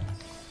silver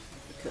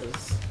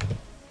because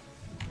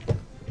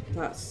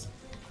that's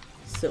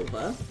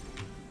silver.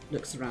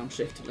 Looks around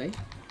shiftily.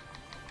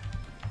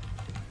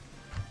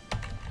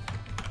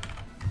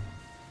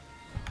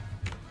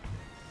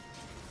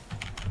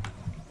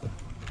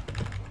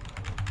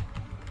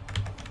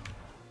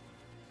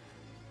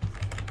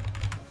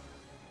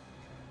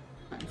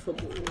 And for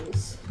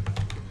balls.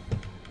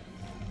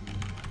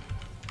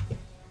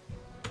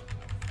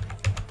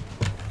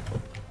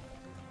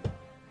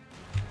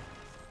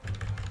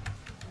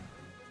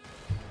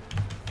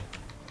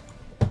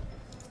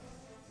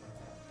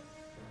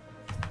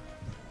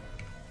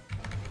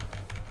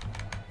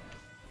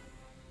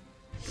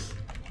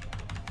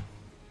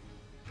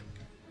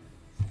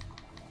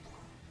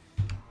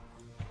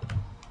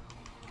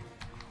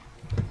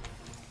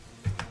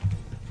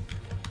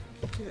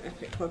 Two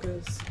epic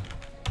buggers.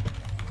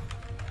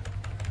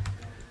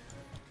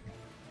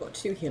 Got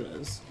two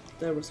healers.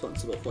 They're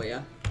responsible for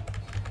you.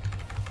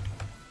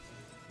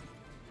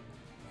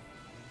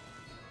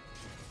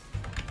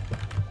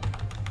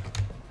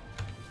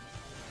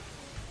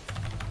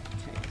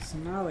 Okay, so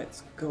now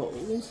it's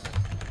gold.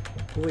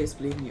 Always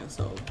believe in your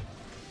soul.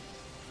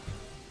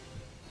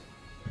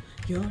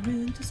 You're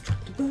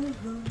indestructible.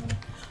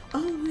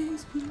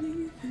 Always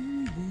believe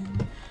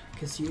in.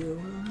 'Cause you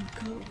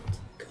are gold.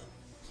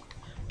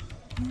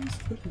 Always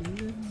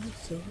believe in your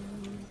soul.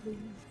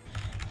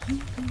 You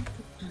got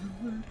the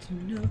power to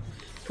know.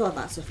 God,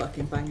 that's a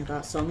fucking banger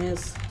that song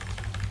is.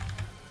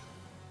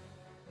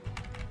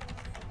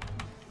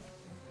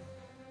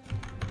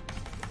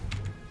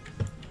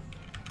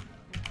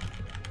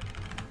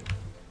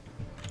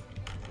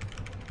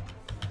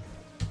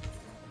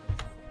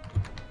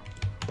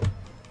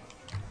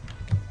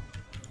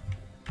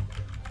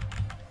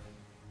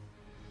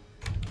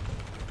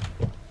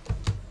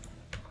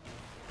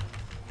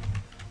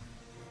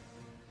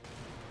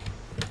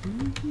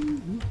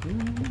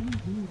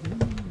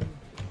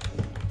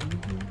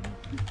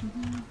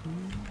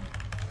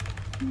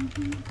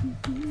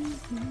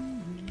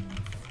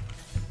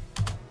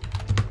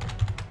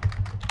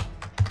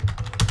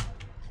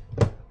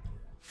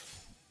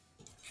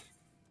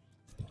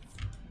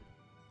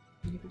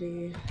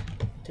 Anybody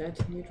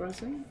dead need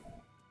rising?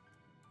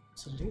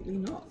 Absolutely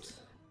not.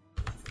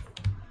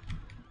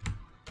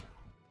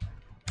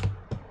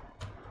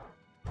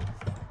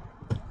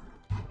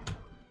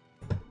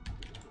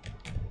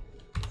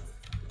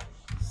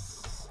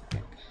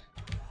 Sick.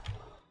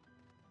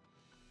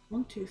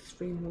 1, 2,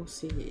 3 more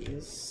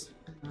C's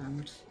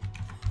and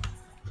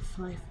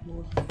 5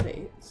 more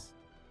fates.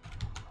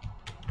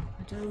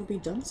 Adele will be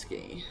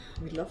Dunsky.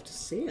 We'd love to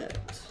see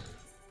it.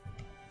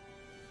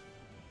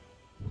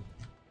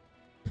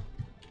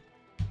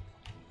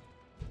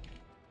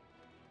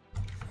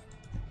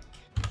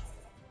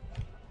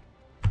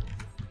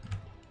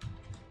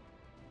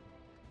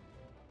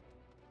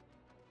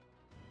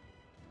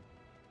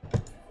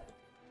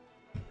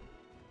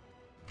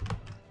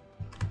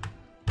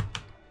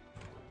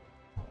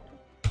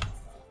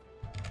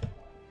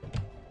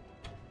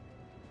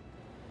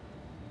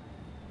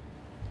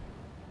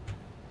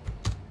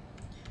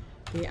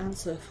 The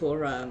answer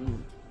for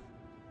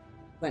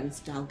when's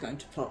Dal going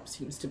to pop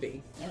seems to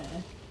be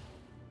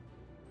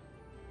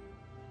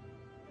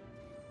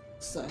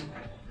so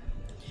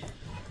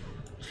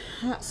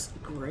that's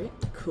great,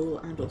 cool,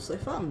 and also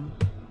fun.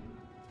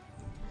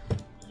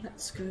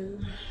 Let's go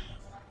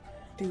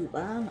do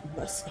that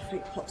unless a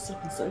fate pops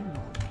up in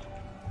Zadnor.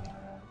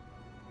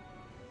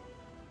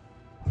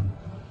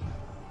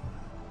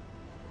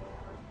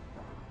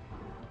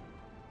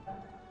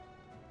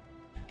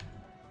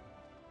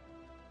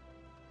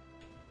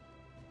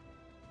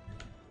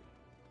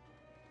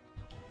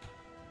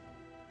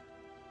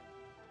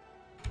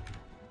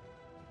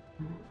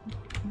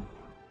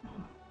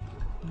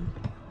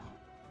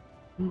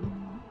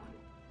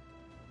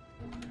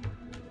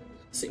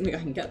 Assuming I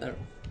can get there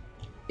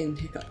in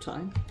hiccup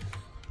time.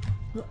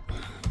 Oh.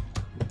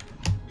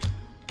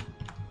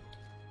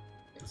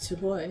 It's your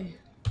boy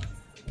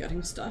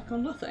getting stuck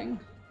on nothing.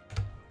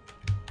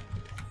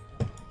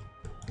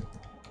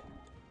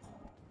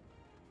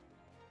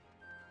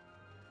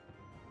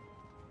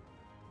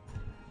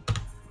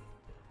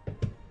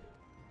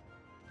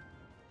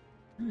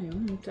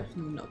 I'm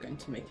definitely not going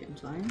to make it in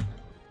time.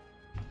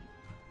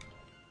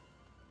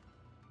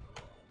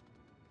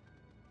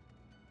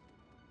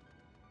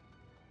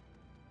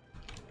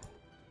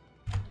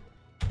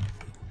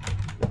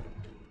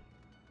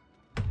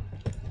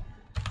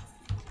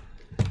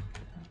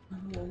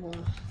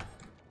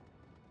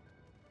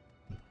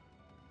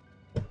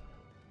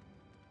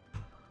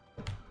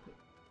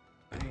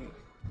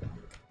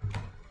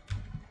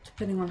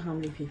 Depending on how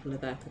many people are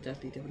there for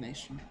Deadly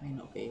Divination, it may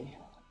not be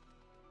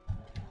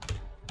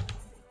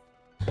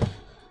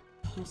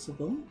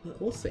possible,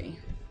 but we'll see.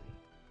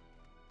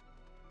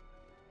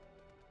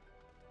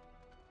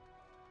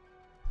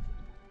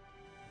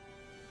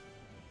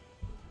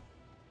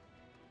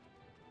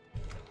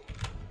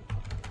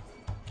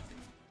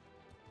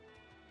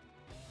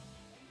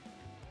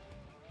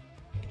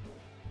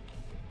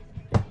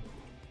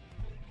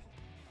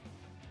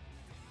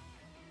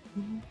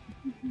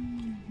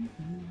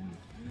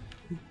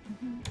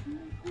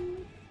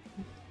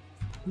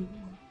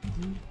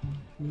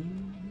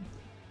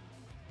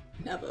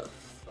 Never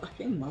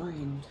fucking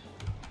mind.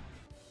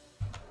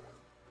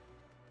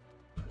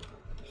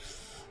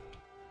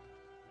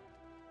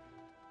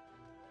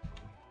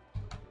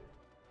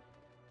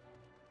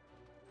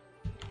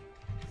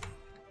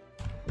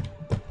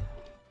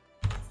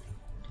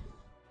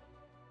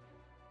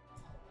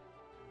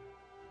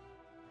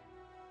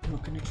 I'm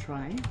not gonna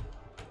try. I'm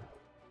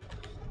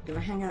gonna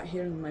hang out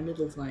here in my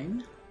middle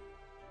lane.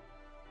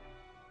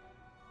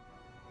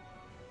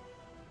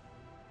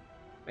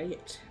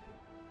 Right.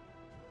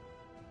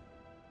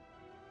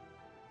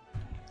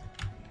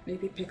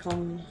 Maybe pick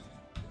on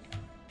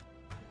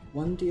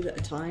one dude at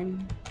a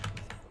time.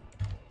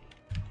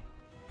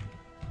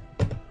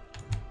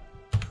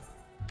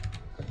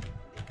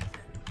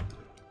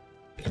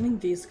 assuming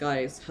these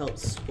guys help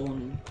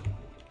spawn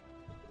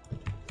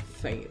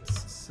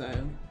fates, so...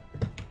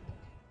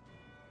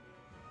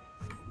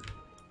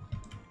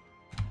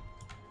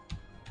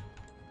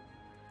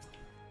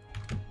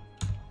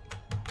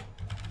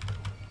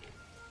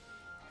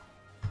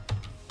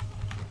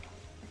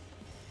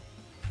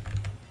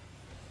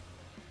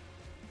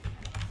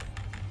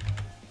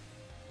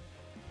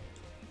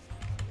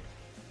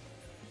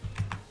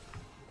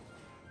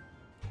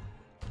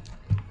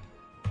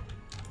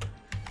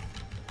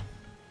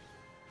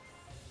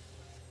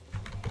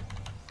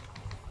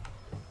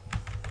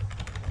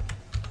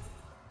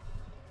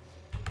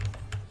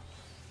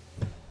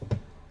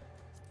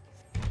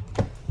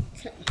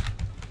 Okay,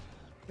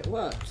 it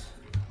worked.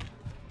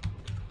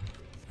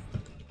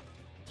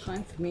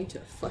 Time for me to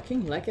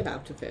fucking leg it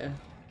out of here.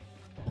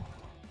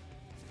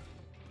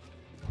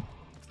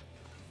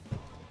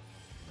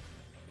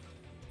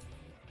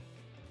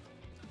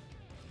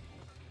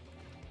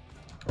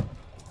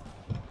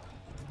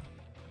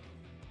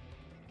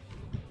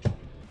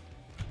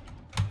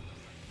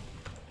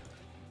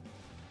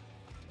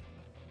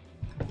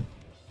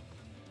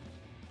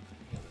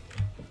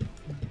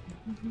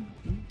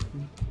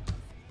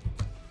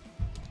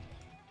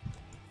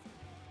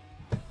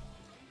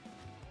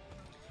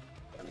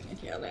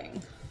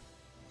 Yelling.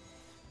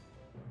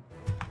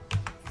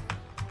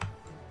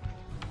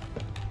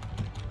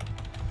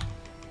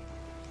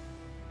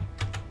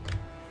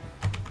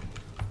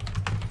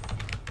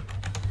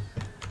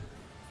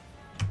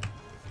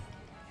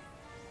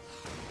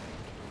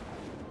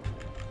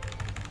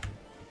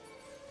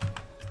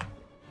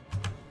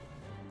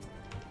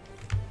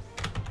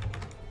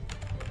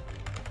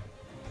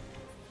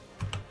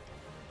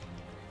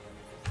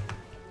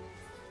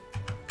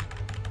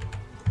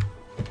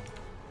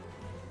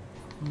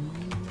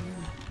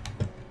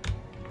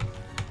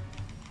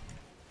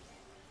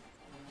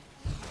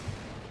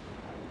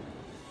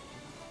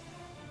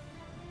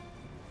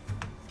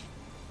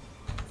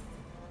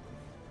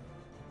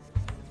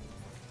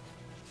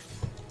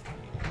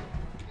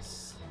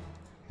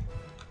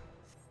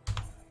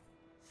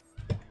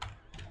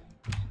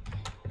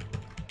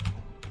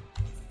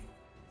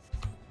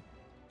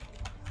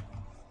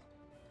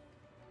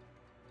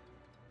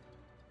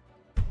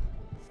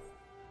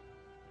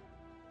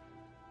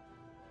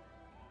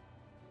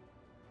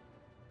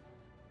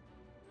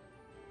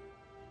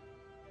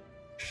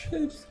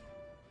 Shit.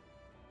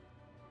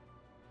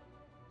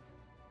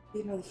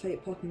 Another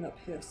fate popping up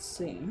here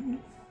soon.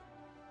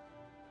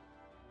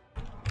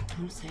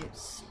 I'll say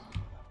it's...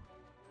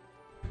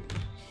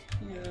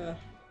 yeah.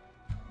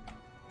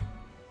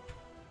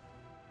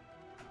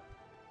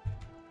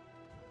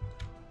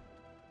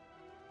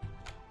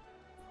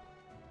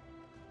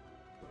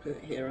 Put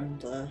it here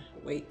and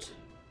wait.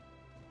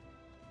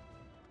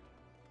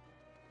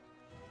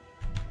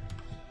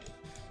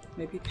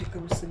 Maybe pick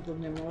on a single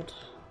Nimrod.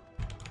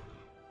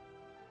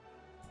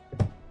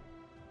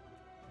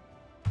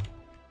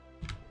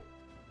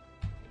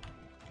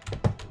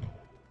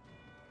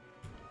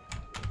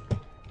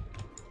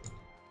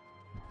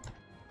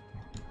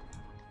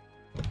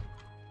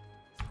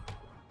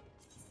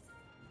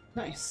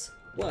 Nice.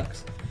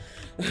 Works.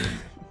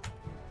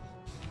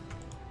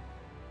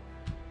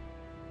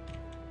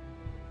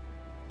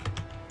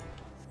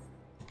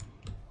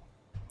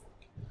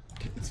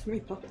 Dance for me,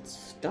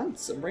 puppets.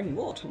 Dance and bring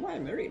more to my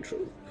merry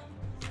troop.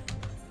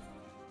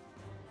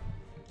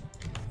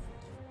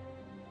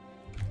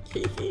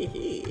 Hee hee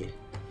hee.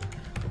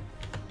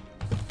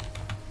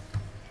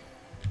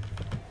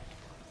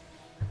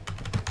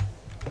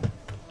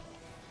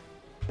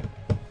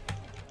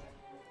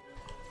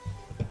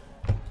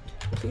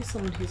 Please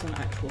someone who's an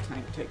actual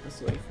tank take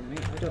this away from me.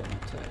 I don't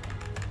want to.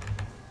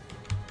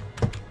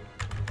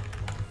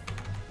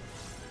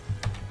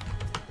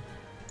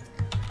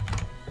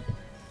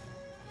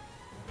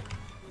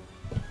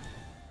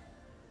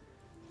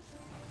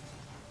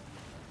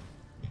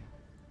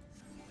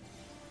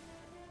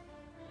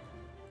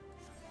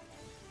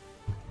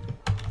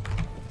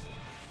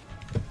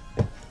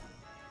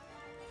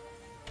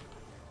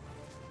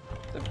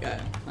 There we go.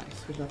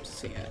 Nice. We'd love to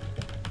see it.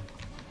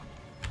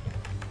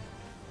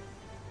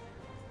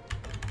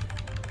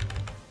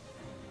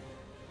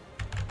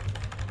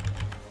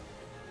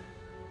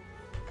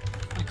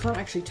 I can't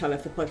actually tell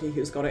if the puggy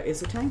who's got it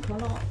is a tank or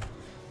not,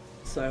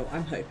 so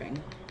I'm hoping.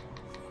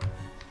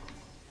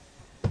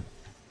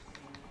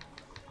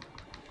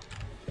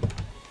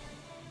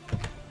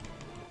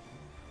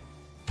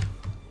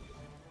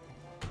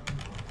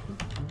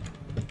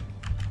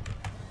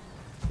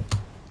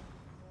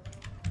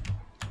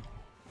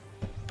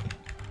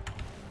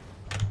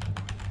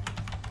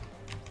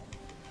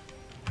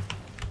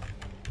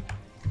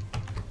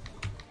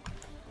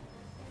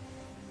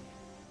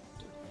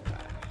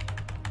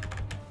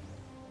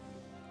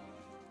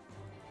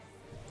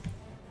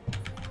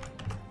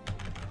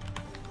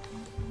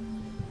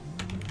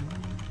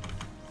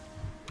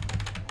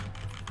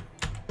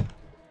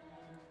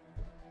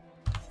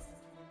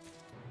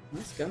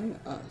 What's going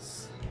to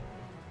us?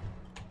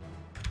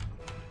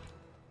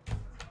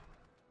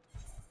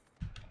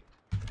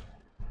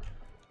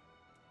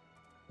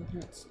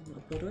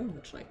 butter,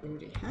 which I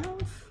already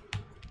have.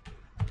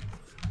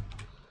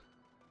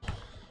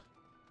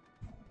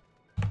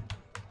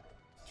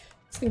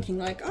 Thinking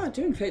like,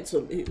 doing fates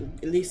will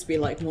at least be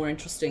like more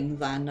interesting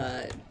than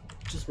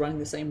just running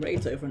the same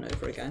raids over and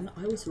over again.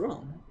 I was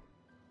wrong.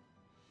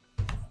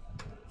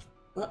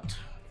 But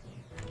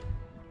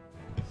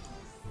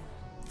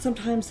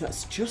sometimes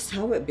that's just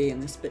how it be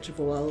in this bitch of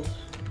a world.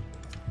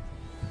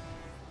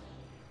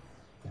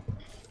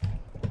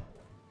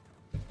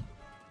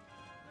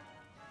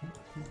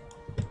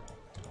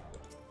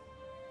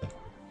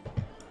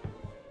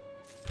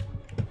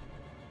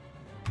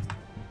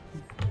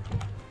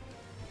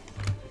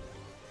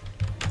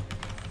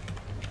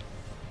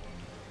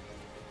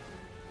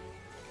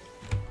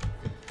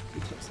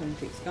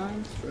 These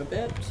guys for a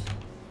bit.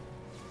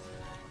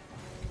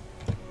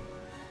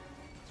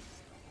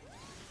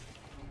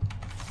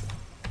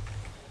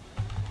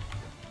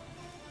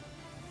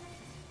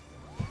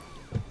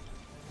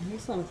 Maybe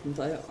some of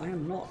them I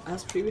am not,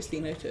 as previously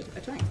noted, a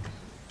tank.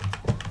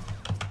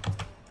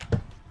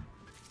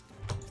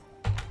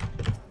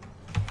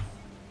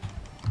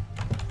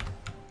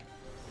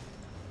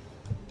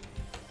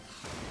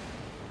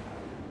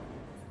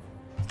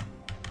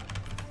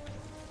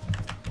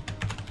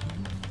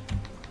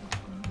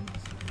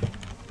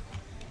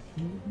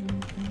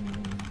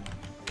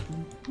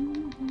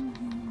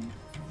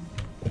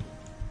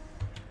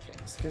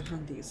 Go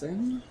hand these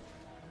in.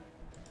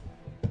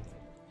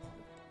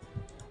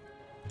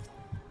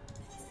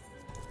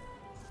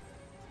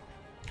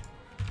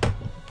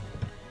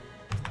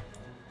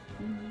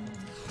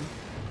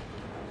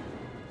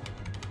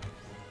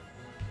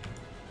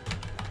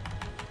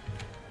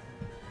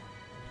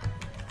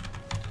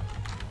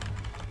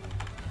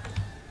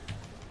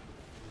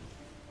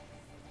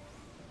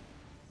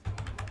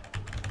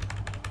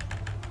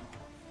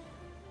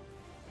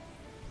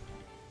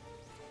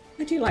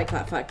 I do like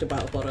that fact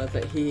about Bora,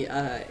 that he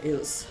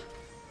is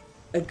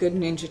a good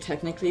ninja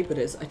technically, but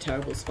is a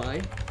terrible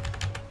spy.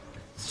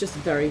 It's just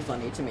very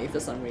funny to me for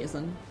some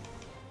reason.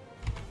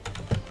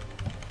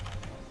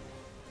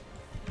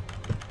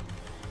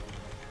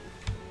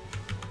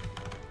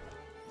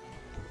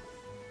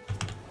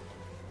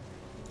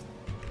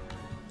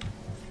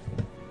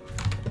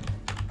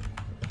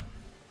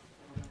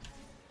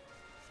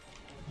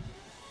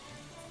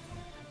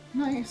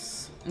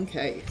 Nice.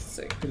 Okay,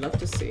 so we love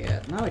to see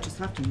it. Now I just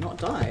have to not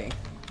die.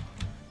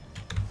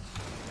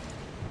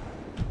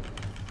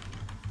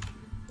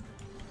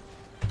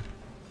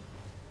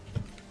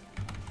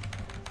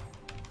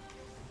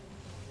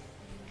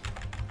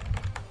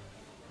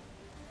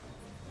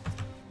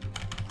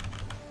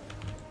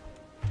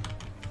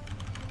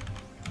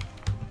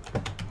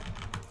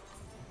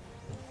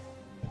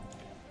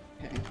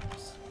 Okay,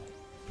 so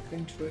I'm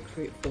going to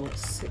recruit for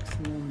 6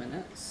 more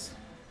minutes.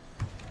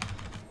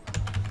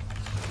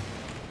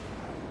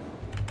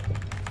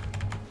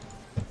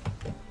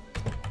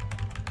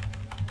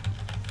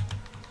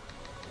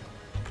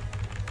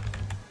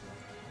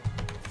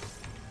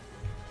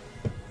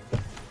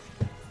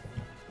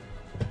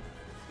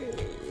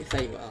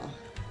 There you are.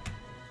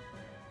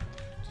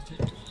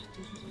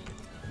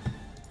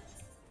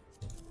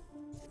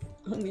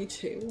 Only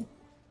 2.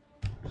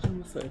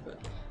 Homophobic.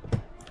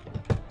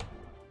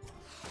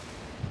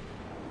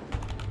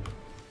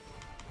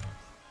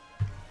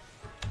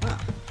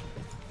 Ah.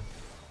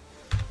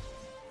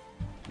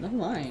 Never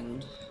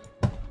mind.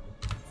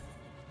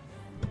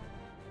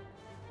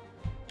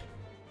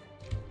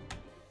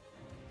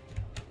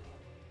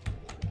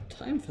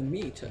 Time for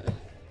me to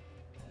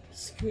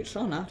scooch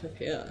on out of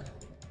here.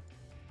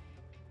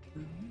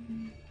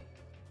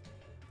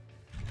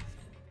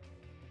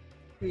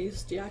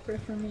 Please diagra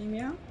for me,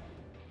 meow.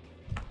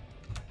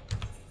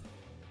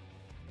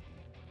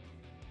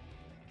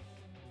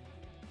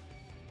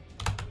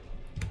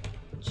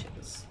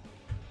 Cheers.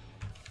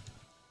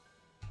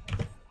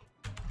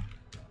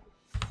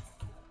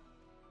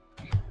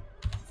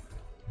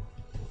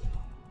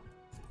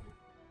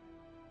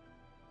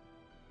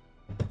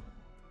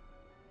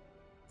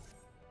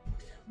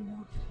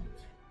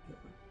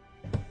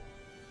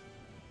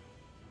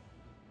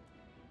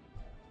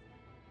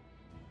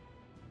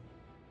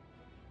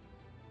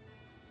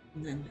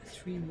 And then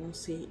 3 more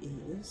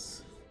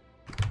CEs,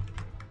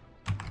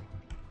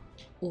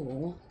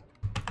 or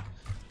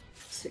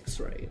 6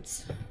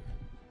 raids.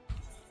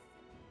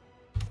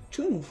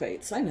 2 more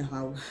fates, I know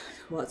how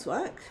words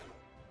work.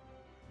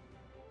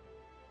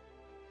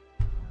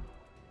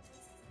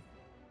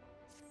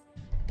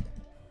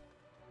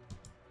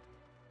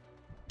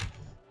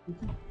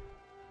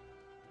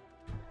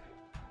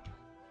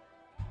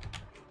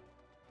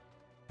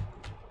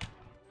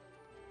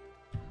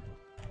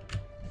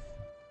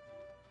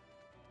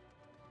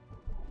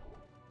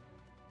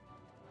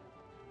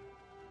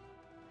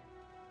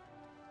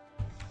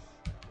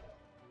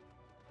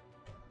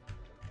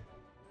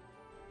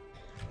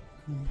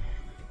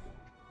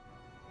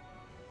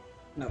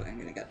 No way I'm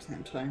gonna get to them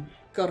in time.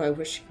 God, I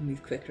wish you could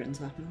move quicker in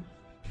Zadnor.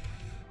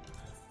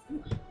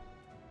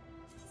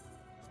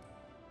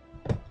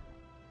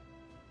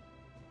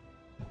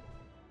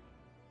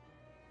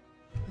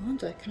 I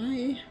wonder, can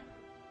I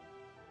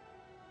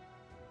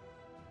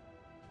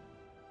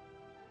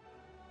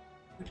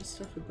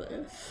register for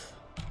both?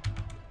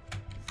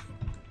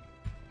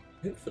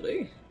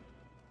 Hopefully.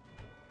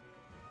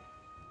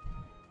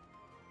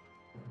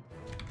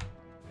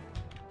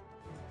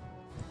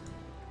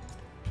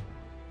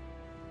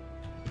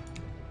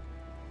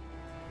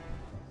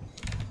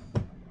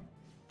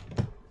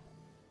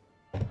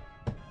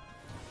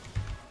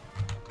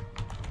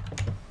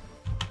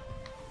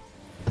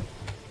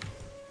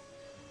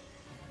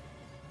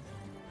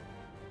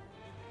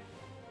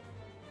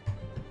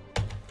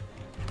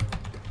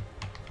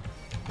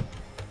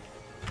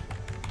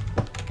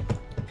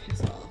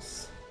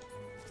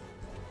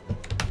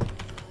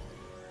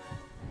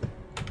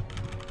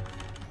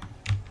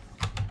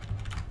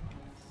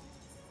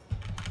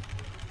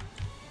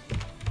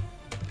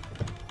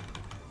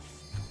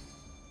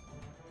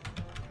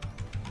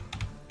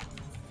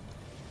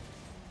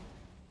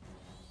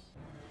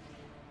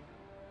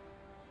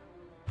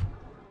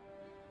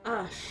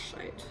 Ah,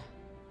 shite.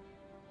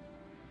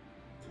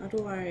 How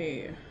do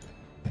I...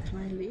 Can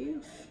I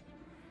leave?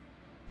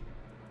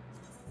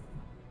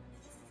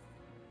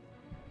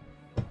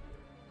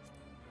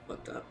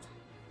 Fucked up.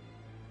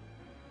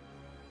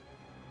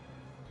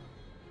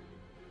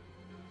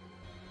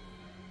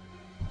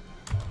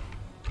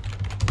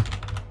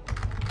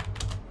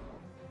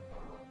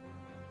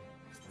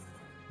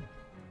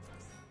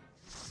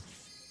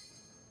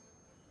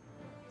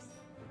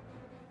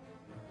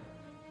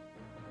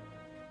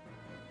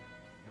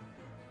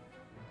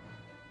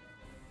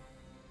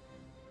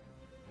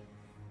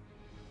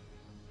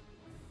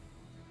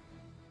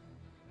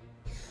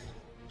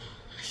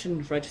 I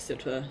shouldn't have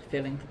registered for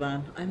failing the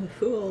ban. I'm a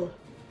fool.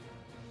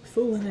 A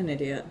fool and an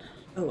idiot.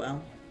 Oh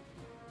well.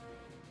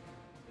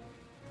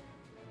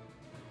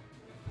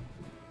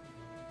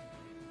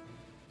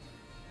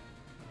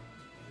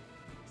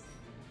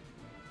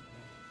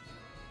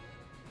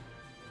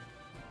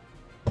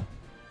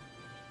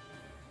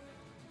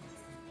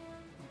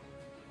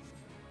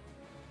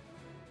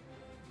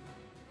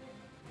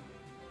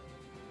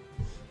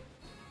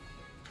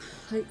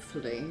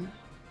 Hopefully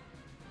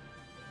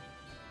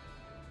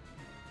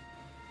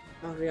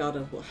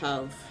Dalriada will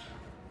have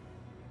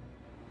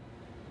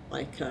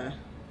like a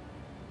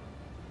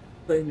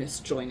bonus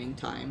joining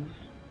time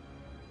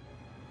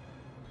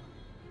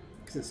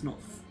because it's not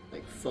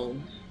like full.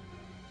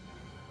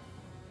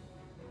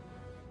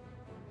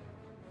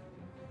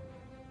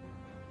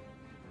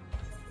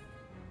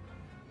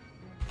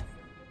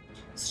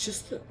 It's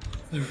just that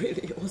I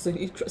really also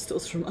need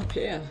crystals from up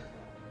here.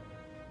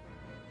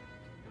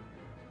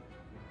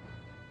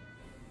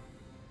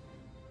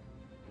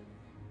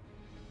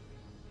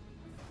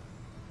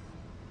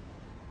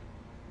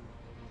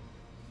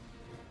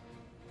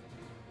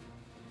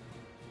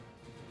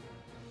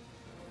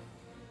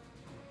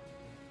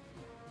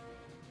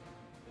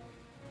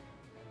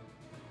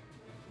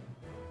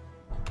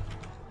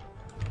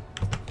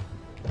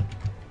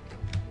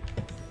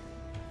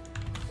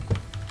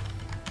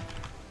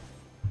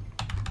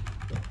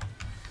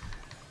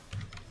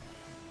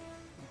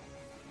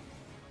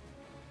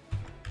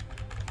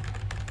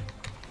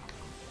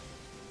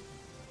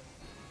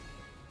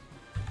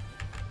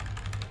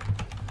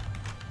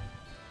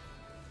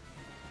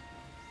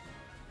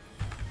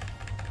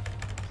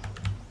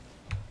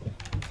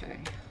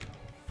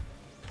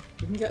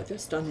 We can get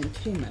this done in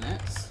 2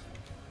 minutes.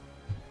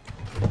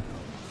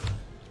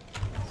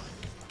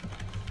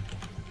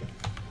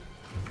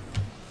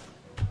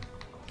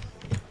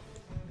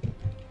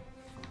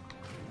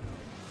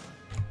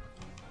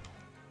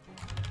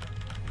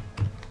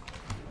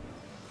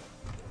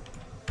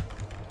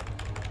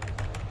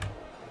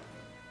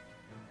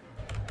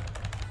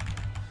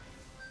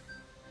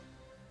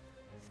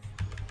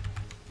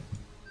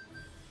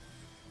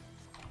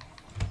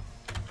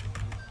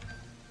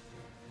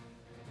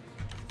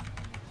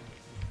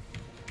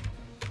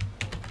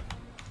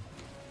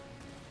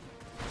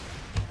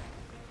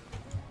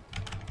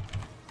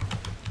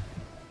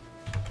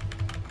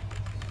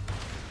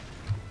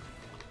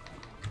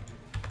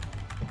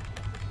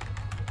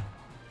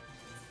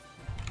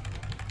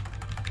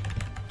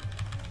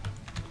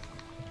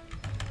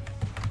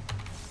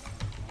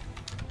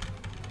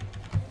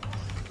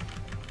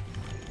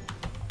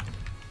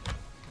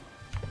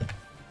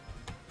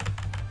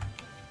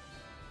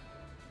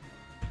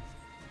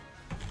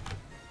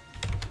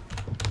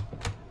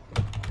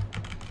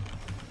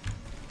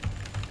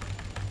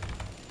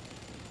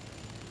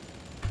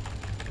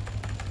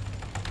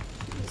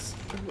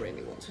 I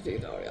really want to do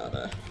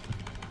Dalriada.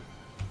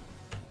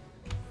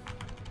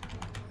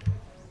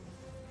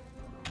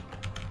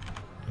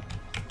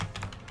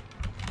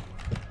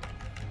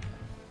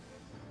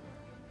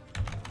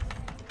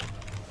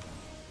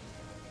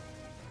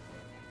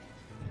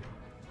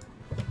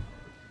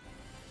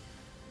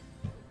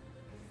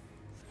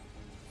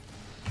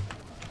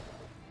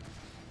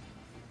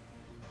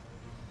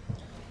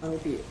 I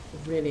would be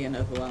really and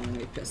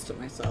overwhelmingly pissed at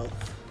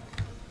myself.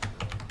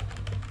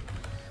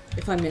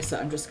 If I miss it,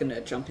 I'm just going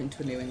to jump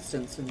into a new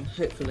instance and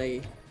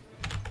hopefully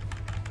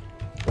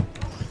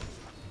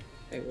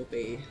they will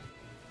be.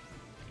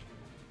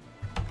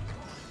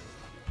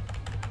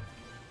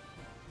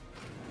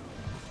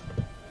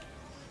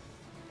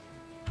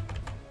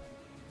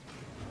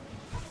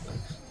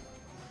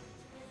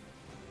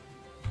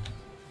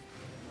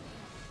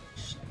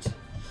 Shit.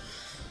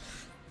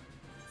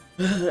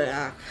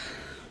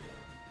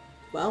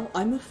 Well,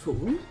 I'm a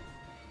fool.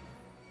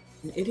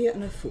 An idiot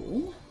and a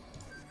fool.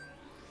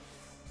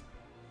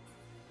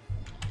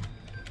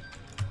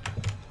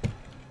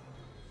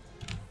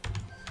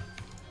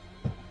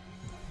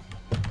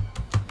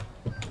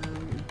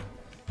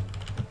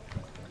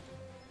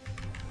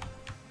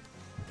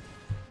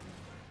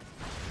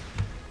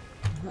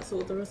 That's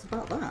all there is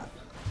about that.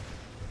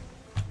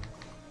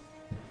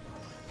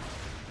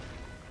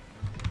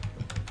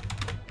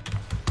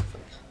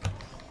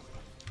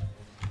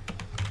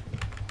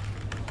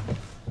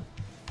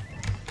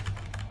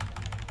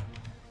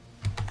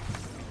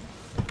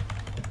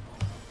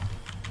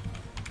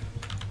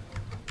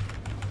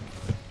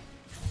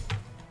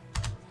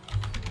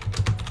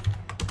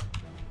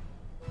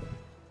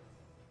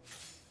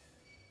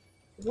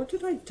 What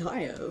did I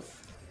die of?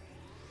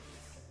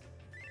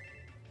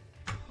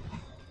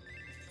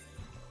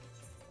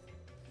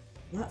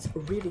 That's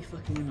really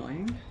fucking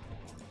annoying.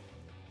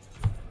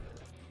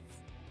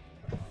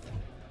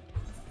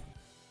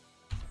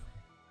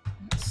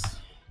 Let's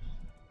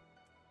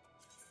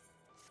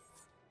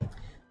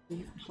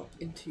even hop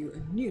into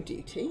a new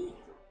DT.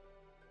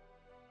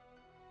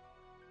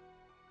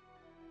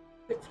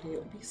 Hopefully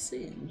it'll be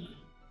soon.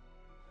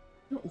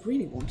 I don't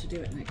really want to do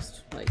it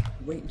next, like,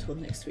 wait until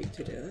next week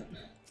to do it.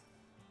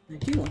 I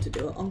do want to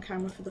do it on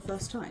camera for the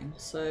first time,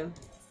 so...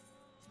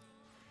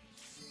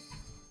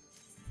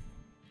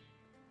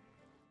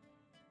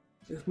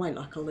 with my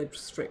luck, I'll load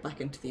straight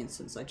back into the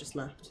instance I just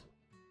left.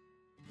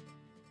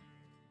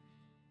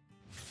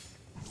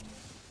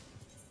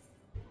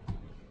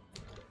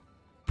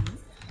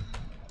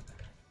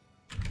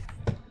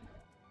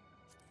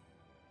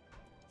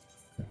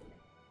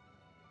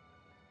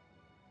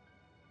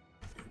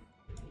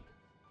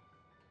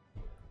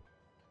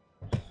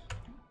 I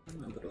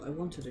remember what I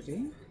wanted to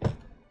do.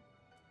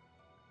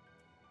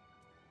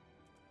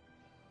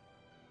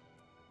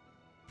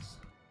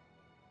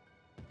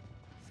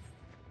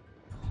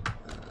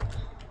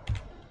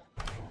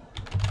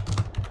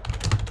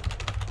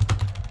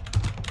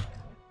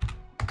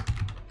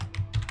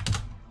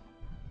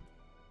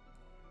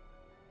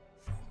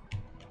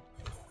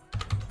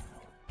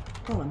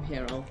 While I'm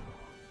here, I'll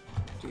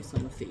do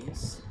some of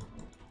these.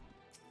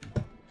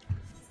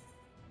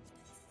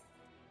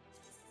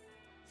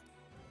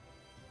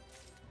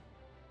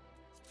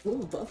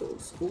 All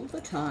bubbles, all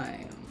the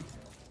time.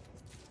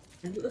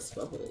 Endless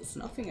bubbles,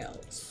 nothing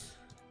else.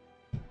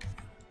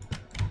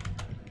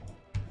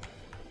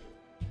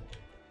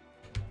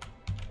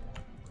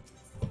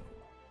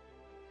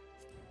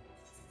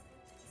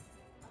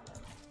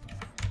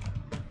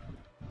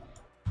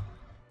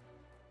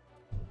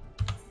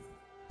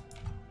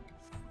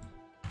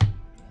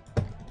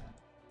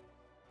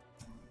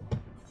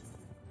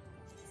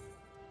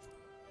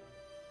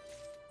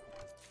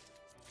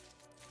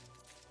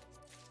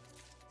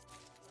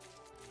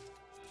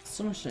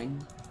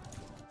 Astonishing.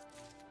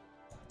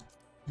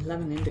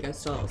 11 indigo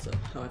stars, or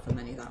however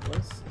many that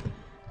was.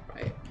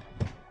 Right.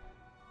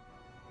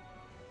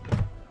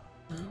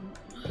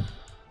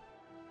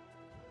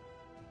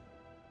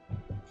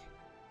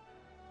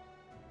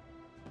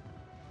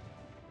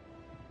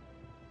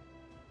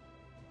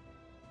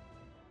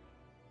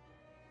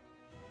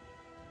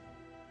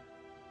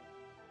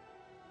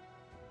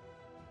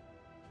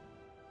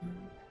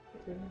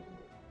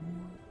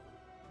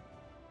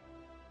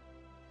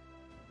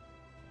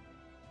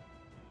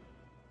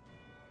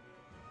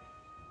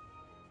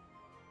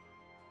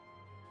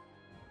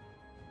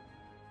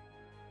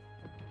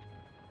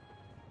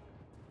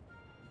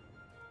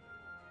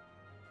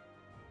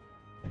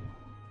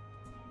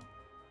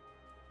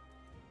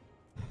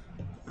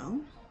 Well.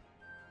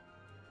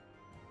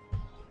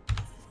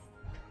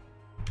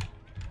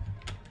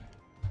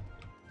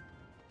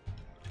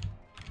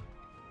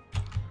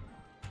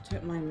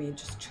 Don't mind me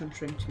just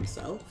chuntering to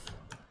myself.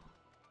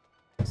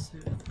 So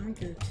if I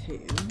go to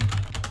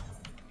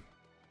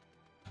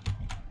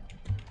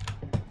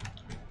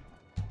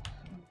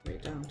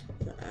right down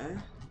to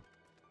there,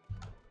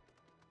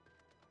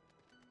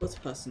 was a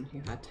person who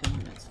had 10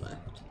 minutes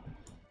left.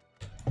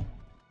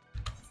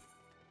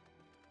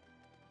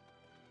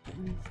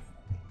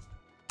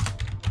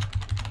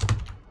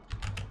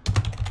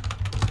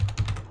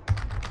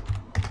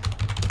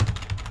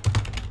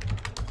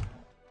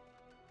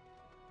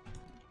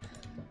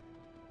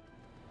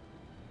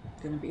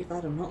 Gonna be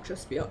that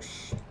obnoxious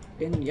biatch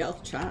in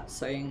Yelp chat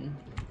saying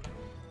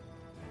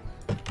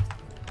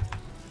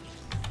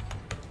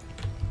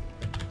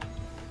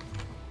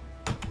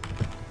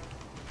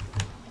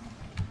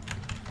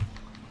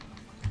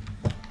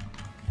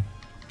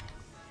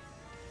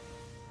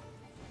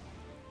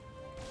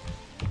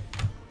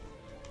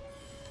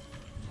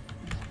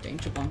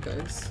danger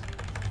bonkers.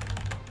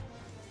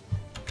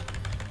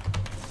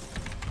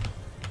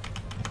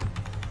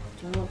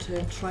 Do I want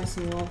to try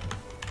some more?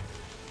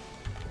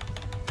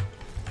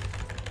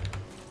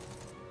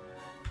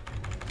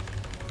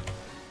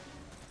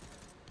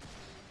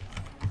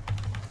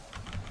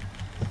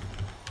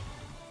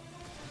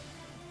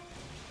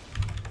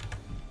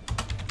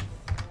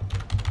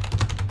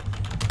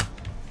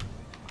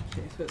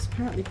 Okay, so it's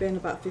apparently been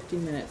about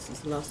 15 minutes since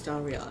the last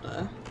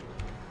Dalriada.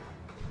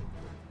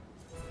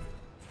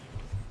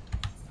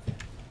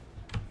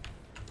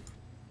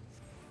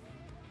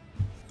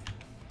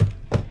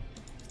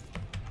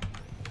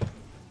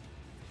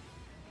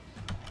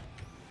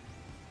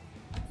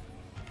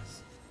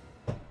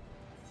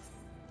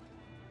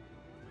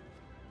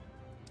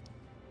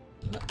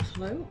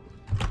 Hello?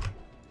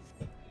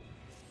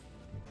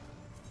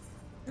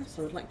 Yes,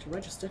 I would like to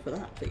register for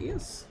that,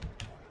 please.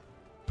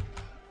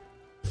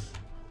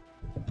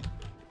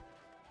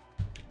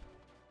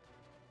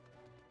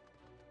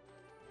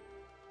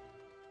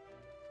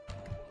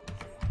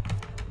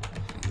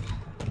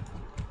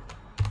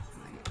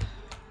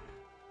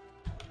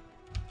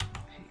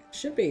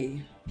 Should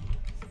be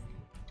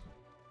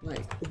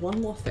like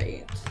one more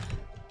fate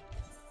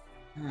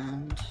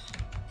and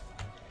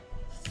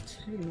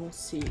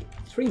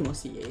three more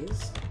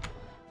CAs.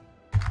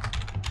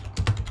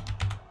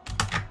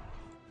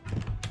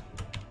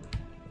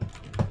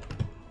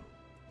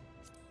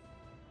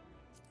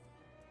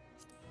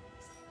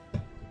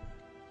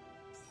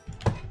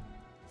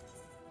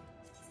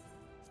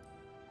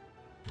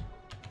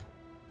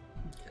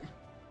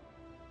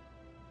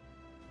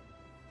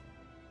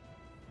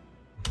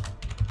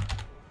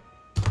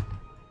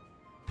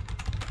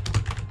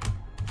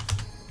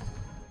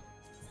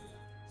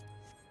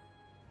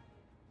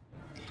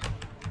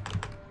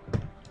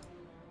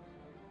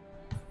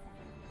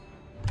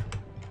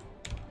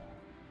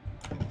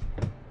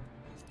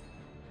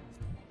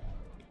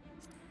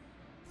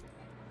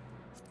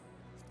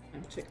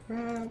 Magic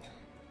grab.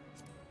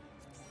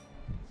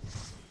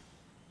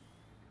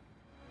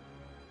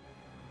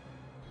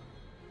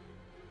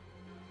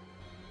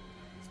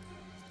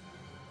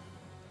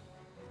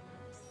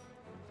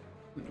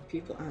 Many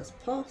people as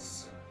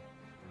pass.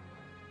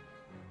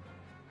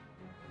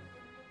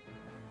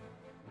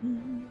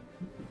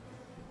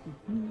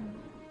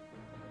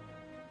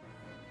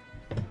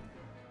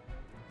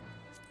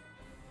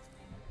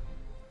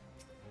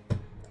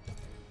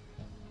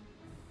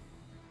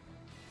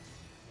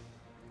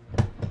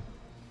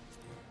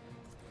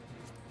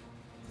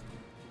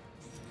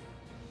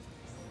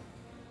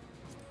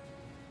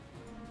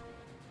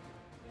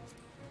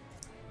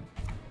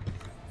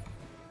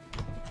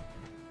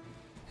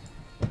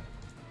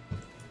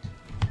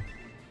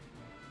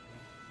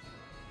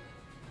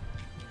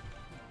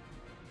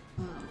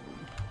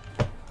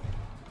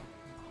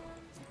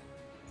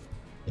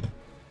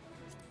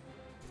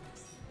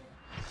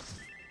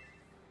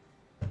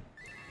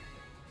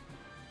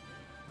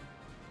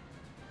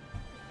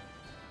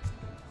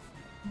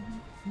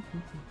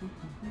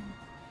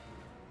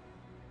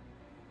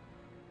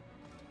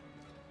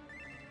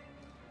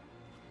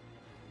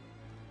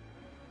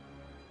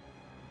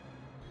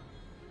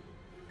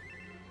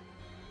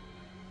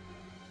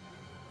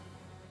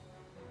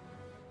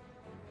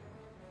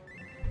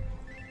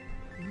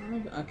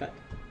 Okay.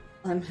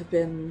 Have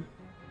been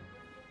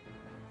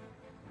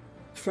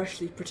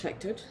freshly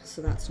protected,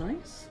 so that's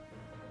nice.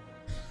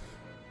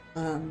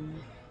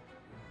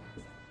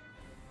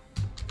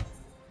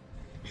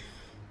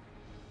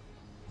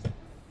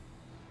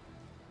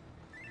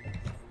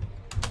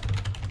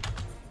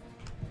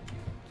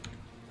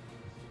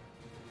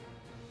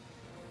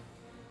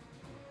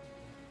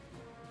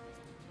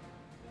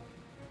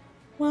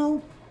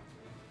 Well,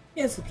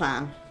 here's the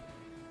plan.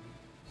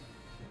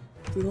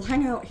 We will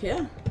hang out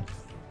here,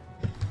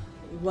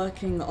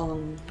 working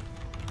on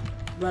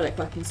relic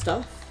weapon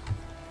stuff.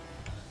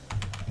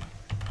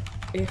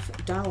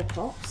 If Dal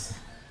pops,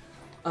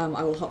 I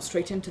will hop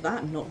straight into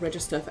that and not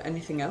register for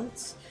anything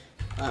else.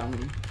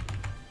 And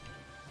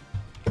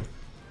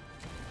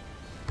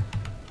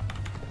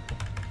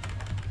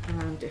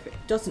if it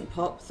doesn't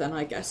pop, then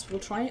I guess we'll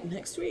try it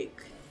next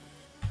week.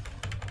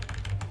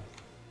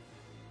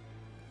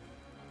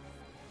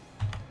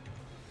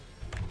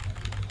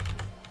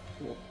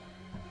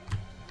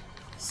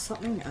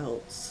 Something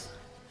else.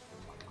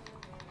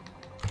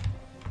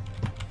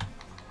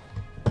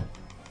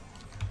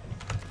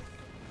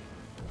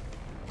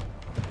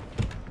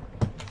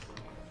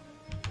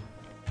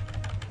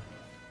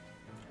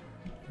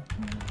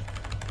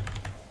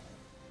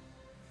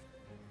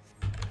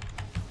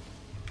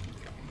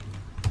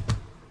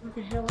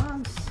 Over here,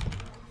 Lance.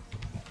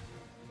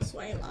 This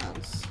way,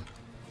 Lance.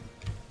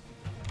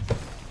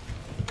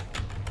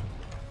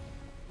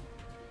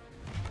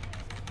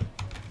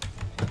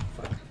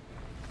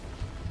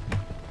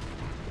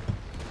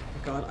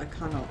 God, I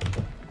cannot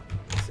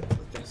sit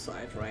with this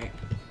side, right?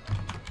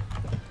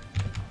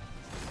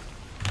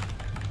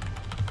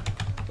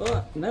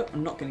 Oh, no,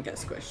 I'm not going to get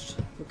squished.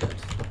 We're good.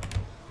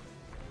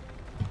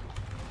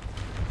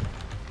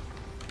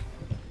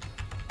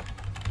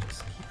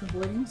 Just keep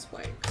avoiding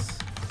spikes.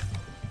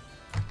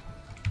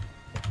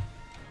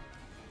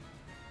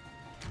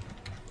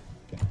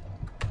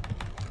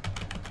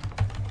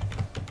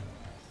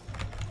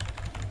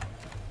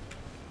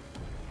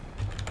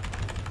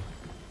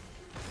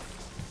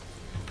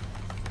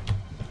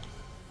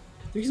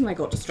 reason I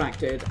got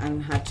distracted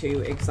and had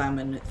to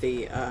examine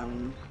the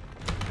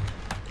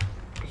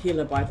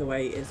healer, by the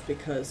way, is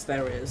because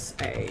there is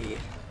a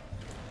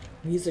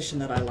musician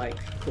that I like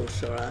called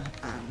Shura,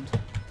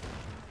 and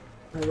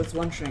I was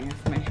wondering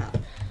if mayhap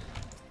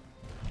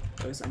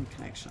there was any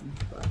connection,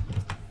 but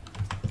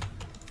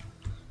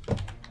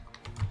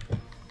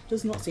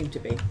does not seem to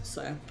be,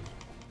 so.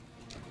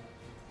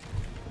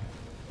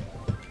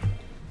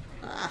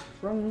 Ah,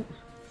 wrong.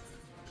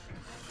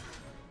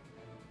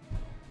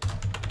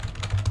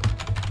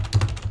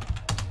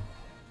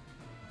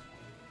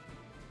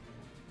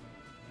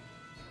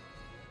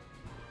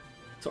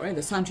 Sorry,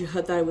 the sound you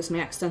heard there was me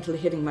accidentally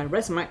hitting my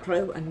res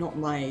macro and not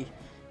my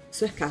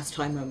Swiftcast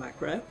timer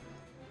macro.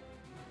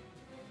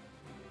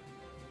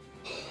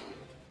 How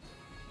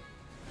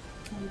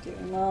are you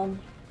doing, Mom?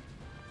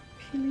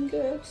 Feeling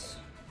good?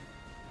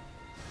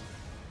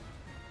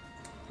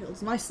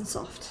 Feels nice and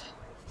soft.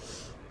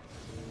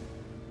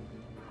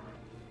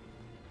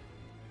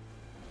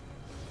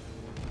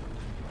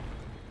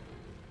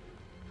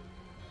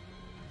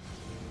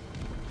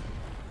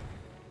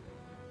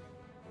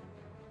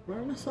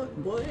 Run in a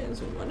circle,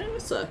 boys. Run in a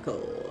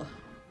circle.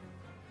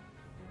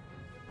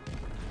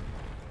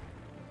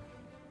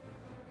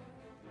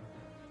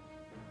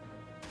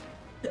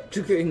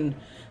 Dragoon.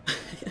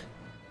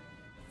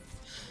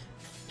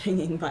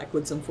 Pinging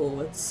backwards and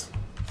forwards.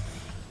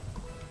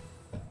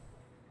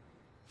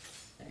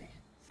 Okay.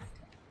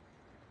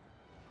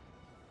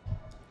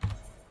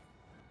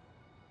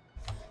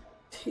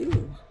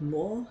 2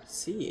 more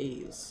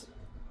CEs.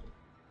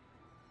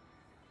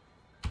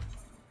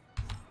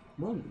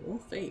 1 more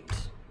fate.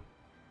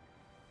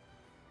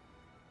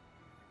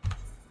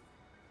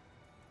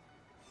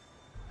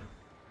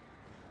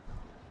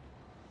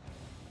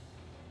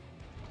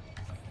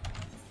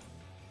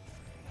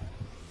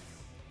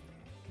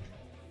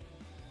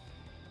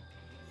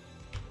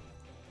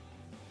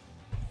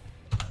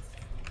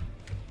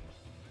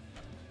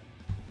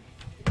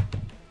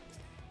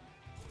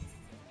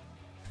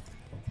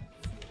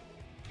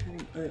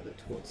 Heading over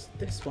towards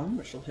this one,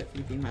 which will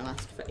hopefully be my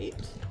last fate.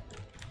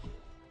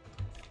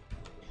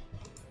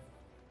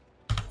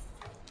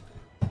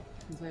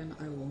 Then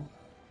I will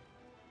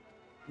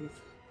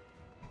leave.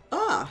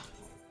 Ah!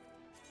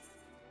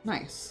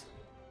 Nice.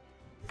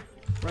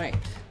 Right.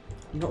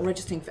 I'm not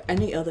registering for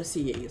any other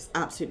CEs.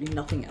 Absolutely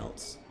nothing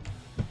else.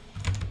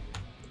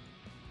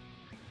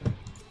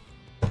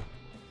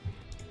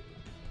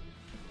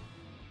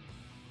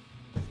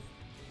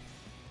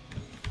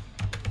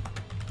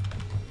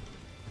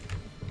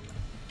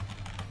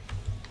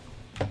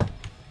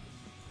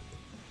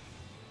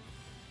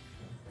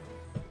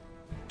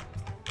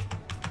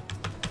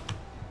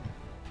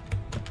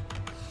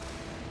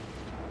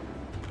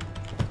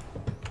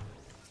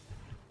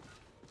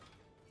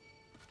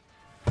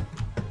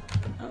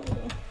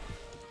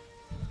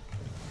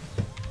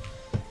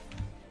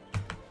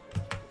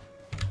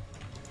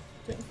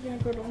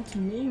 Got on to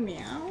me,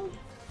 meow.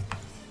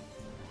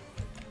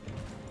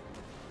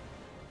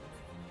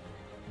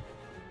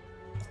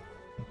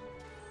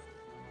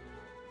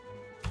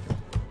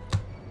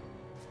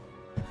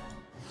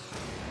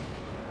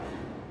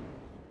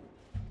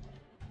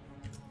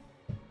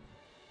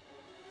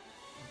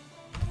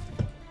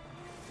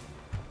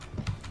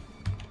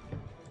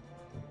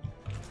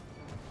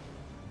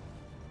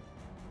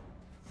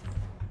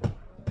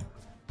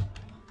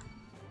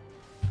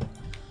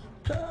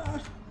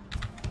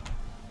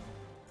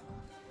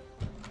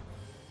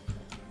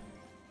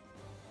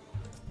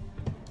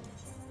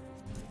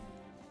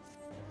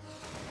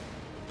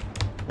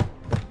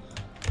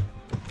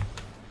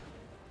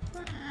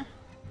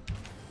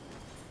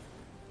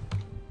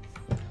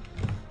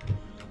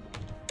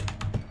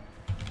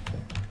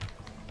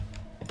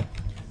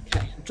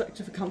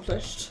 Objective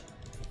accomplished.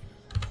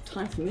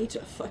 Time for me to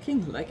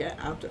fucking leg it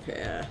out of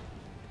here.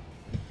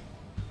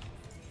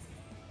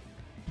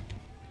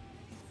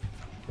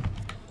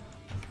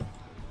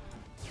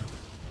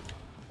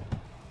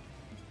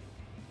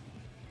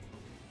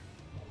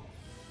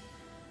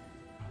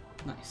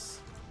 Nice.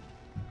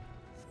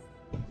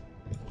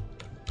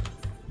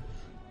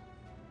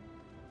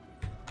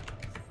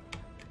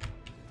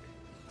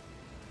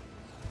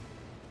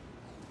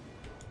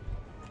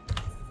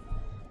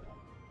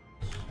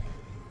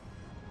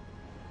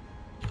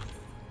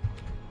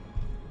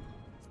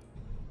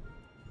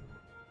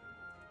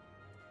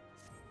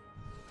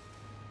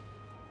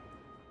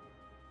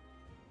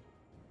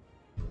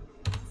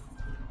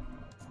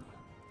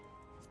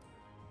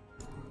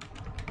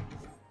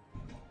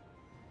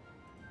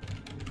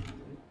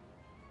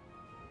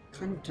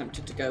 Kind of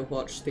tempted to go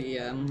watch the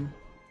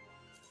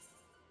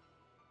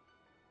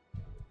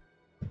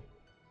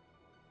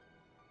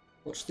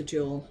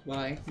duel while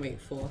I wait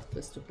for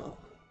this to pop.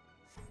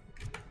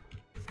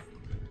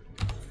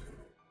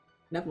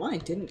 Never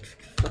mind, didn't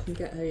fucking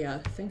get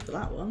a thing for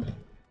that one.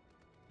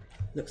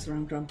 Looks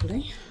around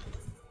grumpily.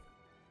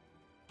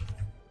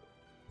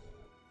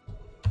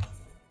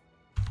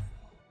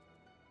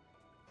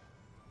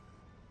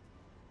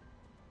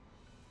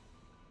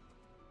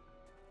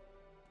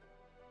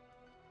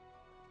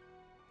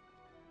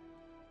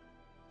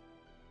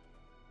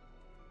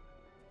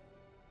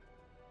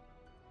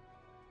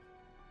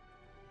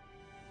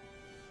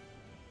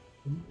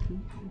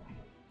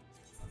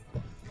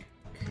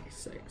 Okay,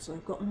 so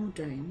I've got an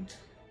ordained.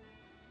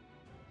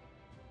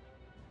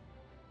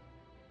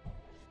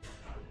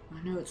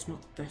 I know it's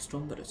not the best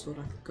one, but it's what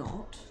I've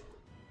got.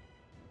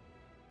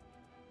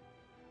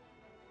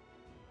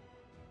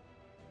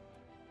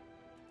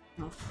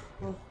 I'll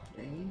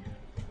probably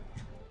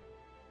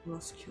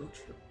rescue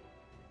you.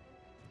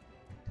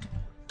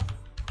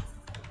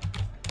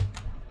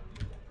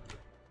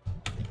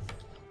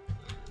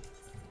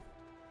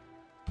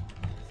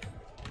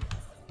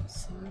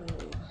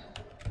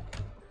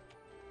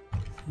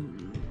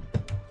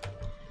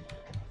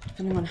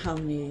 Depending on how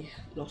many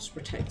lost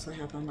protects I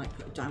have, I might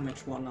put a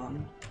damage one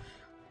on,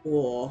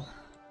 or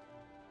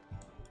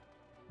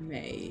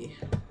may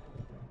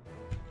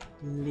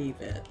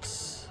leave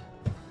it.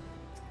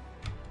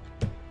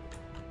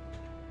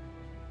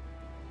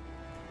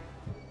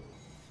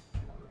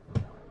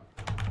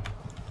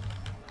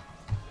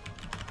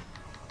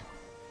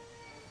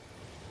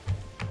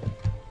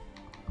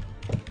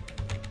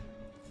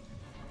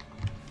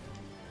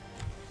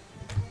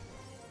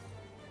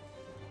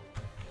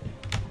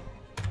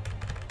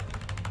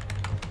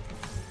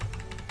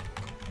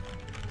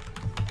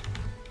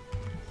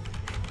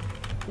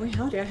 Wait,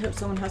 howdy, I hope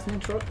someone hasn't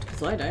interrupted,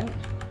 because I don't.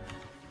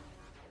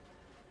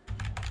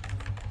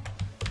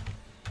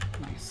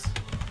 Nice.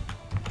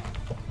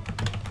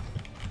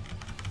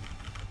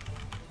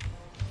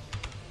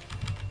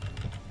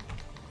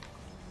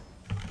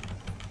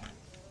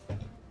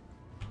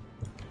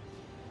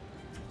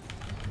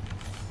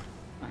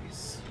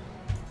 Nice.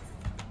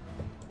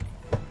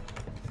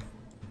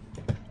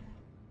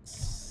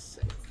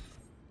 So,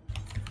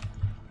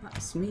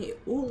 that's me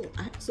all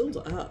axled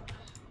up.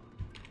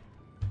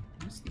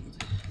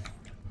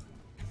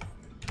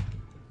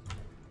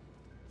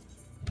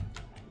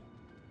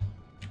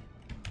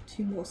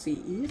 Two more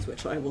CEs,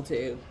 which I will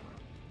do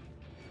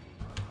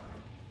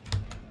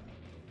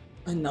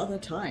another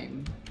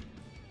time.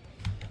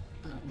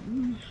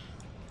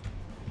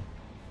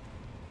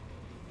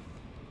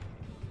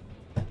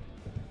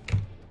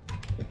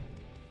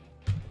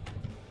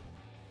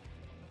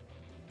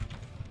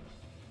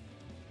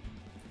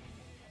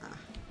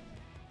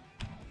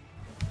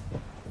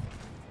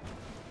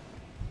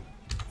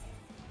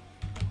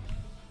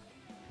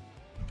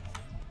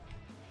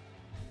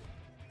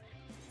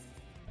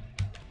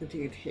 The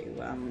dude who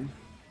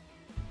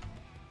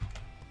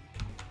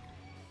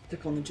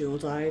took on the jewel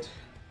died.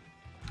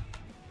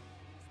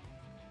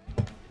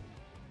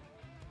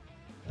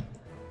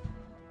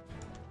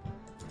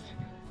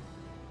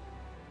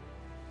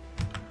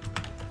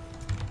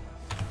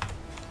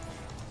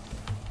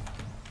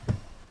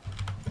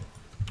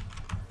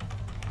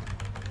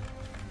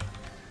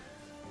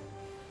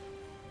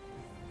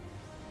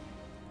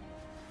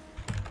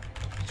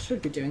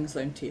 Should be doing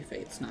zone 2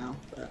 fates now,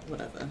 but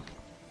whatever.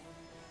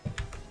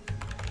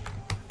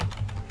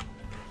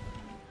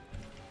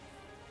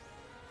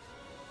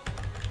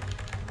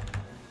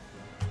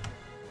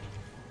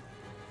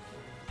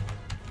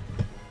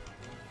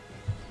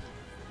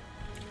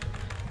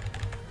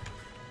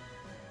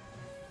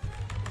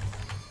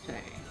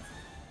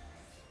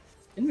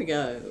 In we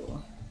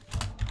go.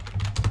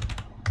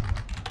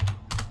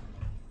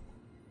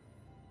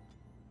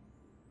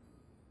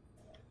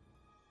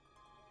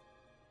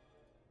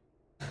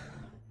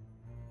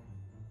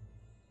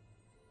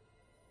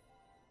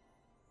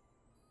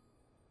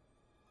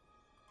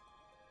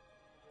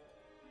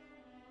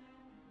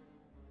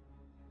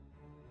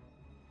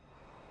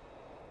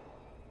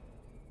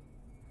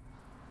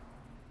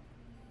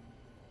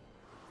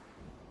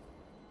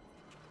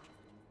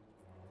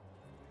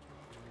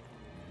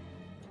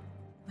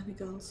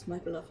 Girls, my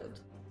beloved.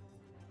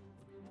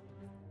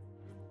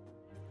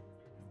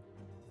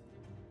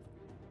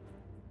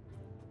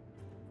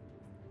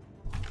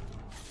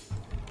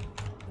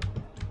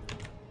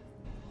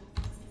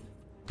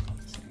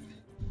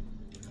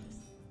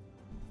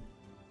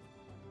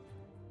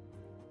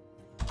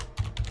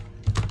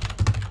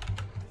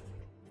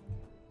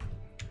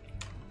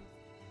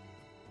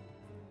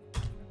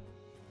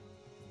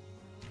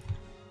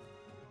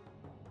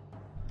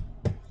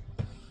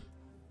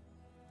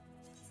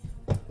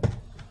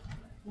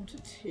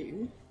 Wanted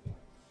to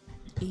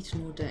eat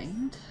an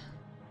ordained.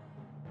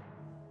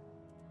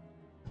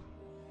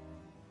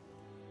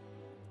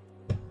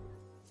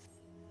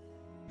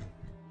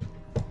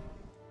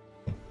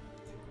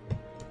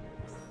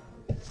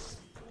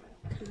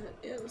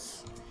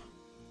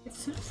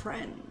 It's a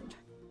friend.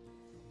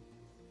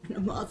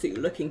 Namazu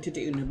looking to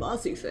do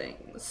Namazu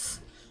things.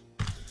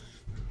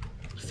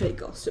 Fake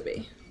goes to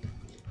be.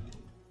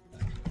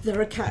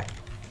 They're a cat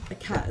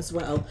as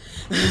well.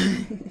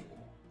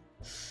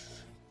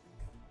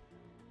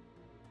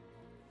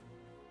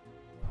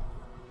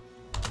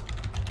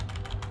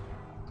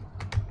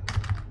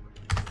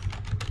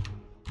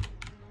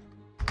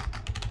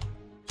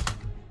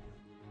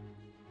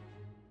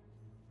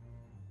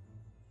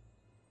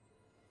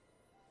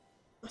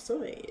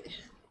 Sorry.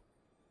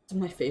 It's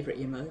my favourite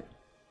emote.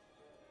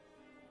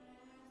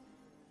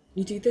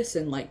 You do this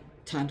in like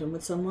tandem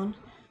with someone,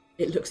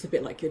 It looks a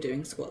bit like you're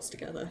doing squats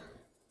together.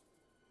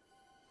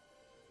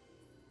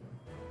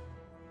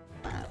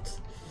 That.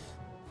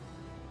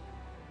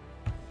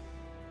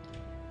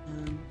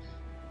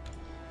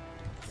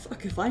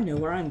 Fuck if I know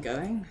where I'm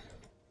going.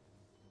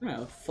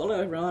 I'll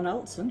follow everyone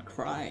else and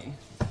cry.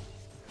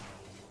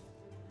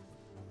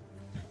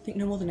 Think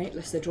no more than 8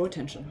 lest they draw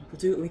attention. We'll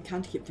do what we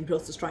can to keep the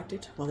Imperials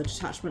distracted, while the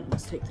detachment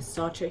must take the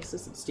Star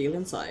Chasers and steal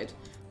inside.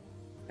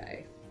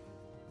 Okay.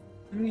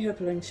 Enemy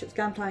hope along the ship's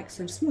gangplanks,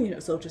 send a small unit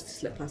of soldiers to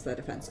slip past their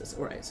defences.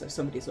 Alright, so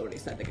somebody's already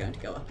said they're going to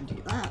go up and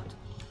do that.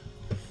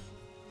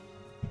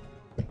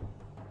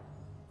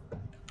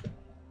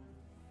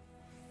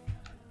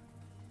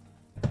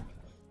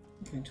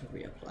 I'm going to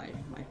reapply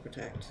my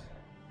protect.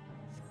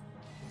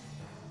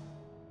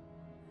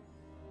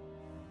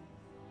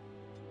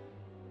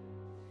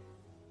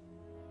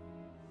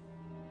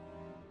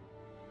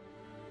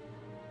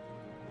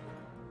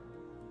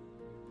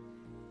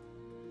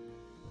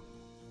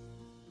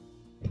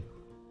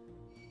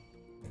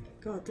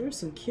 God, there are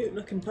some cute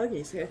looking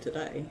puggies here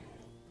today.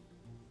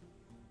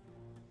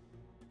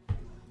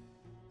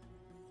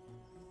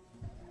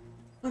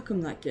 How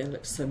come that gear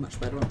looks so much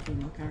better on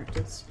female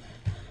characters?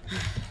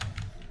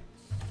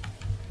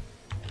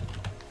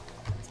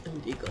 It's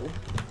illegal.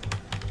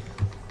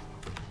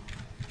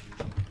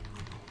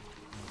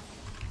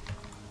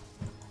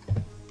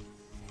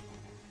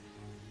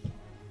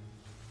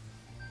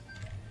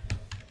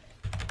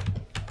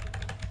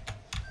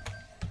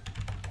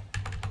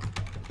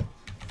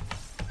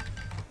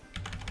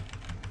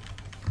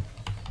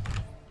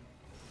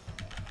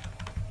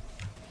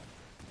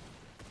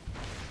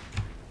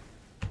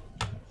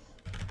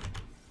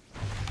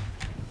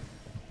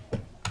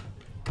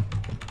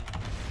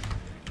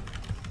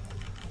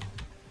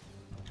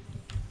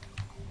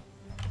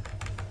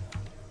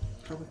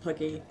 A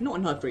puggy, not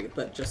an ugly,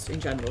 but just in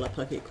general a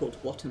puggy called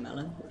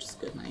Watermelon, which is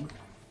a good name.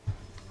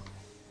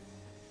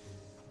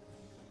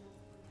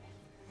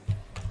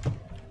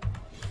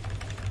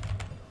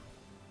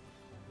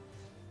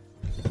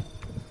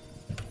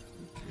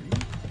 Okay.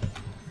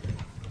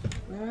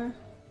 Where?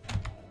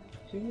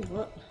 Who?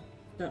 What?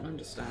 Don't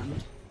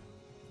understand.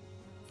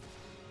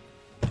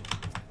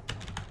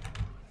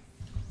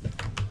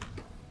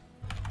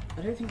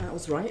 I don't think that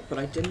was right, but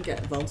I didn't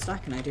get a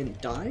stack and I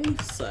didn't die,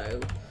 so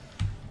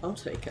I'll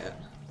take it.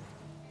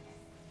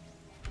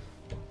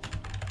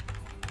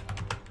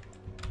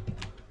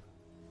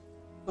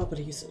 I'll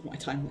better use my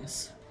time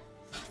this.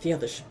 The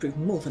others should prove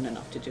more than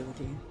enough to deal with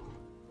you.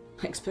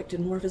 I expected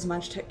more of his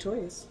Magitech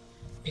toys.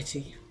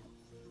 Pity.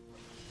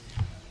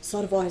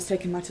 Sardavar has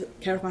taken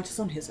care of matters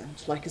on his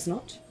end, like as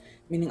not,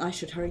 meaning I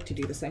should hurry to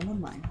do the same on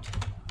mine.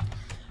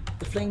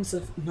 The flames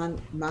of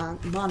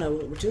mana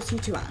will reduce you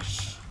to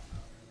ash.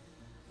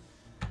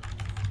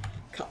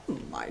 Come,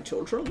 my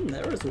children,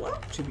 there is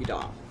work to be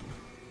done.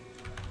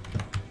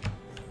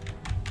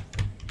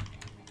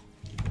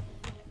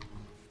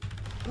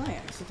 I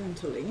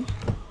accidentally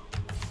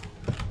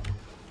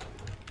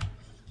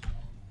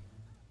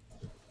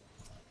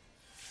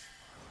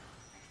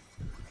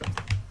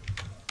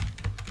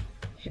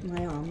hit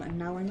my arm and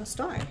now I must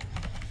die.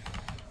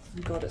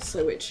 Oh god, it's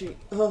so itchy.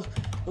 Oh,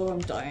 I'm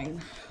dying.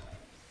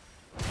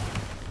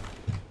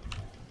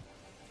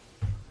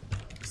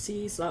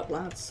 Seize up,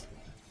 lads.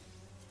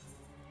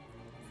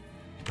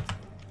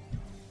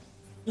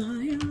 Fly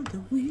on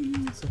the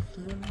wings of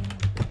love.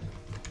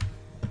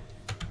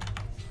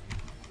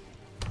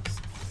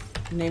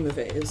 The name of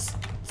it is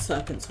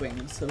Serpent's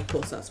Wings, so of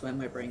course that's where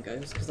my brain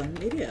goes, because I'm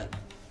an idiot.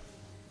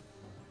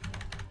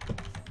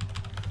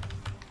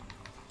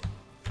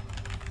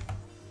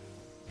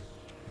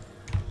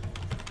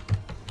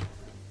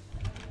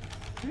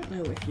 I don't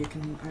know if you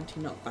can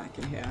anti-knock back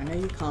in here. I know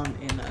you can't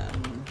in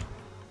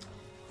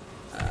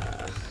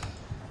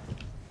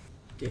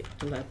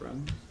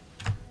Delebrum.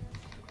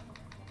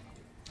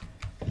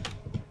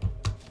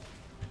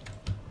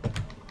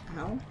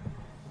 Ow.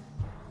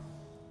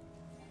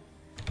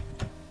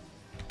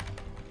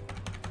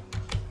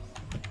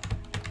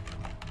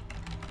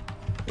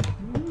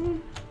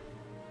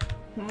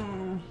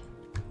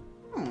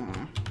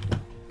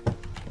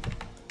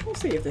 We'll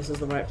see if this is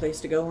the right place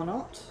to go or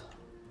not.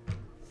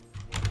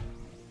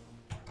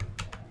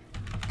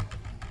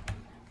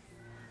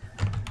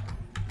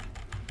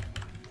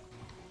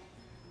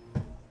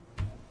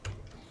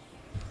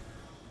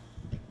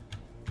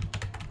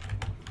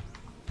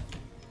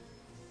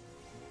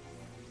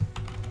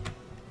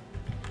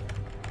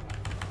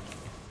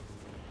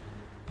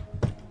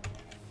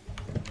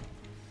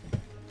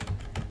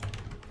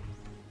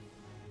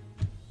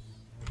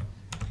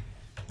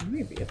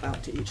 Maybe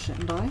about to eat shit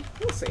and die.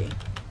 We'll see.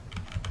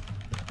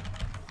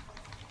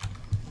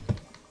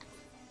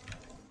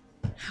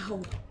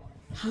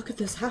 How could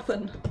this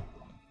happen?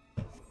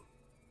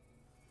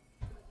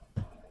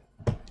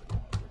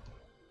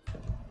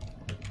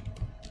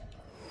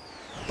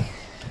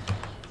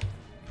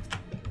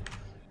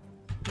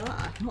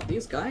 Ah, not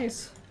these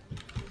guys.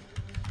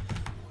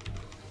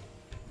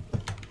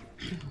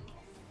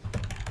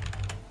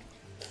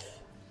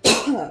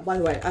 By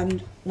the way,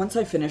 and once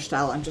I finished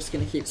Al, I'm just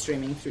going to keep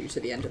streaming through to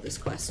the end of this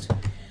quest.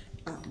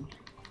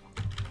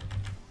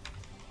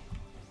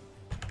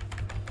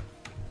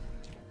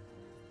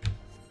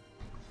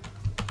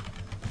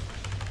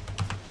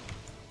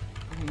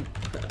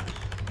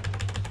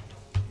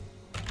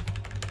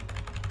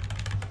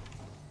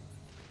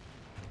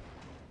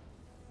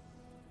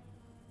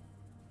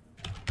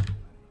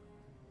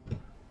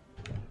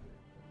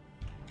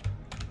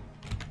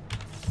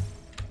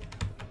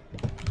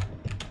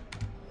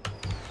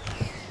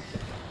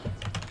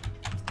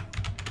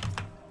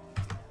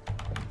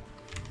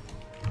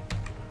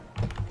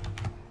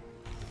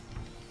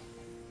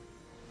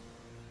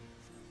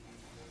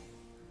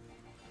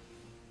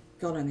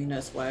 God only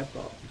knows why I've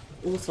got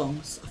all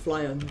songs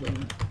fly on the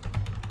wing.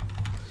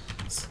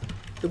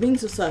 The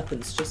wings of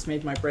serpents just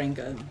made my brain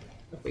go,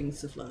 the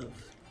wings of love.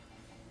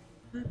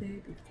 My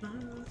baby fly.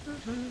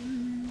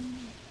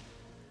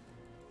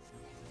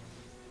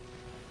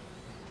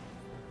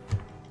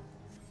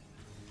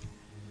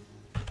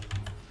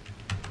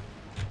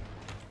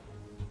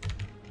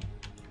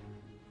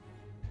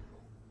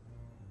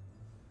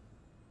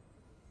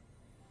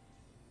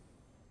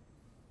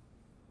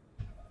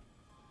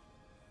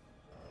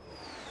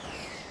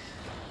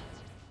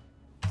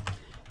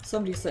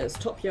 Somebody says,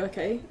 top, you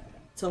okay?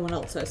 Someone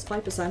else says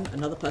 5%,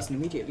 another person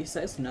immediately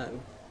says no.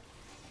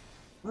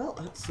 Well,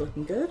 that's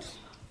looking good.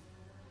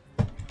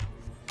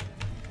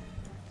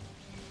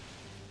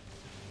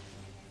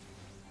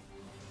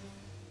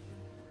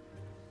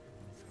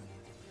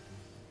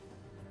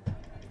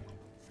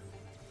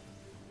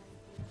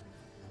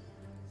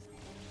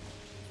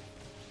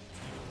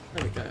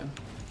 There we go.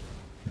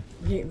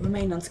 We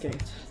remain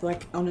unscathed, though I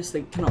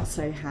honestly cannot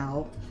say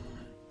how.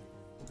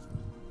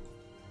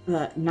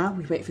 Now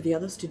we wait for the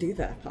others to do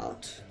their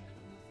part.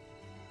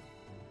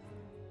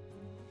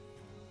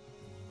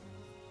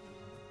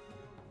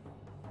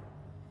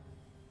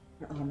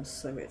 My arm is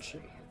so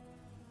itchy.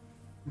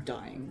 I'm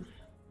dying.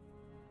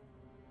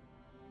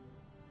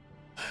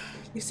 At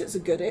least it's a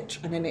good itch,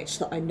 and an itch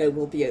that I know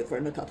will be over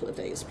in a couple of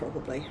days,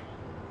 probably.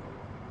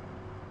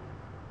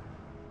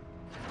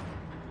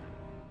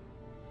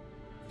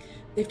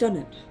 They've done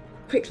it.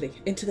 Quickly,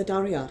 into the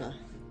Dalriada.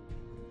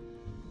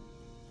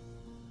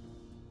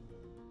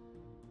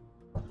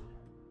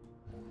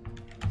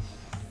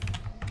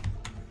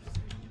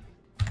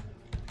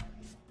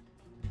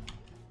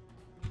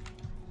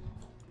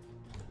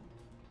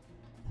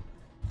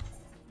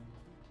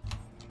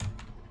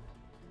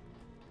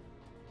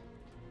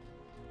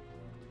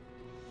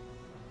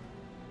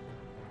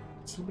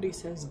 Somebody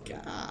says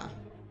gah.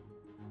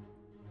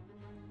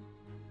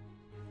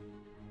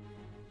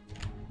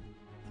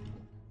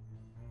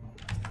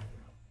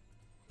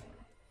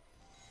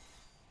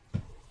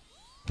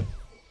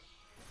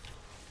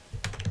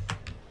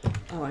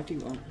 Oh, I do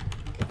want.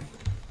 Okay.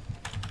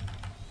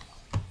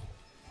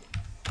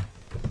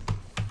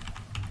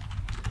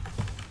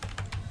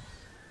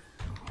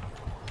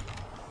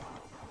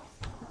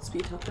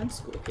 Speed up and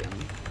scorpion.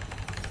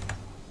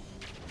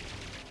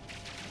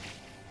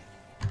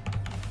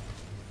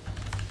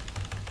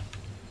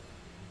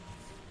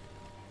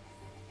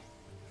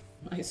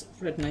 Nice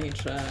red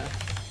mage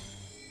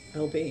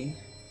LB.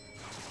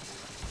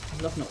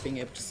 I love not being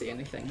able to see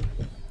anything.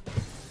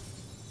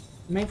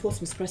 The main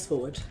force must press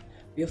forward.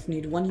 We also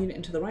need one unit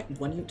into the right and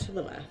one unit to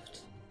the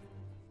left.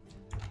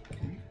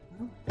 Okay,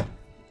 well.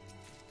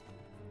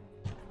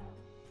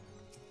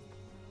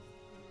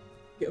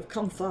 You have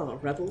come far,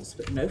 rebels,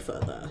 but no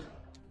further.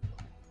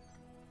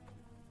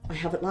 I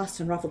have at last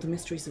unraveled the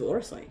mysteries of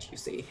Orosight, you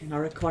see, and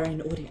are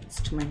acquiring an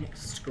audience to my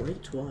next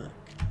great work.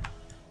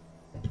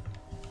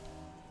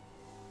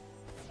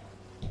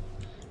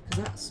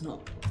 Because that's not...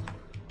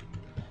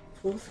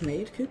 Fourth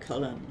maid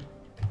Cucullin.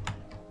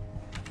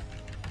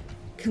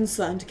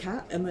 Concerned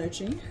cat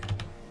emoji.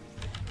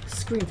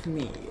 Scream for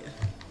me.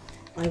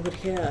 I would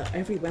hear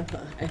every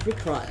whimper, every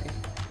cry,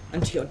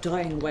 unto your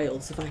dying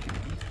wails of agony.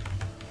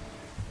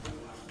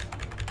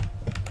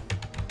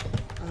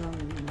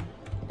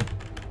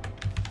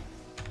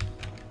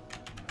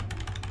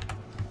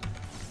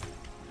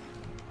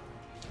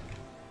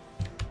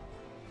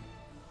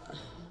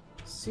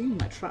 Soon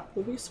my trap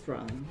will be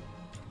sprung.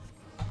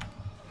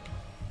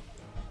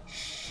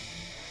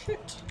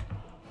 Shit.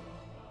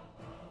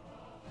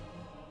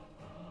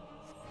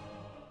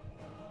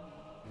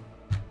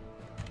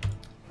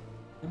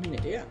 I'm an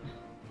idiot.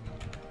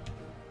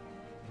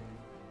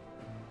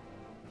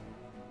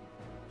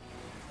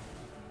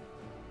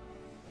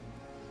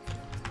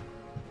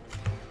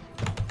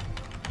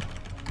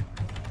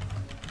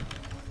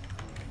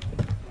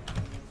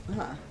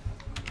 Ah.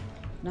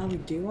 Now we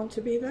do want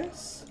to be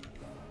this?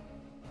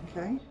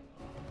 Okay.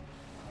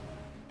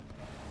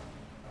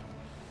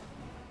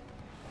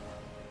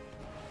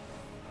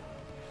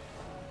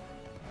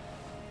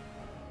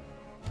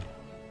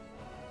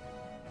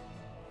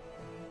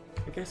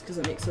 I guess because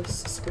it makes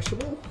us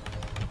squishable.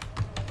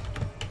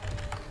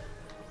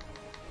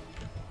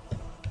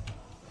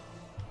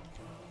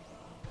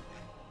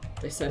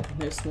 They said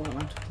no small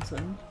amount of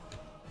concern.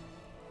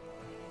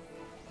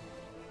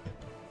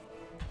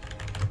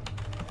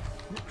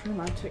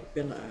 Chromatic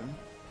billow.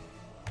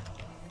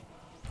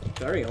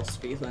 Very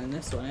Ostfriesland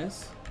this one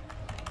is.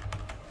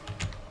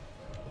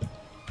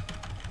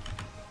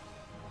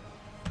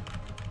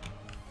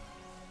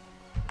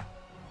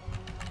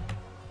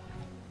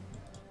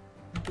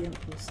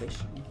 Ambient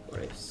pulsation,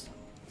 gross.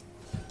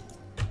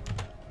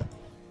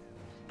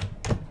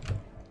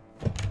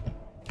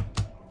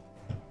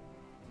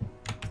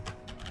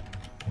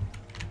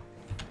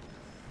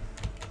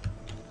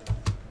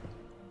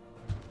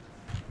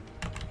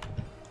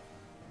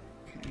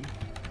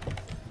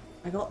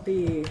 I got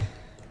the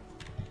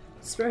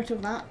spirit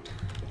of that,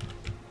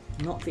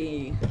 not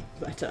the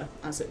letter,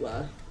 as it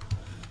were.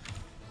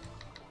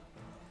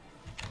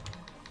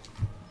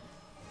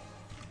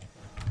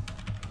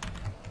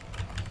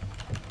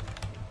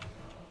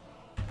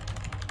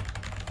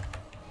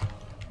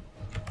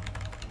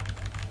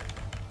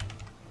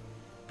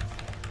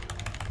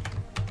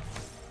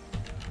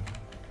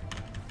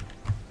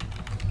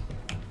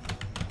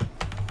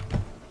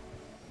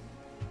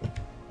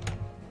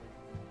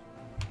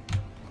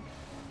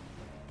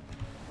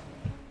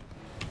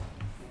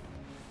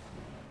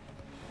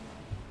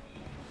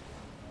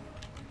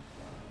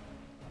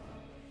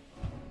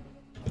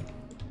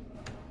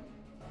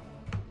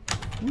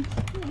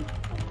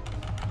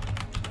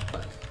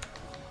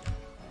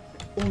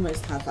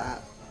 Almost had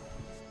that.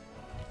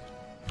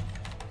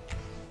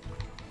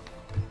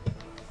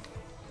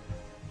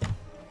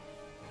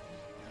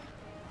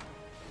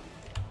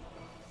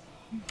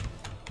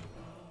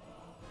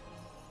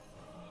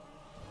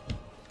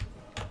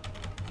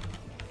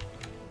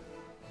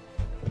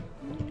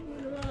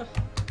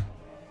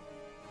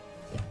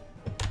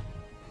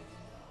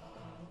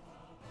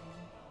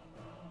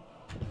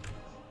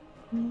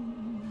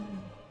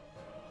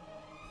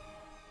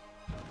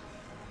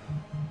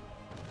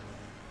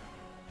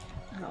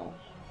 Ow.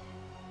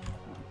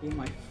 That'll be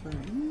my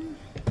phone.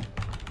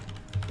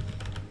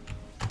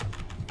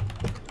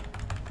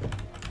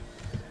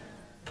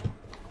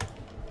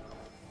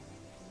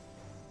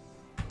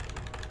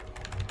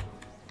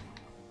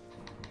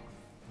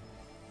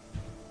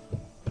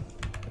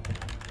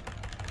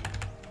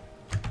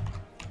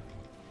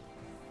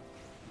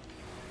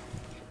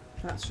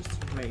 That's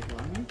just a raid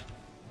line.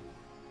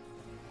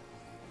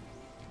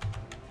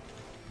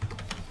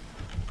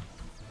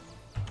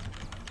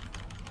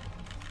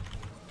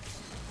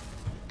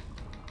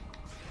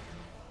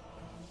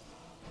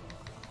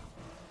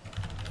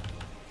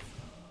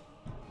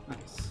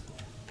 Nice.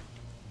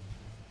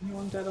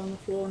 Anyone dead on the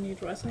floor need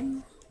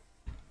dressing?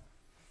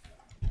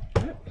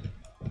 Nope.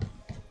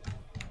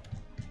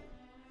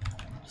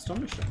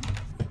 Astonishing.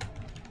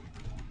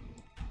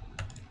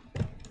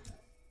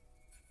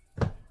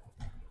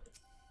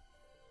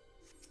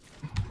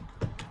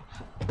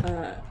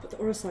 But the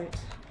Orosite,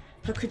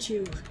 how could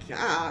you?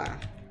 Ah!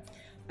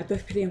 I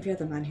both pity and fear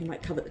the man who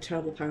might covet the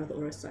terrible power of the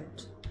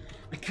Orosite.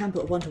 I can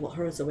but wonder what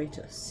horrors await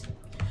us.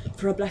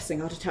 For a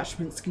blessing, our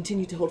detachments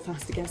continue to hold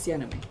fast against the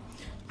enemy.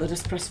 Let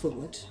us press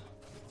forward.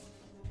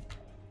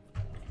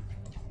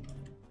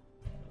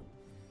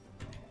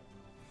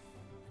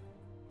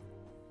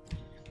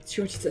 The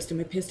security system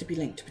appears to be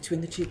linked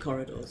between the two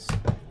corridors.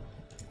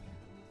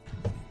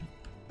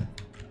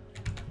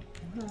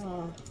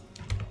 Ah.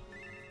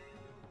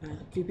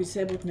 If you be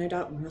disabled, no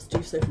doubt we must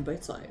do so from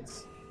both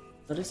sides.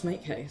 Let us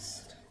make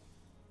haste.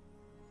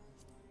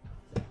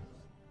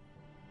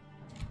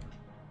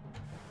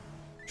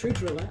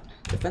 Intruder alert.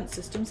 Defense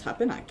systems have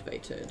been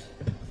activated.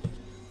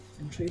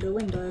 Intruder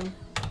window.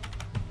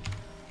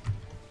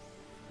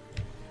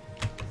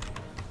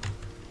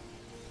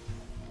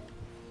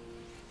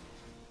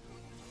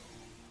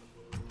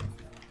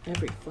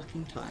 Every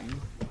fucking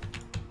time.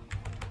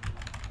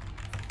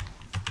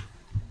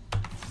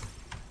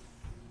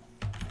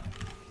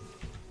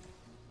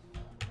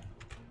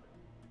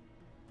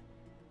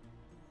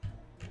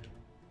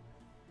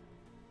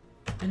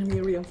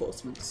 Enemy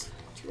reinforcements.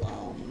 2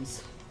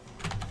 arms.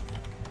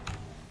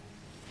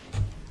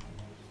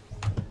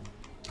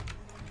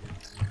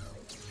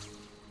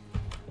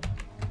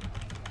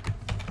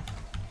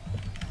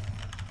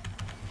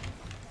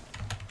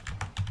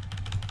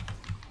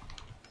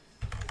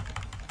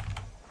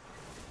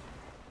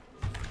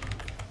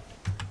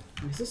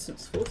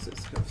 Resistance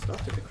forces have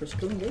started a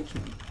critical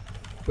engagement.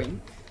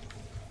 Wink.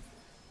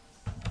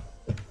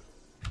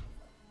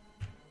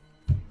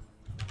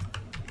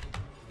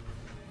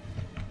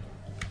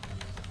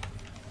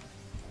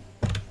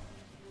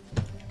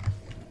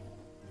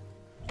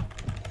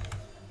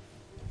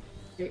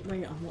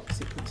 Gateway unlock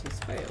sequence has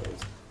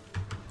failed.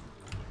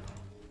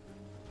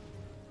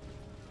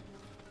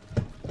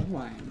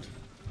 Unwind.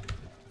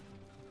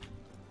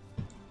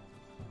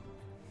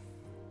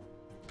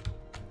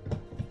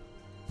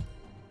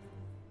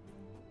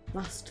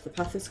 Last, the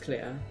path is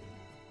clear.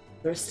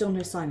 There is still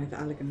no sign of the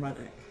Allegan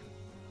relic.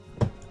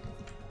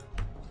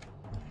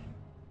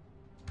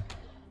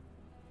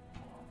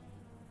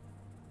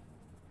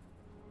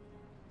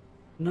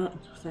 Not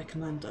their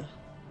commander.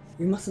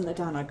 We mustn't let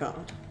down our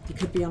guard. He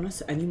could be on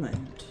us at any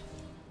moment.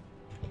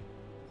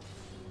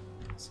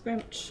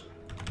 Scrimch.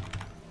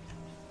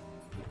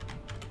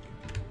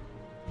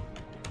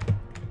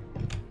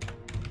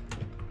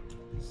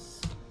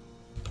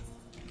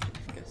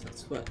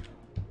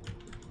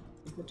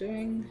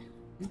 doing?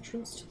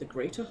 Entrance to the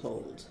Greater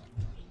Hold.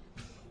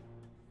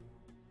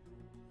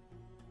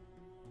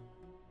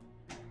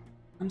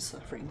 I'm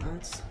suffering,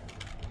 lads.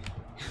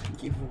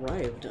 You've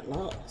arrived at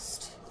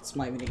last. It's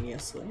my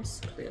meaningless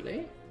voice,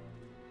 clearly.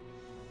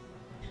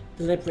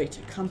 The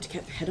Liberator come to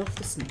get the head off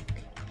the snake.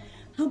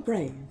 How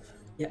brave,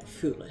 yet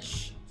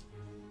foolish.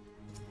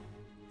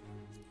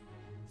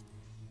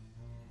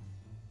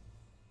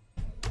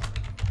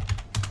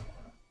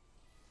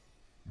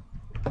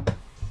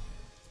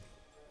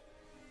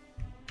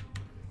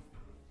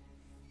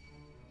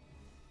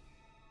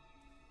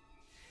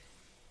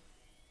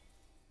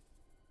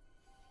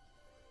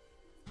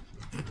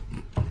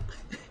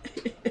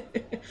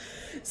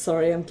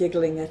 Sorry, I'm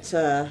giggling at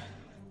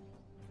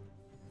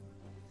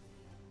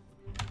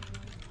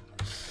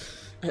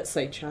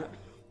say chat.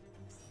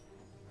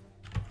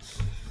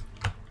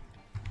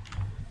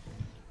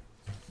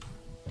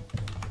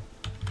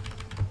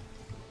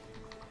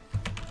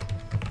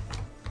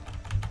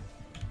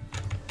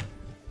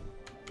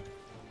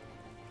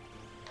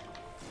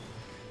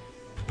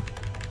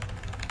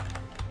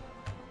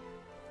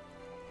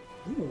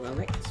 Ooh, I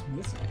like this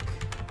music.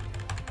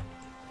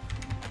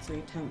 So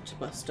Talent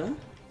Buster.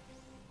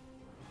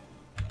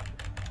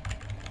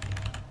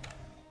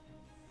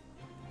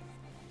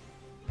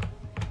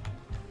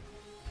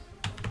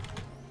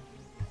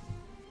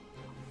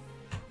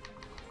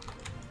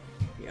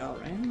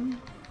 PRN.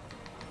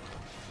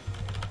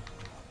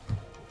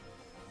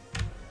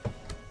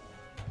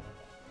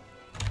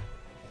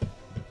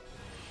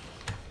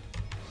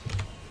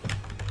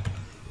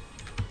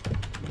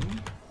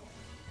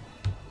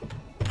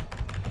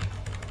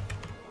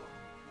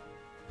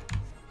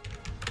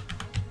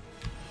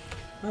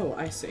 Oh,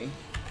 I see.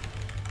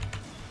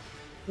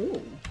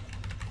 Ooh.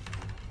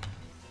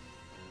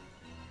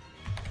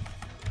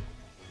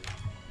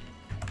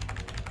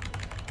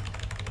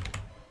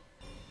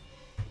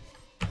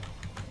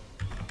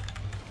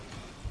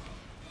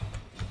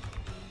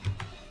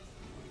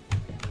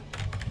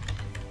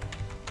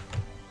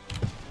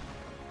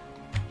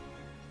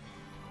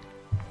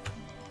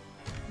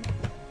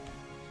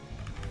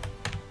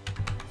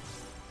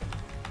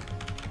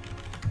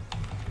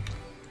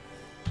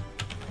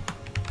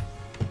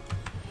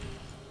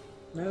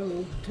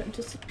 No, don't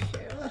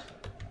disappear.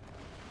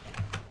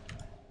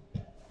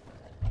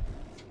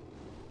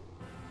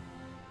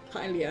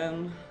 Hi,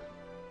 Liam.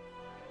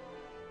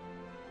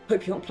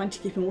 Hope you aren't planning to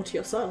keep him all to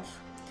yourself.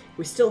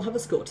 We still have a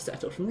score to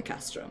settle from the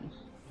castrum.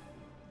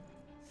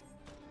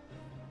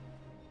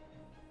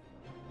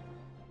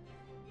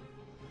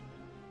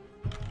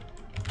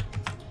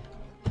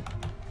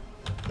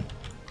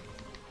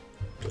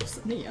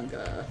 Dorset the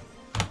Younger.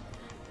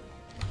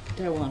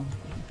 Dare one.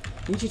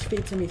 Need you to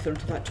feed some ether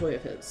into that toy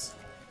of his.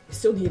 We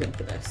still need him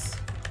for this.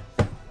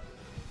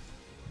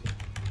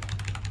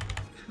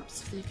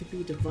 Perhaps if they could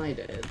be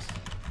divided.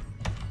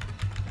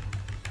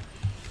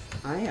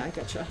 Aye, I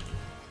gotcha.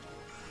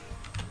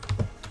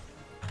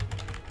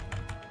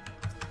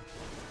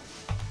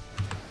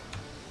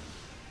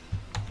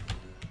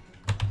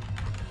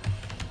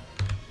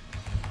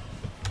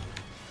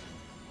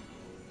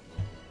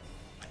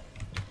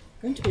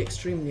 I'm going to be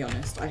extremely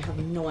honest, I have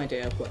no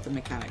idea what the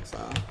mechanics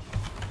are.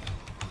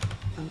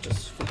 I'm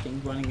just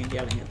fucking running and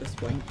yelling at this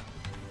point.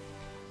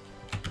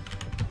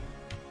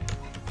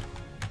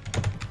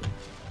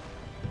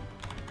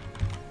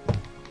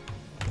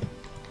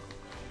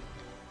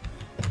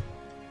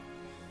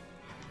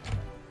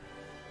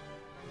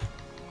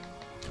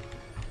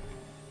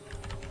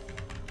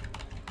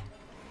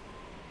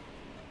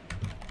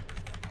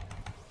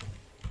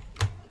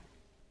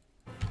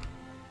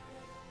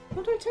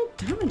 What do I take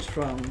damage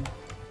from?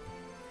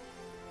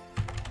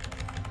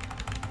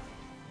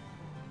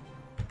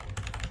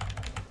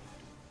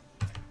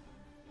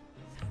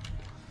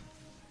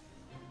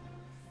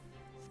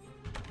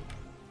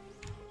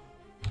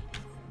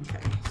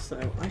 So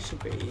I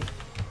should be...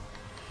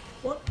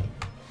 What?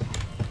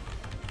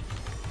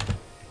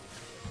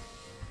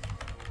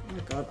 Oh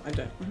my god, I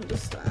don't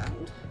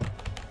understand.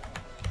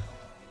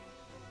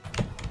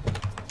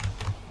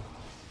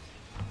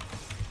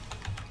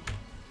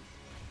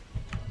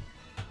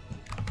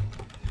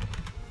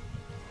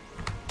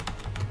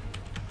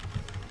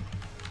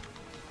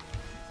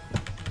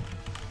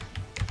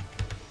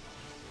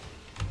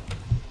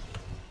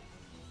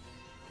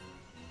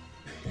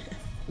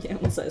 Yeah,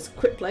 one says,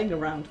 quit playing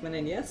around,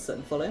 Meninius,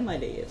 and follow my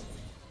lead.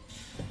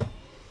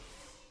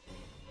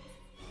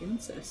 You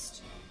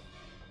insist.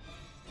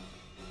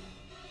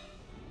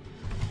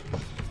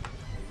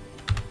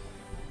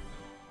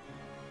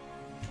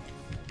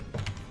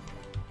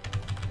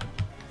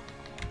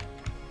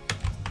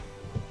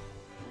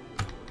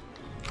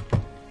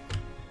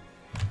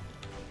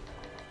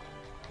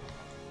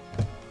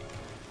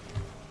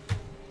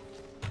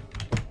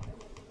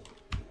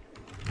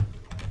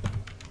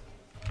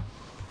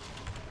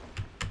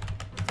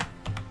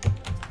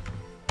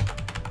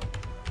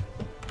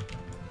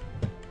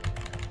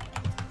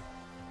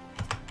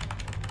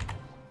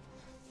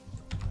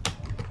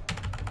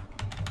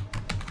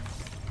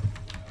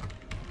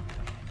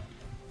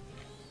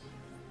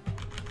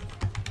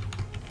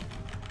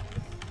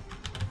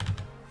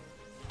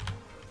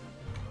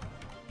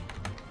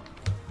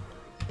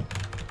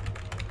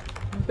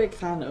 big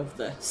fan of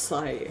the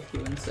sigh, if you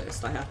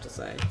insist, I have to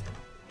say.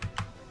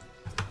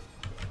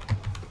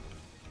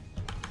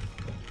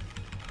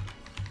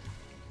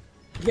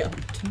 Yeah,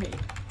 to me.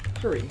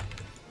 Hurry.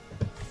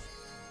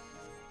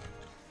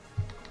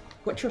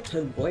 What's your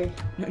tone, boy?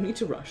 No need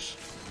to rush.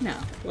 Now,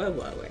 where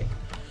were we?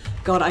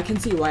 God, I can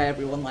see why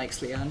everyone likes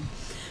Leanne.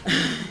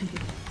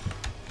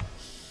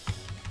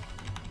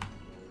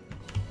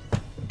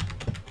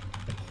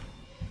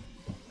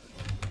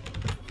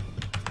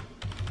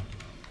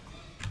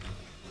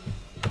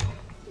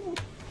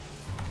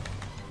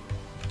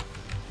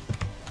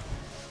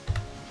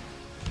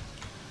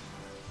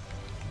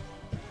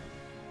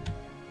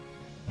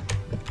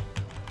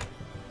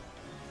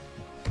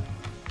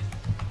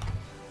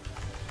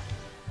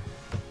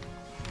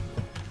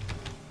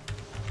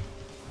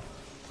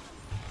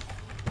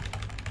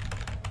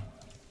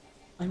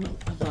 I'm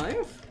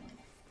alive?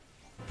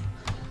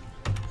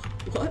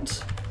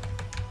 What?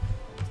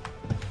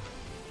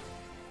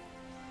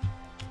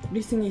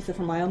 Releasing ether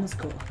from my armor's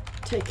core.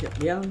 Take it,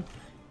 Leon.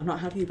 I'll not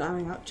have you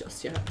bowing out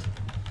just yet.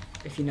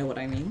 If you know what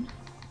I mean.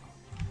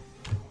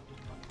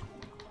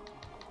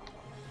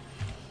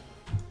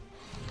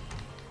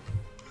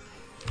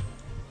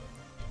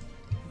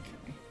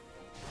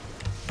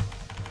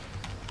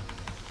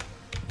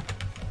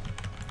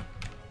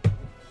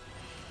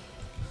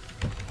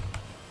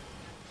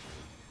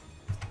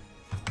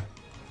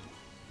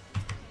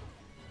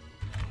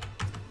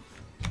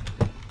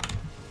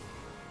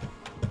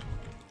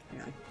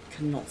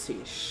 Not see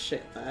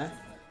shit there.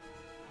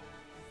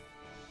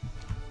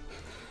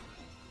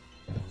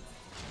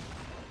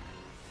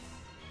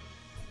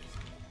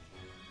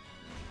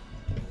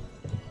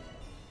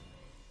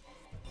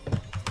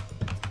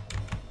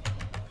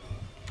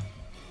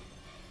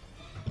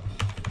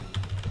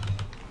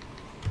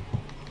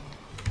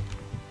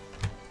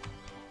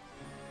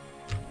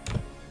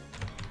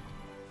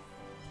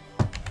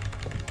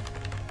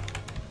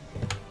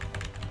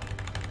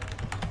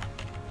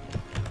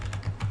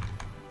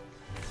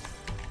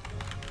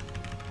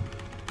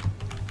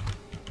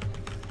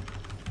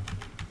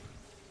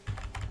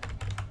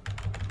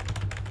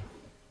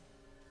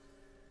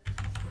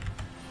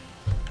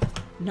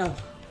 No,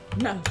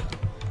 no.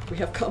 We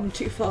have come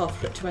too far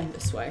for it to end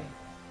this way.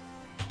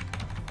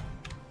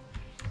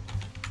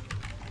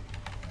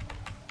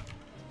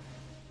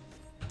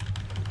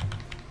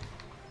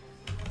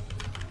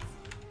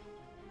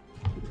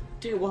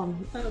 Dear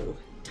one, no.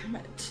 Damn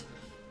it.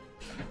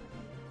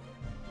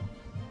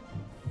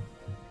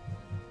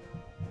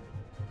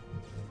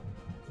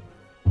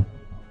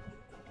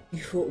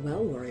 You fought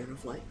well, Warrior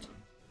of Light,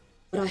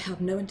 but I have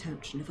no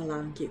intention of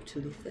allowing you to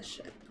leave this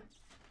ship.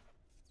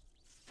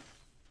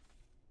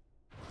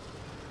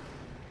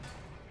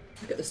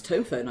 Look at this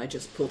tophone I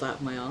just pulled out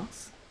of my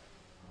arse.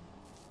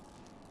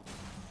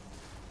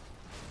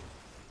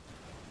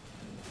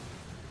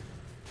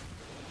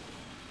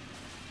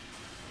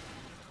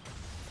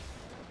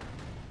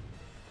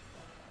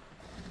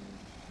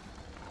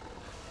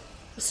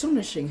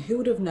 Astonishing, who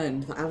would have known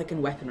that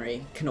Allegan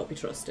weaponry cannot be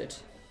trusted?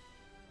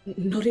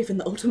 Not even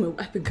the ultimate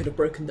weapon could have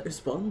broken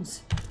those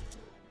bonds.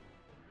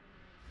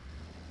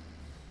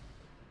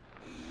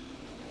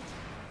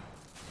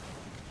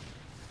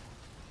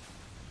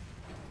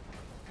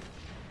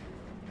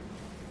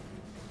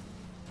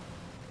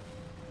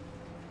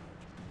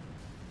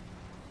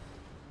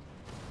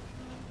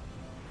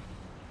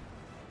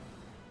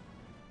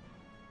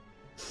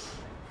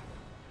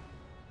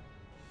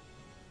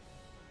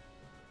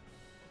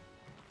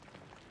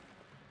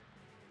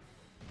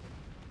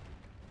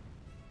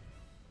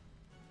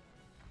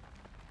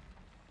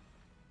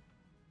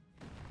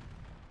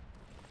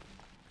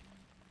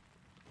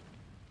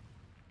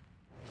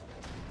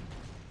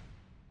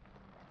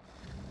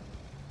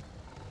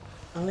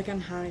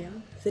 Allegan Harrier,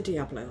 the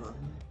Diablo armor.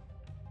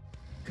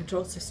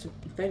 Control system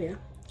failure.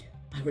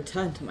 I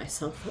return to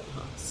myself at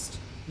last.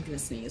 I'm gonna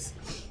sneeze.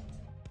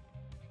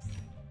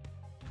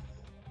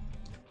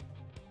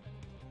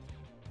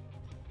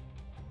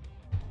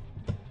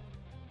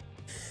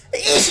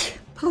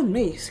 Pardon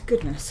me,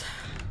 goodness.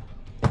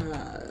 Give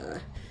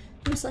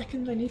me a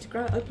second, I need to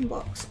grab open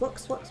box.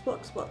 Box.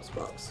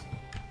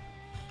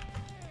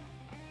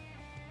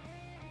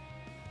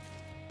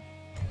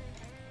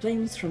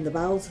 Flames from the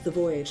bowels of the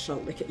void shall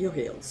lick at your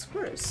heels.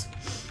 Gross.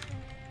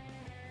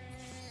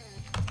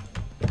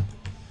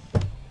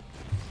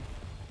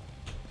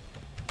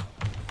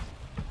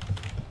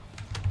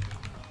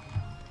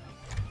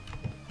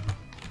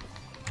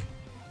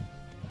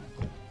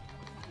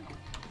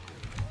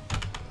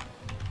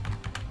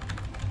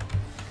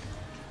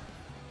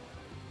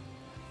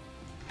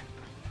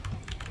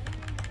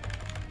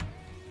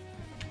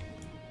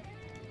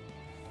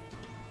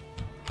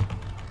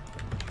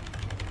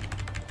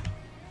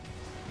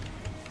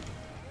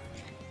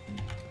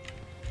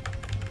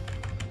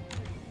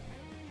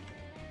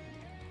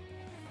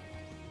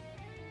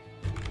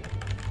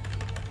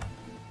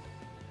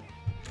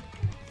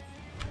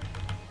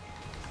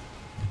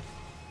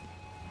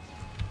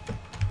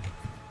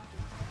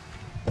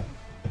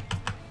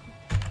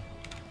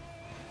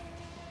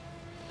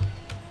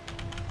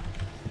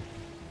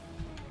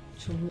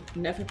 shall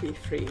never be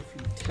free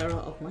from the terror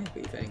of my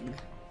weaving.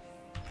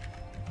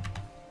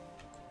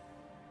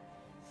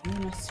 No,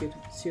 my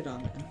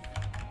Sudan then.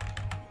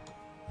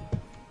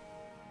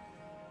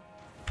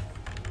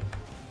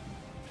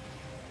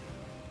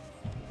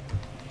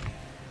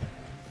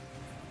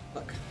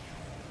 Look.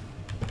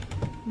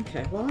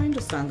 Okay, well I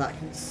understand that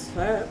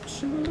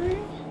conceptually.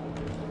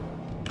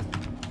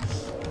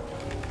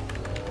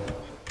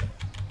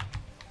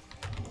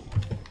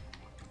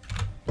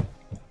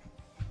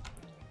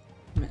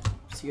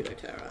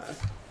 Pseudo-terror.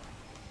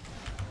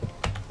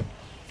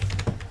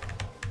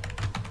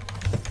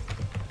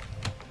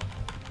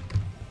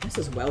 This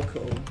is well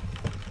cool.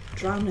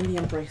 Drown in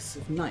the embrace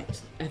of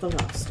night,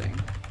 everlasting.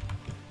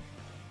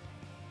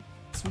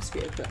 This must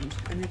be opened.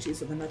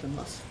 Energies of the nether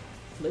must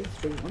flow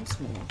through once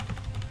more.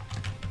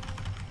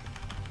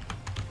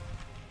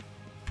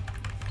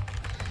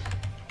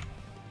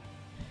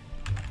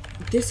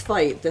 This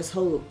fight, this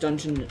whole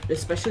dungeon,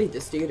 especially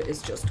this dude,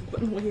 is just,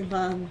 when will you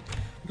learn?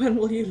 When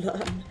will you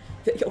learn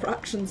that your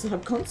actions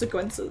have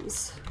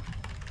consequences?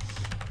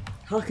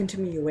 Hearken to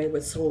me, you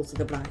wayward souls of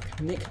the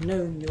black. Make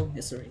known your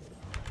misery.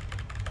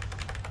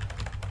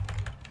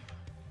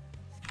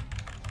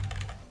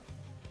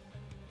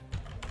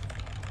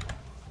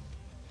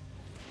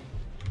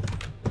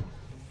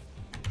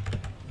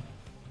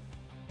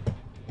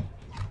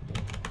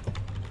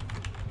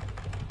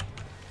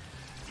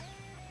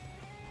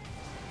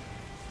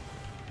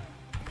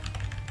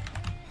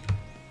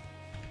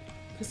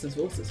 Piston's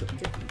voices have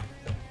given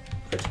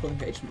critical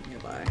engagement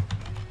nearby.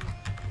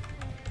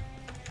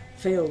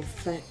 Veiled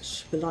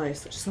flesh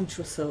belies such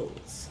sumptuous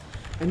souls.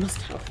 I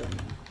must have them.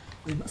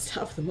 I must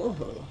have them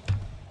all.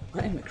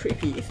 I am a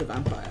creepy ether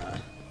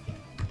vampire.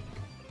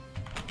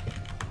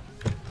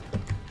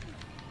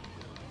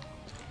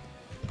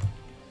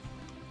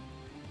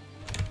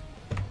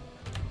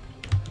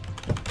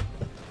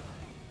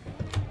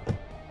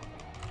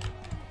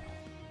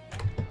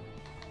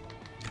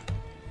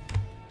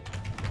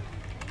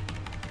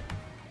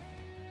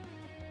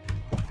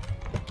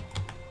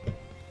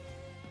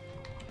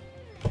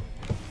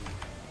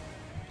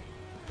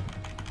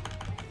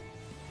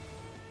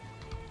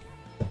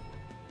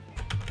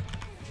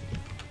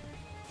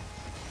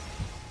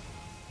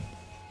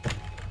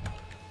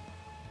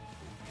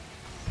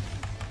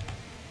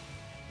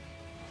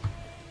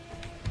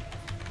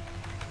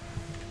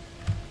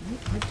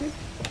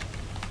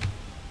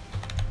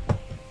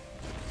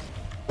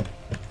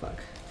 Fuck.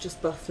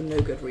 Just buff for no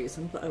good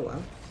reason, but oh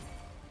well.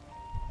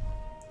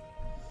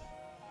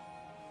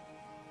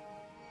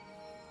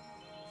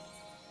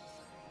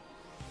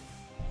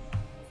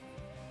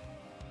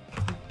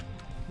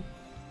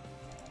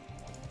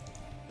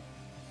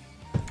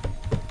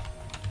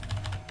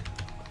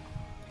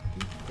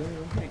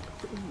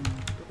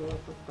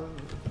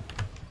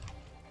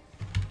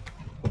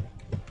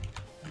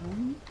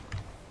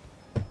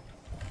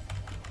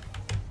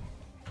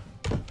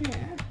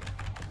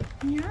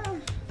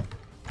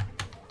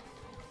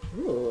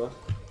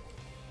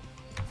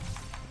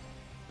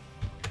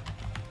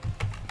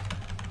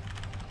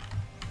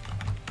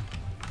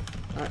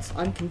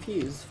 I'm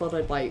confused,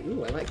 followed by,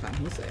 ooh, I like that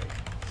music.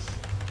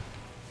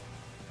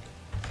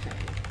 Okay.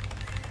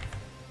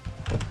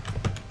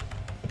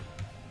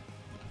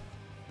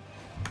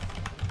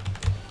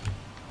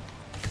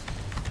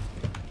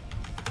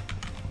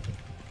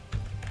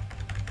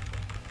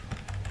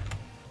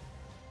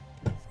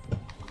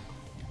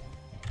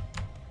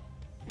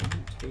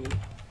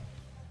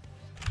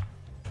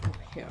 Oh,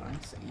 here,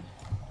 I see.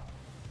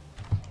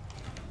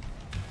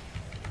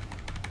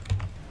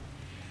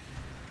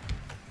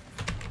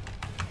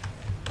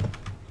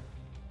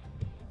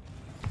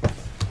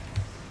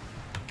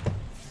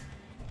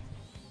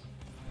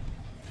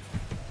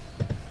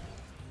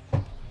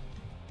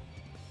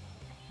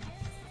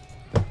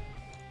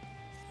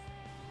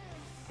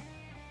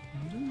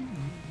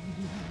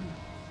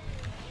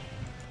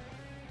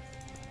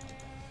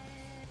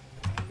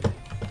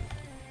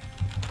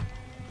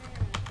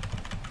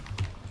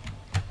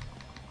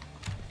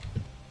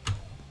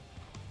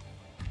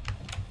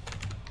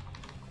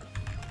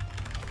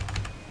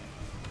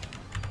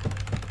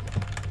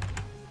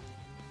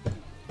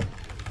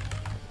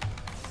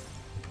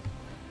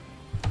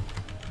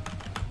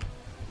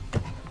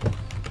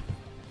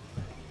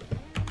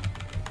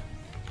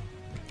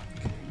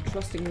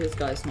 Trusting these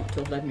guys not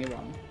to have led me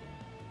wrong.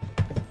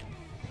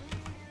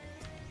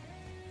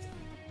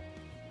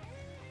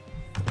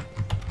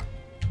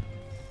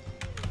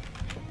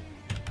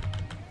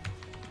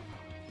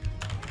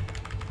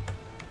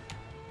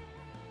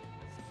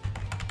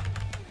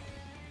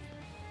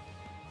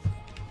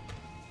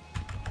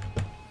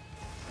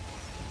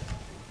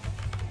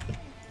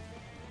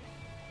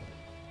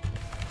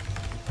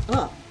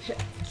 Ah, shit.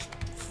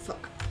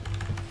 Fuck.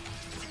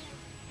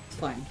 It's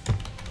fine.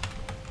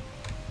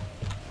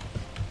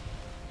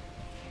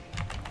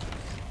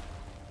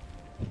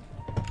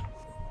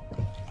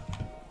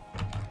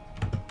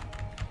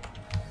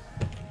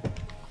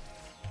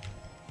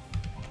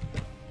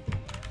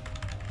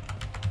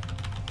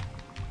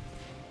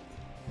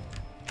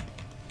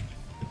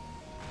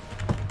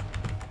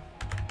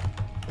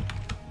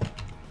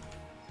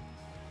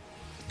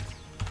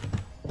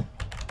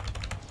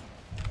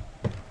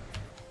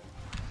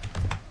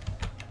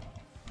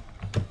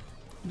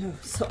 No,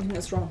 something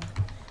is wrong.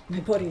 My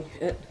body,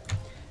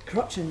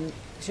 corruption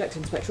checked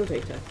in spectral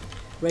data.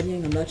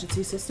 Readying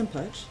emergency system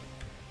purge.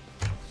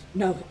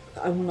 No,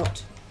 I will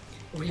not.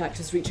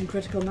 Reactors reaching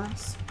critical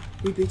mass.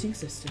 Rebooting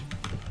system.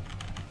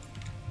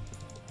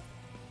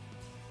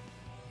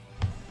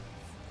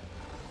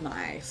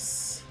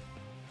 Nice.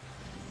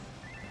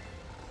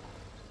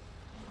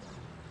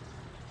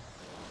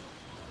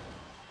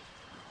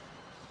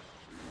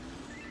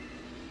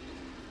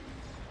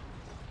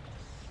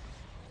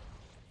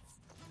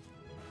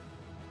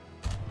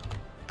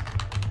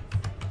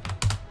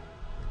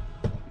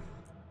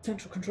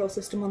 Central control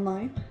system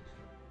online.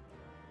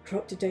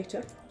 Corrupted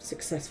data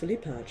successfully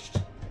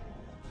purged.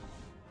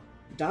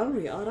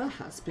 Dalriada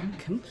has been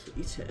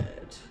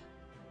completed.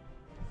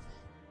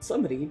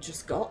 Somebody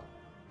just got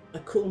a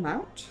cool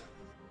mount.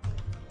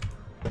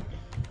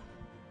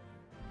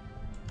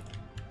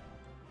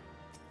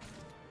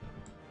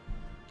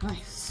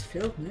 Nice.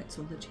 Field notes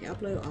on the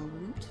Diablo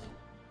armament.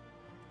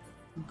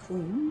 And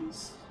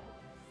coins.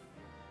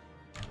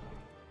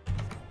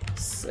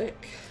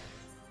 Sick.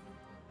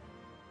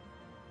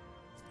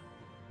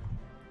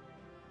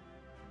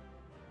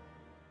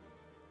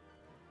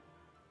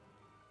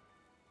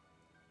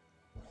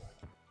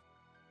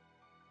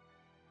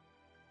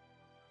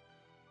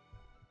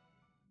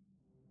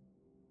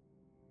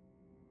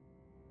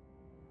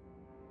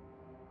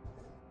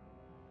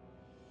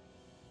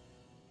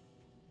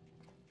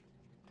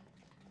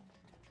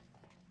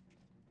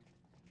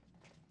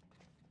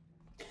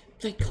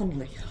 Blake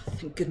Connolly,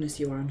 thank goodness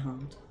you are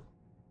unharmed.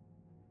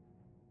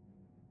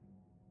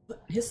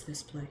 What is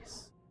this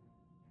place?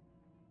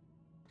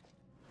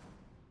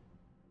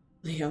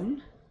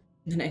 Leon?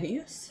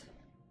 Nenenius?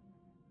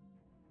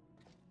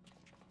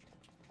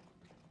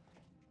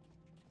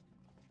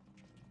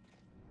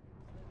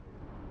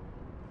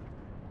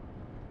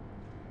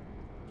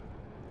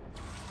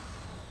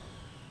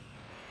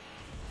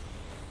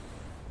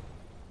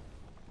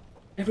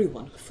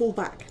 Everyone, fall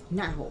back,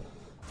 now!